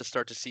going to have to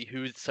start to see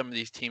who some of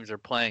these teams are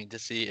playing to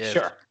see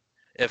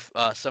if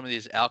some of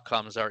these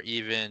outcomes are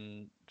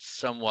even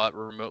somewhat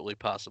remotely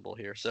possible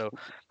here. So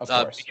Of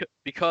course.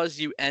 because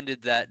you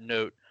ended that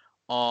note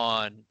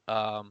on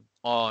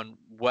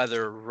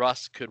whether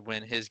Russ could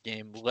win his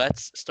game,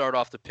 let's start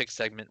off the pick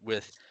segment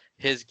with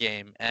his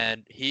game,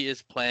 and he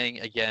is playing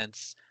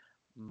against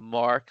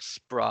Mark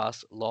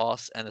Spross,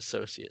 Loss and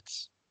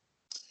Associates.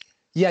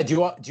 Yeah, do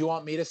you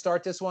want me to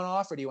start this one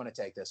off, or do you want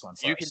to take this one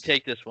first? You can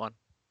take this one.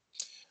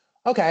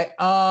 Okay.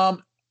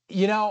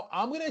 You know,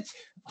 I'm gonna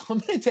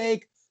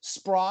take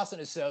Spross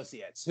and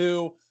Associates,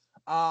 who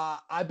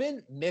I've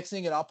been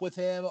mixing it up with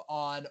him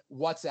on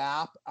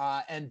WhatsApp,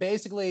 and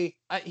basically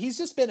he's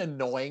just been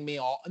annoying me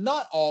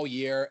not all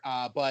year,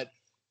 but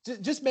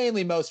just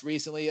mainly most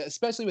recently,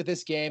 especially with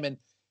this game, and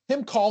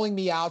him calling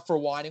me out for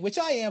whining, which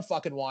I am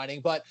fucking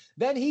whining, but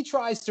then he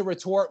tries to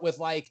retort with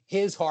like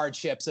his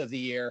hardships of the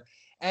year,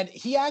 and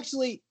he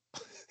actually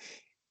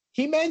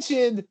he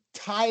mentioned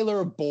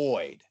Tyler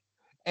Boyd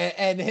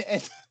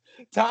and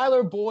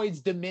Tyler Boyd's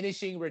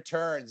diminishing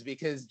returns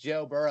because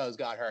Joe Burrow's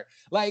got hurt.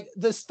 Like,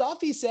 the stuff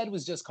he said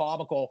was just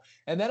comical.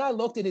 And then I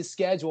looked at his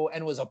schedule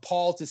and was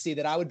appalled to see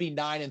that I would be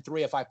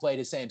 9-3 if I played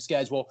his same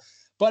schedule.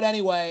 But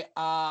anyway,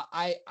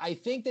 I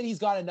think that he's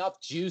got enough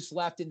juice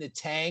left in the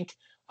tank.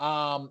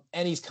 And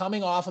he's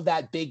coming off of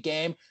that big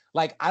game.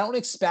 Like, I don't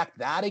expect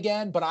that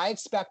again, but I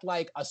expect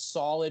like a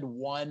solid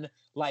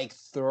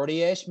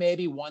 130-ish,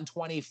 maybe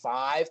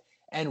 125.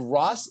 And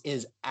Russ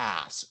is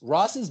ass.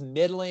 Russ is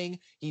middling.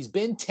 He's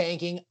been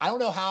tanking. I don't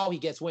know how he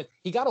gets win.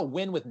 He got a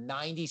win with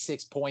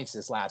 96 points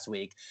this last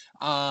week.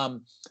 I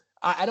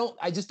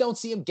just don't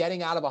see him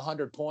getting out of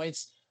 100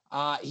 points.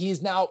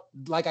 He's now,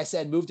 like I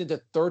said, moved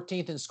into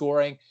 13th in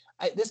scoring.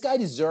 This guy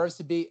deserves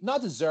to be,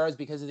 not deserves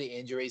because of the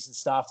injuries and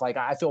stuff. Like,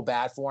 I feel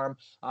bad for him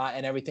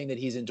and everything that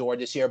he's endured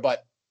this year,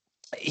 but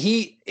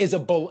he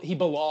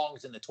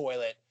belongs in the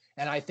toilet.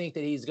 And I think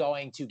that he's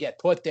going to get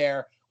put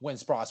there when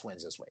Spross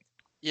wins this week.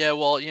 Yeah,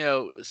 well, you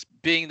know,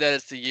 being that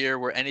it's the year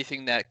where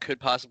anything that could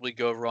possibly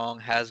go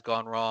wrong has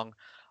gone wrong,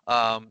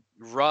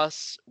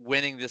 Russ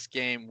winning this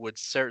game would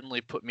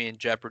certainly put me in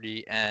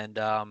jeopardy, and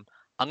I'm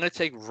going to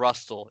take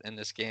Russell in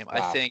this game.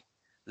 Wow. I think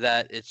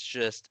that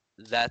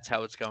that's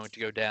how it's going to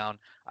go down.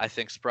 I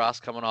think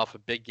Spross, coming off a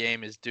big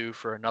game, is due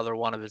for another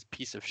one of his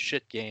piece of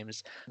shit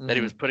games that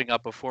he was putting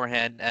up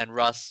beforehand, and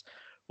Russ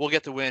will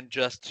get the win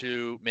just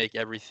to make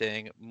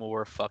everything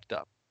more fucked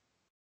up.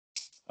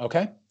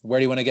 Okay. Where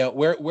do you want to go?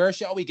 Where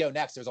shall we go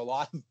next? There's a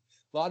lot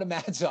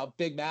of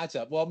big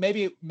matchup. Well,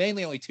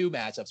 mainly only two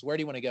matchups. Where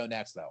do you want to go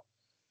next, though?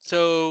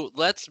 So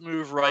let's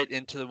move right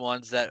into the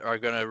ones that are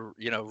going to,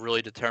 you know,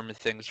 really determine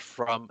things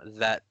from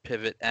that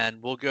pivot, and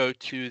we'll go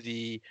to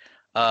the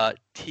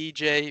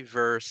TJ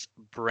versus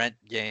Brent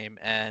game.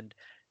 And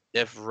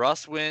if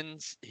Russ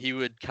wins, he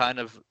would kind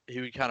of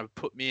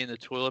put me in the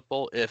toilet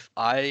bowl if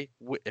I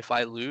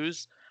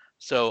lose.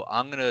 So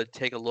I'm going to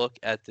take a look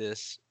at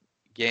this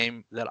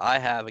game that I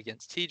have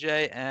against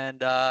TJ,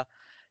 and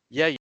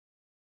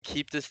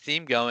keep this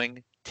theme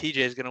going. TJ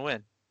is going to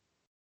win.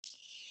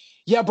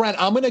 Yeah, Brent,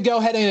 I'm going to go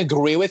ahead and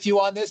agree with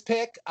you on this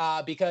pick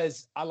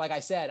because, like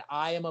I said,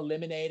 I am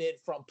eliminated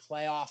from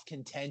playoff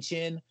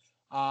contention,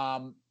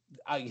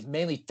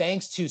 mainly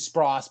thanks to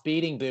Spross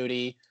beating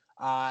Booty.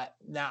 Now,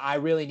 I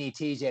really need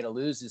TJ to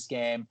lose this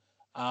game.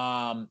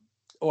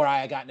 or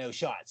I got no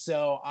shot.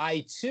 So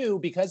I too,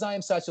 because I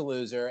am such a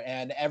loser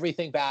and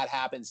everything bad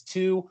happens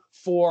to,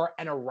 for,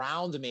 and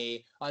around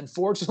me,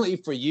 unfortunately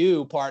for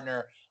you,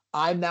 partner,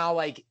 I'm now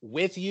like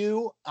with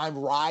you. I'm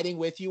riding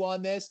with you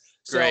on this.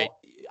 So Great.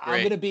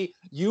 I'm going to be,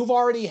 you've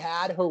already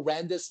had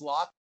horrendous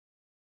luck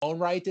own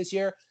right this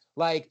year.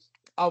 Like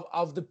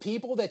of the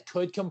people that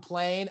could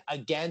complain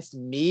against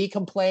me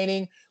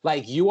complaining,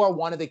 like you are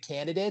one of the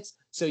candidates.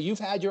 So you've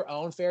had your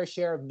own fair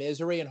share of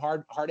misery and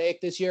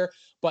heartache this year.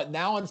 But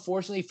now,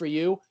 unfortunately for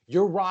you,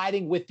 you're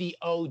riding with the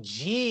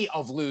OG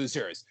of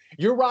losers.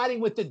 You're riding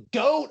with the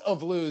GOAT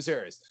of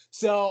losers.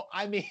 So,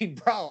 I mean,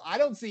 bro, I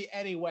don't see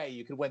any way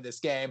you could win this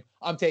game.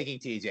 I'm taking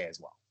TJ as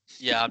well.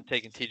 Yeah, I'm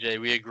taking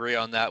TJ. We agree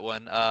on that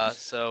one. All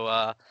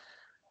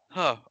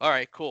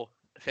right, cool.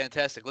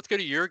 Fantastic. Let's go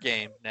to your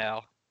game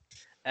now.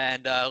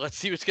 And let's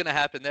see what's going to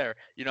happen there.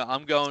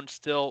 I'm going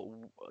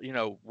still,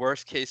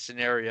 worst case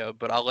scenario,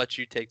 but I'll let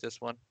you take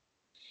this one.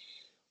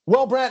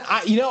 Well, Brent,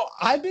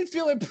 I've been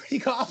feeling pretty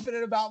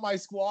confident about my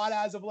squad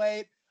as of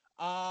late.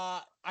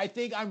 I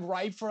think I'm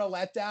ripe for a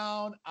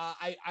letdown.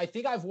 I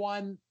think I've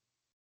won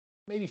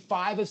maybe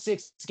 5 of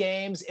 6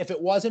 games. If it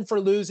wasn't for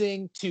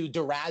losing to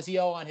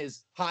Durazio on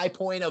his high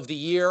point of the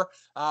year,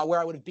 where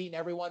I would have beaten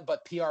everyone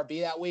but PRB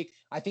that week,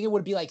 I think it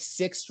would be like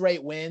 6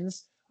 straight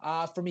wins.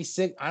 For me,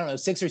 6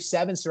 or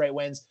 7 straight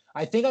wins.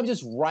 I think I'm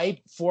just ripe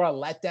for a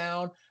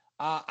letdown.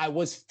 I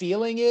was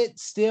feeling it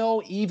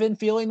still, even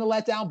feeling the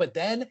letdown, but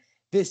then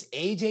this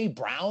AJ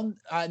Brown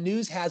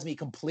news has me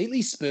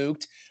completely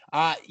spooked.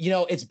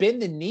 It's been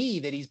the knee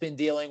that he's been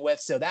dealing with,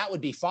 so that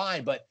would be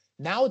fine, but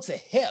now it's a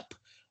hip.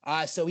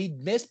 So he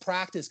missed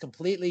practice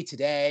completely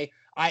today.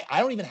 I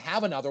don't even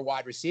have another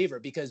wide receiver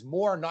because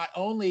Moore, not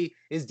only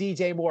is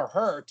DJ Moore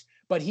hurt,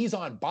 but he's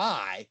on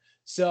bye.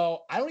 So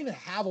I don't even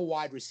have a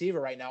wide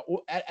receiver right now.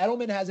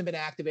 Edelman hasn't been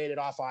activated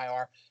off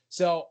IR.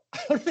 So I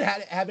don't even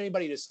have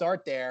anybody to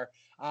start there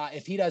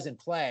if he doesn't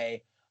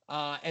play.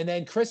 And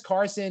then Chris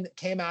Carson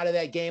came out of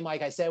that game,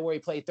 like I said, where he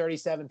played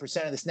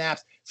 37% of the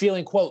snaps,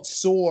 feeling, quote,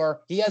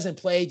 sore. He hasn't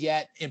played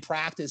yet in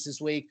practice this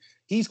week.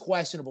 He's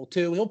questionable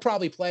too. He'll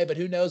probably play, but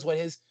who knows what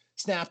his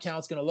snap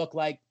count's going to look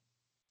like.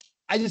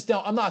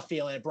 I'm not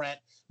feeling it, Brent.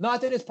 Not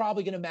that it's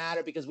probably going to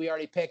matter because we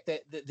already picked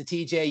the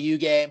TJU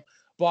game.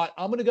 But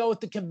I'm going to go with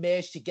the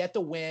commish to get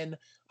the win.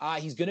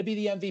 He's going to be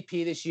the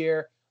MVP this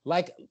year.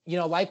 Like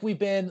we've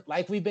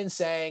been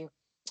saying,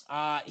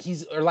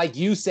 like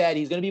you said,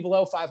 he's going to be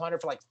below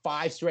 500 for like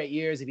 5 straight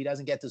years if he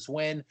doesn't get this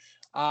win.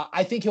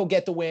 I think he'll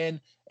get the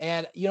win.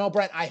 And,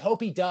 Brent, I hope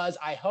he does.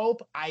 I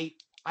hope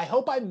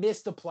I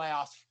miss the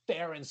playoffs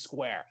fair and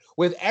square.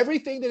 With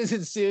everything that has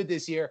ensued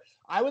this year,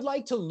 I would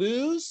like to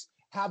lose,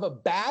 have a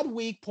bad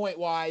week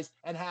point-wise,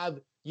 and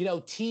have,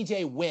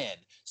 TJ win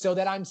so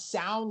that I'm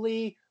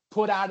soundly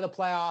put out of the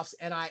playoffs,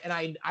 and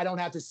I don't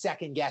have to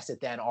second guess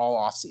it then all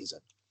off season.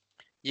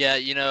 Yeah,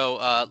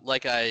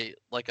 like I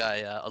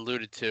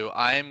alluded to,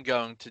 I am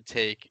going to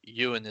take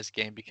you in this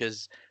game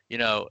because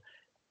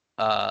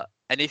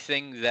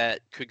anything that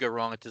could go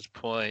wrong at this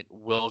point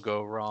will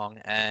go wrong,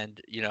 and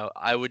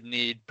I would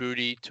need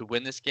Booty to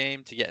win this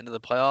game to get into the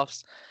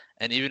playoffs,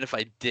 and even if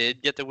I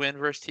did get the win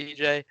versus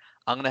TJ,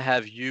 I'm gonna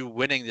have you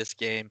winning this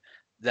game.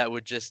 That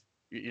would just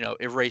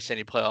erase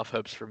any playoff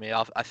hopes for me.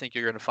 I think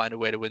you're going to find a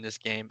way to win this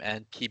game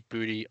and keep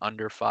Booty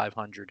under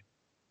 500.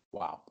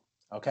 Wow.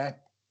 Okay.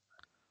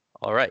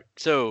 All right.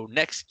 So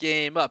next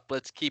game up,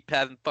 let's keep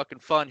having fucking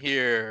fun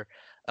here.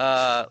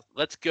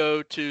 Let's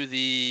go to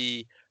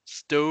the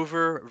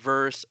Stover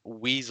versus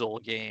Weasel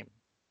game.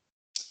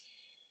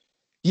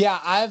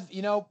 Yeah,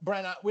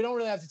 Brent, we don't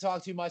really have to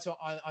talk too much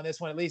on this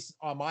one, at least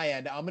on my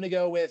end. I'm going to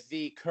go with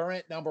the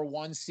current number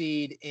 1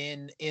 seed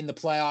in the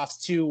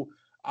playoffs to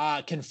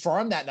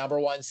confirm that number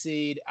 1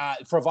 seed,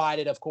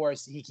 provided, of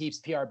course, he keeps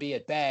PRB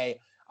at bay.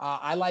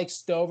 I like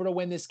Stover to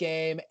win this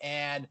game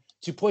and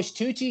to push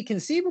Tucci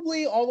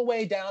conceivably all the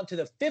way down to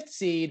the 5th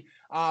seed,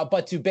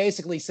 but to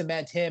basically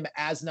cement him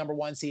as number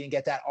 1 seed and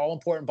get that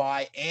all-important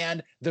bye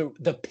and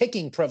the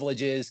picking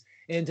privileges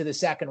into the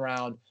 2nd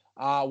round.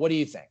 What do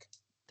you think?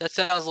 That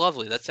sounds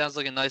lovely. That sounds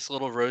like a nice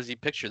little rosy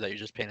picture that you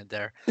just painted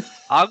there.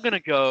 I'm going to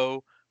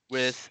go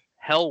with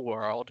Hell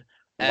World.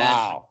 And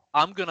wow.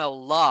 I'm going to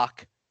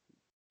lock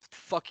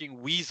fucking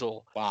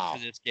Weasel for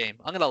this game.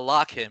 I'm going to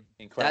lock him.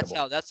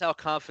 Incredible. That's how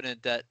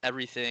confident that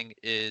everything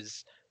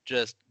is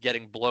just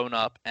getting blown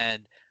up.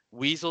 And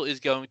Weasel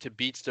is going to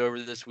beat Stover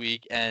this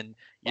week and,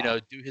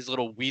 do his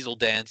little Weasel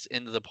dance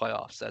into the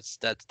playoffs.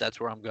 That's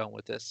where I'm going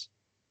with this.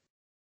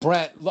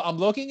 Brent, I'm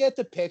looking at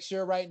the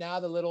picture right now,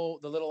 the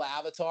little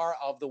avatar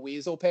of the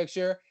Weasel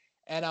picture,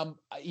 and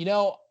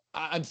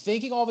I'm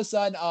thinking all of a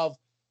sudden of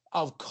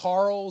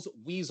Carl's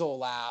Weasel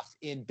laugh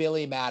in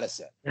Billy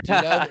Madison. Do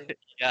you know?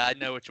 Yeah, I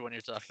know which one you're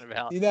talking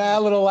about.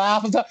 That little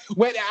laugh.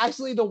 When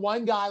actually the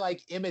one guy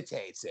like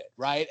imitates it,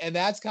 right? And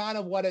that's kind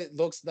of what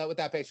what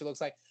that picture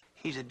looks like.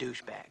 He's a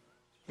douchebag.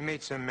 He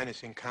made some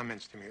menacing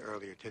comments to me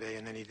earlier today,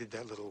 and then he did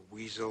that little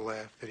weasel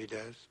laugh that he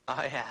does.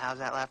 Oh, yeah. How's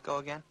that laugh go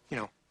again?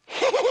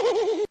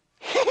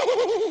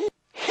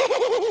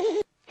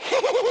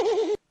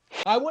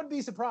 I wouldn't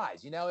be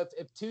surprised,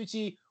 if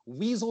Tucci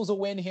weasels a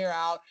win here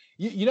out.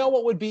 You know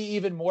what would be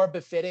even more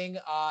befitting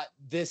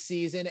this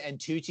season and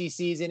Tucci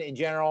season in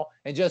general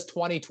and just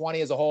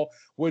 2020 as a whole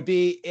would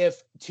be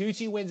if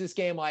Tucci wins this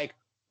game like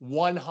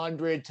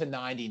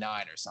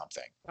 100-99 or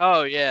something.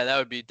 Oh yeah, that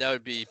would be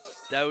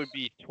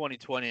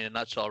 2020 in a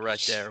nutshell right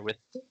there with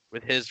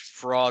his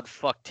fraud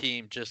fuck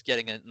team just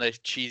getting a nice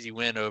cheesy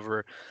win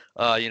over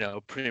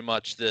pretty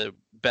much the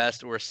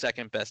best or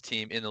second best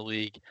team in the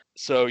league.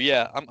 So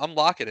yeah, I'm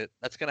locking it.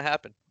 That's gonna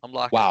happen. I'm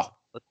locking it. Wow.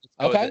 Let's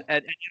go Okay. with it.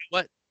 And you know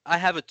what? I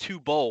have a two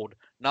bold,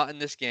 not in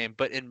this game,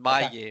 but in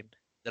my Okay. game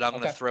that I'm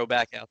gonna throw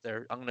back out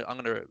there. I'm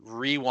gonna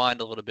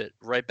rewind a little bit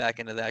right back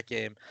into that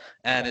game,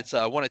 and it's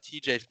one of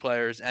TJ's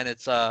players, and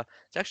it's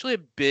actually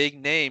a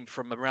big name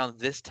from around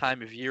this time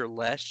of year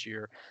last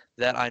year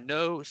that I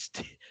know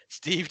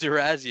Steve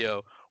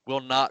DeRazio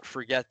will not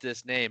forget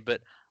this name,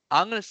 but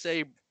I'm gonna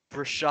say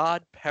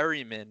Brashad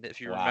Perryman,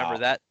 if you remember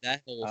that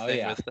whole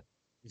thing with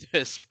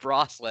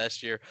Spross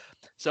last year.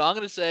 So I'm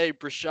gonna say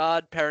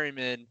Brashad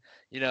Perryman,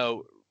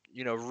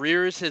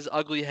 rears his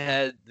ugly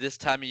head this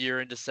time of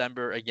year in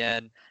December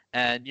again.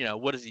 And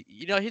what is he?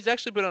 He's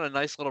actually been on a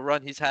nice little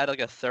run. He's had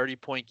like a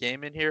 30-point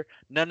game in here.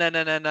 No,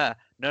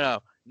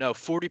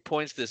 40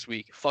 points this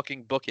week.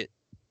 Fucking book it.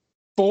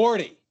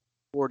 40.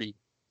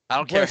 I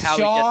don't care how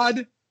he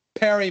Brashad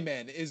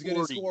Perryman is going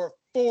to score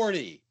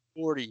 40.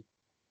 40.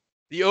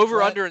 The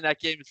over-under in that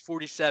game is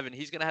 47.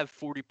 He's going to have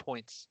 40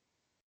 points.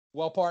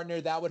 Well,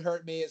 partner, that would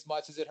hurt me as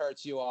much as it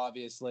hurts you,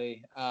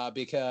 obviously,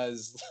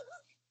 because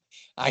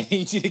I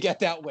need you to get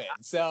that win.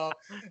 So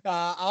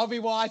I'll be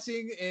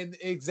watching in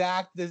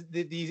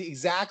the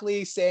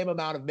exactly same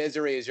amount of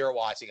misery as you're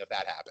watching if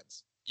that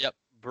happens. Yep.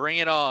 Bring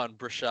it on,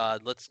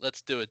 Brashad.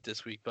 Let's do it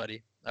this week,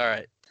 buddy. All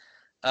right.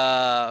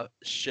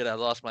 Shit, I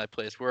lost my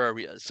place. Where are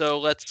we? So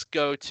let's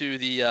go to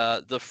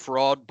the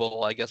Fraud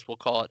Bowl, I guess we'll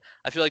call it.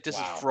 I feel like this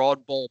is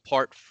Fraud Bowl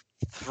part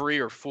 3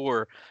 or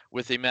 4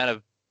 with the amount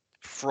of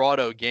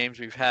fraudo games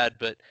we've had,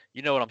 but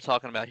you know what I'm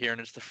talking about here, and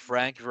it's the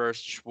Frank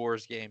versus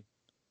Schwartz game.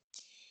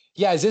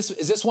 Yeah, is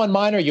this one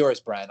mine or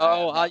yours, Brent?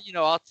 Oh,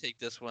 I'll take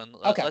this one.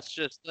 Okay. Let's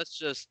just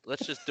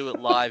do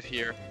it live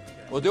here.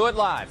 We'll do it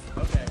live.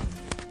 Okay.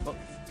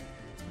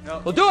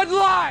 We'll do it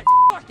live.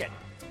 Fuck it.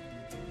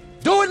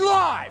 Do it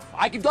live.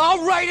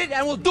 I'll write it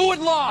and we'll do it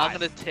live. I'm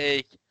gonna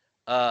take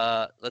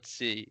let's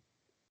see.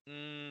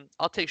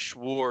 I'll take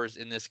Schwartz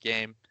in this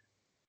game.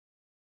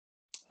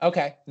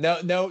 Okay.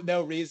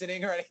 No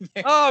reasoning or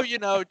anything.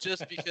 Oh,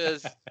 just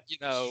because,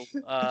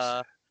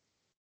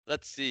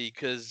 let's see,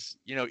 because,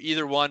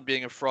 either one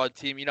being a fraud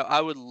team,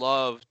 I would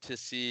love to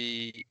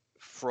see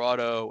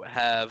Fraudo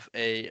have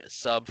a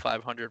sub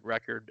 500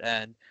 record.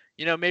 And,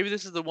 maybe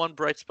this is the one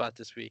bright spot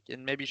this week,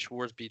 and maybe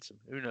Schwartz beats him.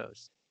 Who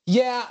knows?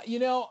 Yeah,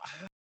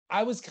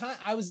 I was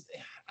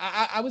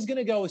going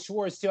to go with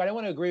Schwartz too. I don't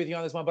want to agree with you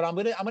on this one, but I'm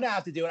going to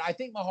have to do it. I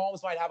think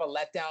Mahomes might have a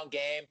letdown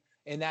game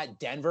in that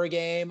Denver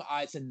game.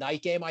 It's a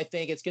night game, I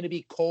think. It's going to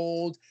be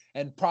cold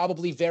and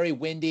probably very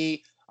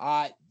windy.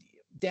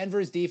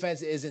 Denver's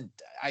defense isn't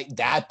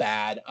that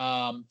bad.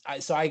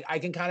 So I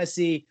can kind of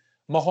see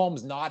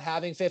Mahomes not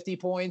having 50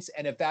 points.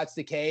 And if that's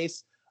the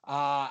case,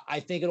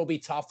 I think it'll be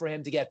tough for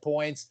him to get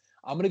points.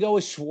 I'm going to go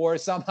with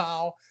Schwartz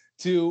somehow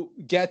to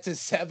get to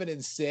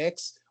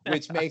 7-6,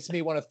 which makes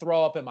me want to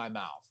throw up in my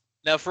mouth.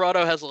 Now,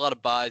 Fraudo has a lot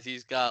of buys.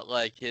 He's got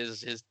like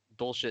his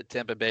bullshit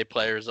Tampa Bay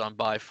players on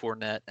bye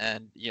Fournette,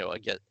 and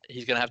again,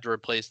 he's gonna have to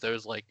replace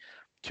those like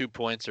 2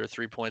 points or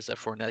 3 points that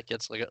Fournette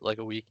gets like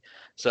a week.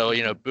 So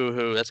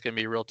boo-hoo, that's gonna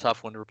be a real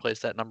tough one to replace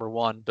that number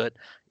one. But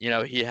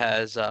he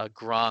has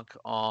Gronk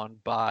on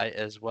bye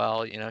as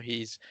well.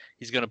 He's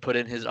gonna put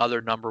in his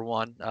other number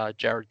one,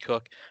 Jared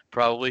Cook,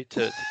 probably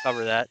to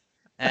cover that.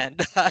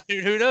 And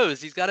who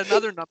knows? He's got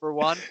another number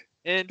one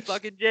in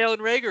fucking Jalen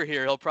Reagor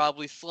here. He'll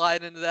probably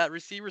slide into that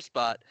receiver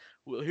spot.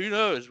 Who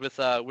knows with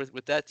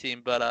that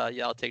team? But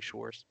I'll take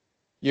Schwartz.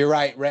 You're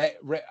right.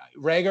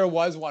 Reagor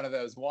was one of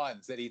those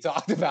ones that he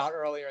talked about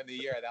earlier in the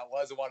year. That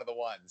was one of the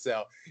ones.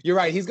 So you're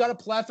right. He's got a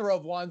plethora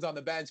of ones on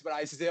the bench, but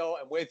I still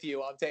am with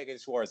you. I'm taking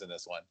Schwartz in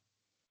this one.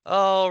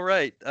 All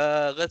right.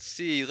 Let's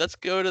see. Let's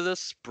go to the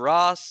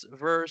Spross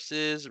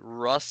versus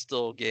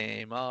Rustle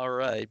game. All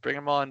right. Bring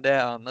him on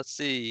down. Let's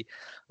see.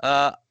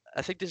 I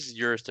think this is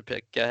yours to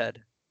pick. Go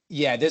ahead.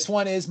 Yeah, this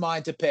one is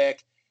mine to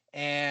pick.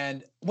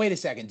 And wait a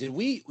second,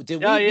 we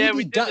began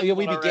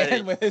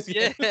with this?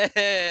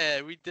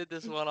 Yeah, we did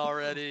this one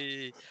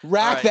already.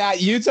 Rack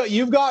that.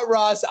 You've got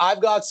Russ,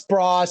 I've got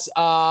Spross.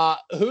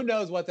 Who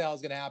knows what the hell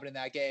is going to happen in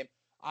that game?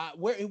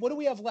 What do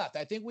we have left?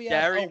 I think we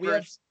have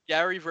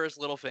Gary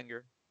versus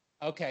Littlefinger.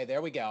 Okay,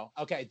 there we go.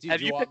 Okay,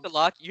 have you picked the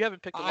lock? You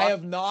haven't picked the lock. I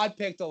have not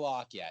picked the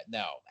lock yet.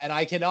 No, and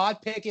I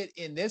cannot pick it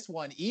in this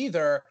one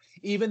either.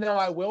 Even though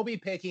I will be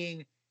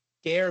picking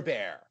Gare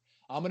Bear.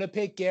 I'm going to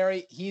pick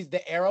Gary.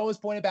 The arrow is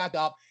pointed back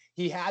up.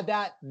 He had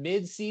that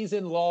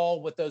mid-season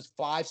lull with those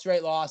 5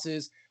 straight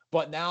losses,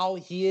 but now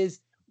he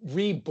is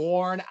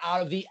reborn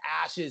out of the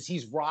ashes.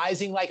 He's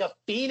rising like a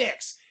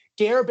phoenix.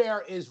 Gare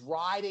Bear is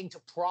riding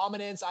to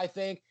prominence, I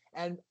think,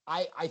 And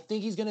I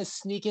think he's going to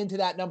sneak into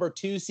that number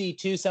 2 seed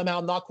too somehow.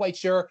 I'm not quite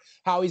sure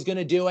how he's going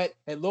to do it.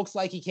 It looks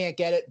like he can't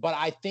get it, but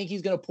I think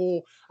he's going to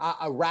pull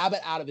a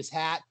rabbit out of his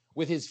hat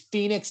with his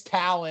Phoenix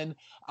Talon,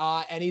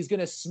 and he's going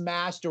to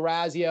smash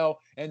Durazio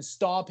and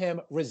stomp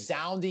him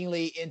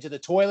resoundingly into the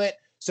toilet.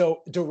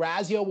 So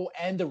Durazio will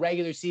end the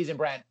regular season,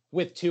 Brent,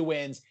 with 2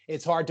 wins.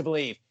 It's hard to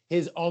believe.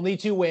 His only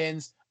 2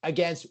 wins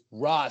against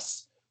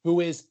Russ,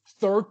 who is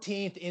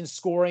 13th in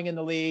scoring in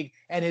the league,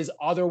 and his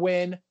other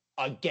win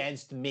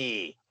against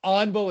me.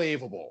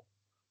 Unbelievable.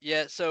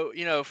 Yeah, so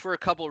for a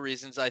couple of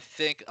reasons, I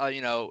think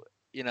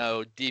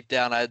deep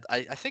down,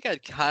 I think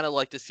I'd kind of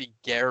like to see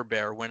Gare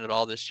Bear win it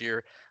all this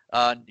year.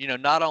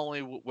 Not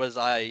only was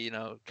I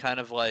kind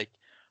of like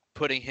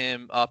putting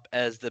him up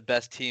as the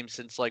best team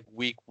since like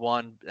week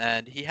 1,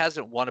 and he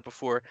hasn't won it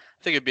before.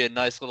 I think it'd be a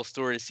nice little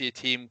story to see a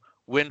team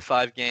win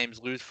 5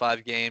 games, lose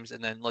 5 games,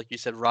 and then, like you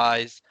said,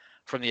 rise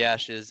from the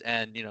ashes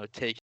and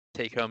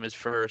take home his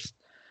first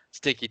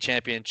Stinky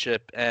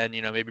championship, and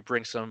maybe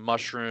bring some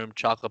mushroom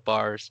chocolate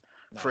bars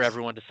for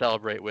everyone to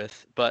celebrate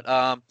with. But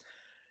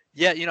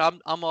yeah,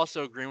 I'm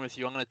also agreeing with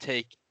you. I'm going to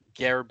take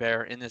Gare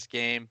Bear in this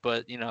game,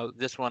 but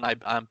this one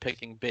I'm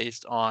picking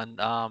based on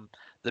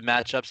the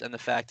matchups and the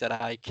fact that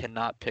I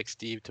cannot pick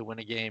Steve to win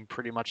a game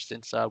pretty much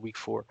since week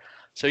 4.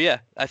 So yeah,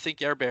 I think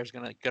Gare Bear is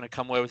gonna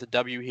come away with a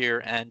W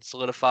here and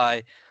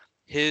solidify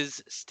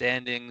his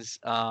standings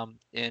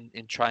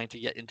in trying to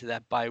get into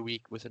that bye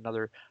week with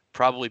another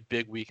probably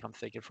big week. I'm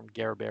thinking from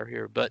Gare Bear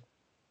here, but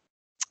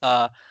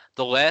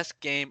the last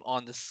game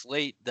on the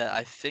slate that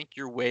I think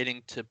you're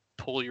waiting to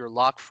pull your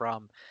lock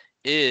from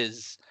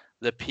is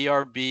the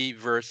PRB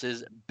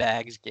versus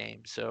Bags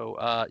game. So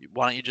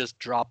why don't you just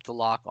drop the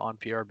lock on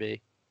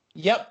PRB?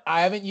 Yep,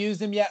 I haven't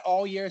used him yet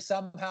all year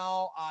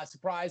somehow.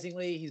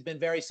 Surprisingly, he's been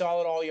very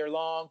solid all year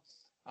long.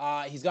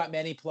 He's got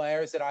many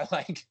players that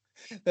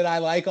I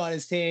like on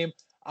his team.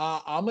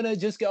 I'm gonna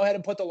just go ahead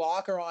and put the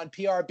locker on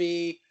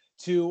PRB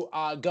to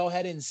go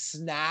ahead and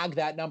snag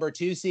that number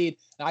 2 seed.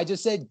 I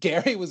just said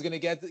Gary was going to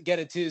get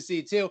a 2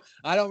 seed too.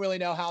 I don't really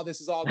know how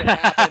this is all going to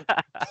happen.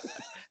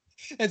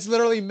 It's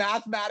literally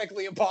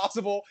mathematically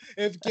impossible.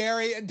 If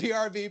Gary and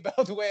PRB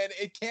both win,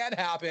 it can't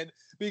happen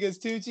because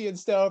Tucci and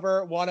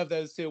Stover, one of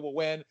those 2 will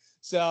win.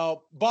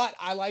 So, but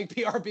I like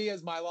PRB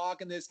as my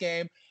lock in this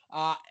game.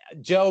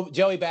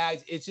 Joey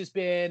Bags, it's just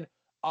been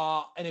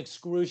an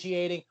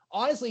excruciating,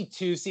 honestly,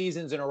 2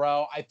 seasons in a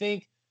row. I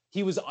think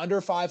he was under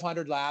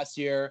 500 last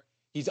year.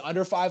 He's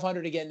under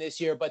 500 again this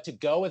year, but to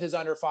go with his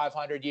under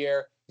 500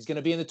 year, he's going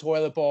to be in the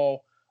toilet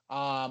bowl.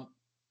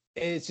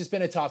 It's just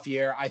been a tough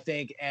year, I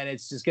think, and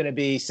it's just going to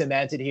be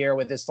cemented here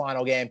with this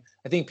final game.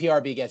 I think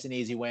PRB gets an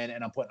easy win,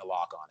 and I'm putting a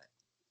lock on it.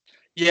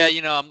 Yeah,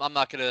 I'm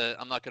not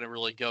gonna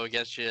really go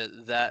against you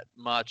that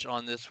much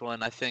on this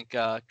one. I think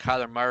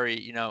Kyler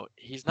Murray,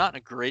 he's not in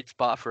a great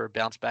spot for a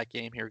bounce back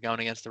game here going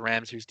against the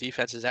Rams, whose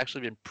defense has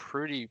actually been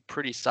pretty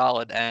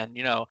solid, and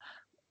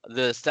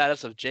the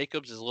status of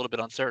Jacobs is a little bit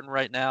uncertain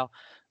right now.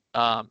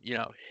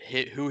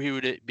 Who he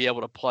would be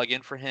able to plug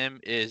in for him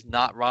is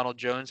not Ronald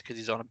Jones because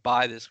he's on a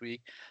bye this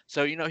week.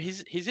 So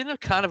he's in a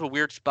kind of a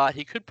weird spot.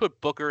 He could put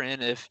Booker in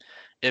if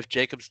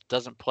Jacobs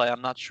doesn't play.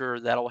 I'm not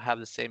sure that'll have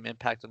the same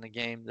impact on the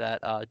game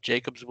that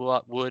Jacobs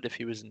would if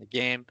he was in the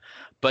game.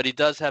 But he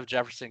does have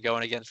Jefferson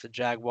going against the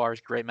Jaguars.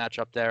 Great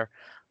matchup there.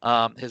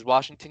 His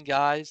Washington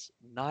guys,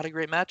 not a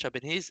great matchup,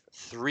 and he's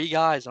 3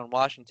 guys on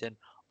Washington,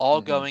 all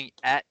going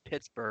at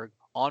Pittsburgh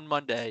on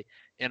Monday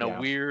in a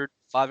weird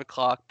 5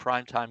 o'clock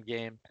primetime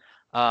game.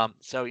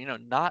 So,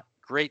 not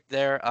great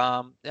there.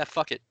 Yeah,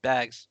 fuck it.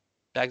 Bags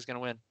going to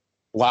win.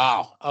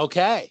 Wow.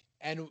 Okay.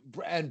 And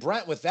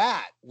Brent, with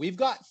that, we've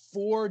got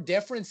 4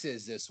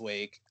 differences this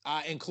week,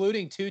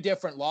 including 2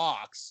 different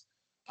locks.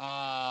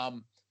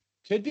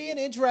 Could be an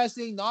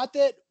interesting, not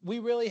that we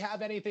really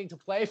have anything to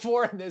play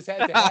for in this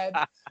head-to-head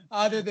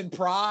other than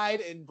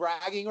pride and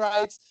bragging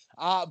rights.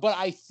 But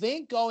I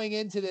think going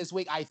into this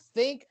week, I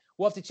think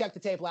we'll have to check the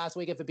tape last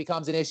week if it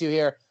becomes an issue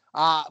here.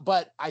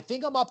 But I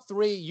think I'm up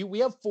 3. We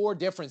have 4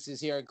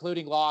 differences here,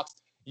 including locks.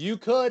 You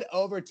could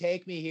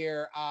overtake me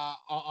here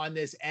on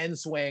this end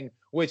swing,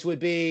 which would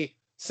be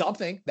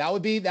something. That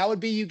would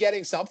be you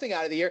getting something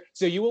out of the year.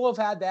 So you will have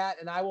had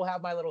that, and I will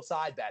have my little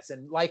side bets,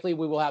 and likely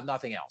we will have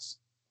nothing else.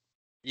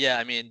 Yeah,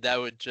 I mean, that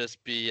would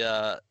just be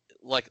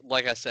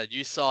like I said,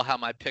 you saw how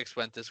my picks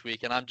went this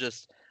week, and I'm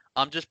just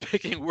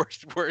picking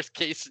worst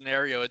case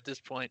scenario at this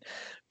point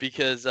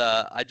because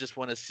I just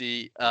want to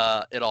see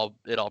it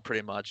all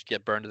pretty much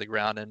get burned to the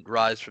ground and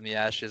rise from the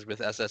ashes with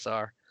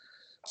SSR.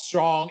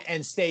 Strong,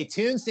 and stay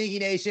tuned, Stinky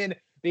Nation,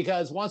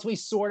 because once we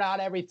sort out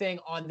everything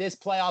on this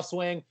playoff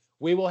swing,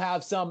 we will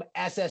have some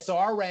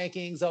SSR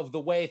rankings of the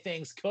way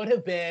things could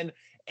have been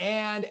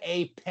and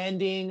a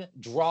pending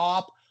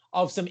drop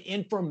of some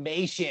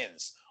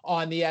informations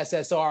on the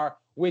SSR,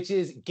 which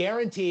is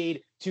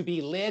guaranteed to be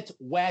lit,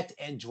 wet,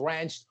 and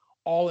drenched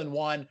all in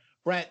one.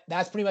 Brent,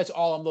 that's pretty much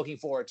all I'm looking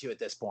forward to at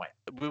this point.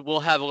 We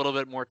will have a little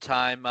bit more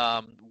time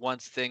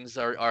once things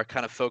are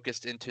kind of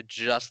focused into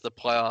just the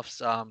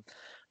playoffs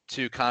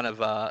to kind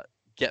of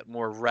get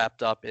more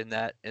wrapped up in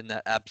that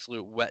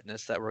absolute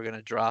wetness that we're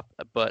gonna drop.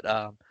 But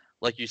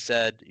like you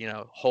said,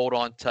 hold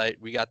on tight.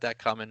 We got that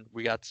coming.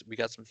 We got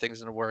some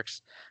things in the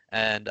works,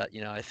 and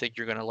I think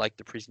you're gonna like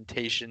the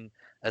presentation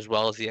as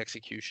well as the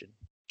execution.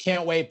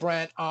 Can't wait,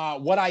 Brent.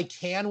 What I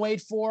can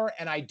wait for,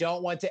 and I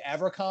don't want to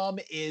ever come,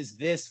 is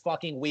this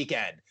fucking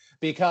weekend,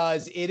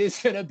 because it is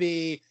going to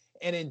be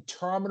an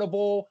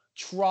interminable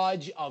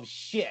trudge of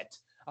shit.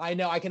 I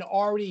know I can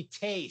already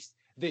taste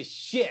the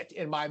shit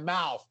in my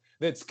mouth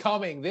that's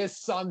coming this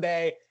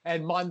Sunday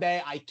and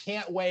Monday. I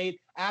can't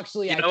wait.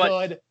 Actually, I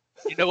could.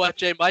 You know what,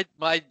 Jay?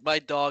 My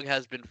dog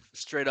has been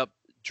straight up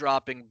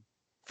dropping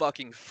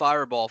fucking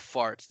fireball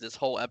farts this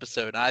whole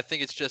episode, and I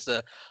think it's just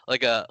a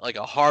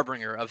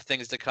harbinger of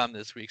things to come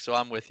this week. So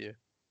I'm with you.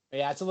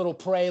 Yeah, it's a little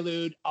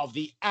prelude of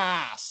the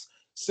ass.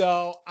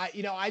 So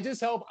I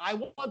just hope. I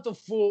want the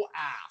full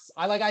ass.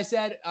 Like I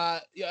said,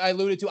 I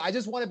alluded to, I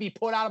just want to be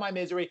put out of my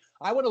misery.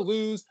 I want to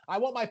lose. I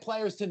want my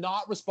players to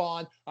not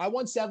respond. I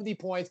want 70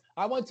 points.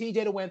 I want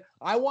TJ to win.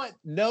 I want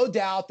no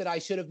doubt that I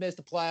should have missed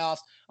the playoffs.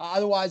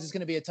 Otherwise, it's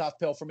going to be a tough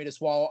pill for me to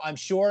swallow. I'm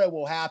sure it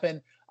will happen.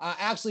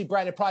 Actually,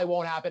 Brent, it probably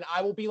won't happen.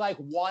 I will be like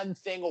one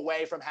thing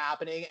away from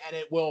happening, and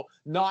it will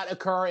not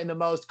occur in the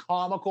most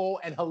comical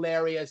and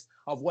hilarious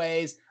of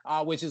ways,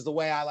 which is the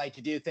way I like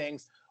to do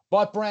things.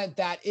 But, Brent,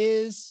 that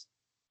is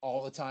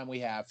all the time we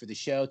have for the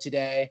show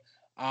today.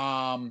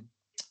 I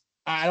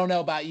don't know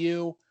about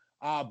you,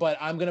 but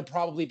I'm going to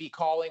probably be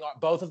calling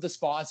both of the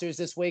sponsors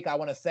this week. I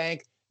want to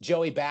thank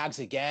Joey Bags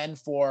again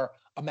for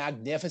a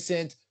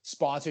magnificent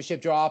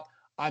sponsorship drop.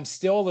 I'm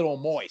still a little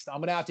moist. I'm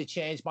going to have to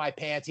change my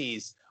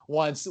panties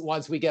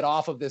once we get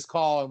off of this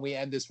call and we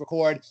end this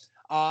record.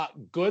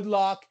 Good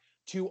luck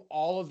to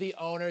all of the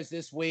owners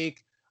this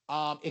week.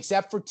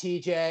 Except for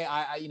TJ,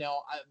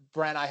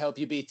 Brent, I hope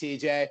you beat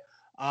TJ.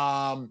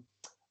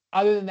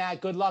 Other than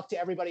that, good luck to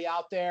everybody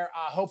out there.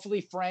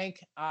 Hopefully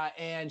Frank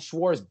and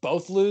Schwartz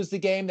both lose the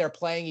game they're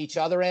playing each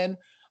other in.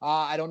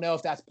 I don't know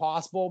if that's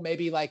possible.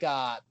 Maybe like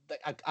a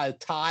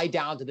tie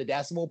down to the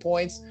decimal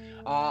points.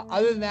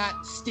 Other than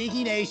that,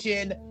 Stinky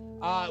Nation,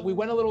 we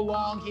went a little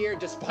long here,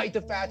 despite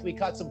the fact we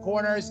cut some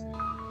corners.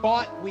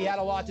 But we had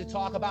a lot to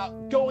talk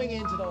about going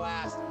into the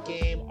last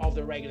game of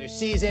the regular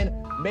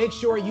season. Make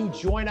sure you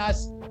join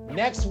us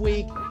next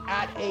week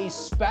at a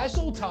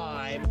special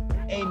time,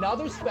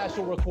 another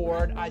special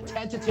record,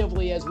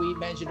 tentatively, as we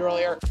mentioned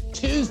earlier,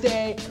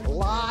 Tuesday,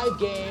 live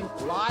game,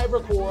 live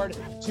record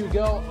to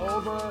go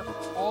over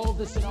all of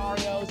the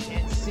scenarios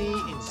and see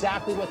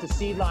exactly what the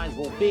seed lines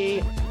will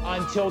be.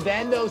 Until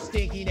then, though,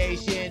 Stinky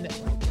Nation,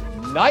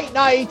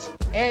 night,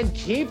 and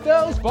keep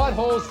those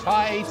buttholes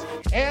tight,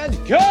 and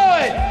good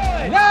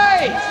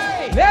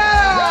night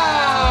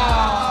now!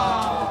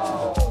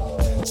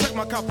 Check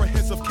my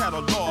comprehensive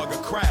catalog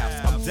of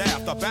crafts. I'm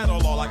daft, I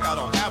battle all like I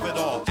don't have it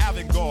all.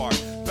 Avant-garde,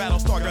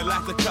 Battlestar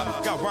Galactica,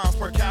 got rhymes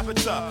per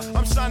capita.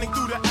 I'm shining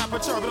through the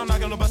aperture, but I'm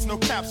not gonna bust no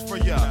caps for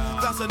ya.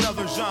 That's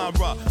another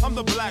genre. I'm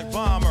the black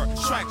bomber,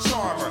 track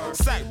charmer,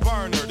 sack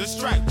burner,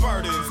 distract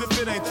burdens.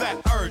 If it ain't that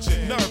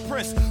urgent, nerve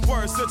prince,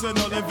 word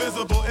sentinel,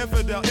 invisible,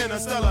 infidel,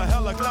 interstellar,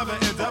 hella clever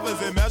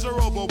endeavors,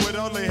 immeasurable with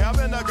only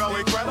heaven to go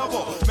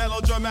incredible.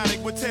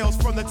 Melodramatic with tales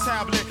from the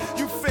tablet.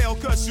 You fail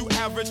cause you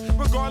average,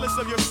 regardless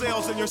of your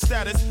sales and your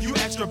status. You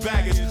extra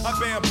baggage. I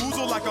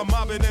bamboozle like a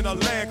mobbing in a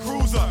Land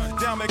Cruiser.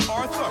 Down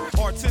MacArthur,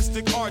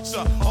 artistic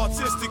archer,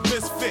 autistic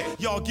misfit.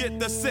 Y'all get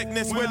the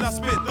sickness when I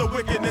spit the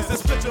wickedness and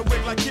split your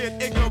wig like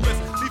Kid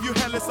Ignorance. Leave you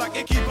headless like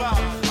Icky Bob.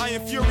 I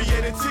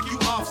infuriate and tick you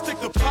off, stick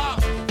the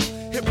pop.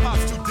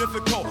 Hip-hop's too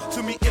difficult,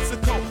 to me it's a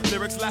cult.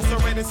 Lyrics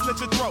lacerate and slit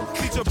your throat.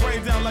 Beat your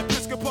brain down like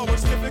Piscopo or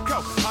sniffing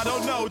coke. I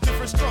don't know,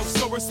 different strokes,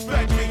 so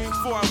respect me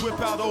before I whip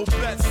out old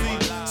Betsy.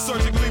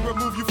 Surgically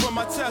remove you from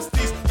my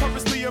testes.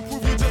 Purposely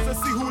improve you just to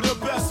see who the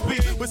best be.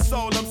 With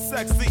soul I'm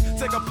sexy,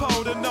 take a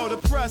pole to know the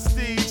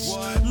prestige.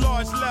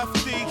 Large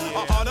lefty,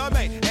 I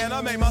automate,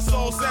 animate my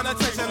soul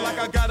sanitation like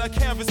I got a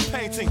canvas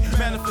painting.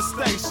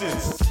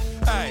 Manifestations.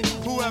 Hey,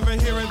 whoever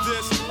hearing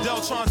this,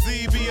 Deltron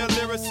Z be a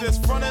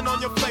lyricist, frontin'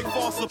 on your fake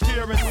false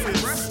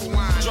appearances.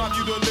 Drop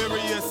you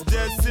delirious,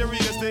 dead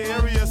serious, the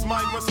area's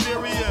might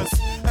mysterious.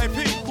 Hey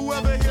P,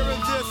 whoever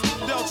hearing this,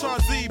 Deltron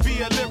Z be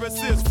a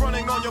lyricist,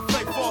 frontin' on your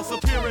fake false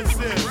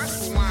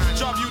appearances.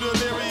 Drop you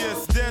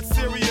delirious, dead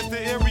serious.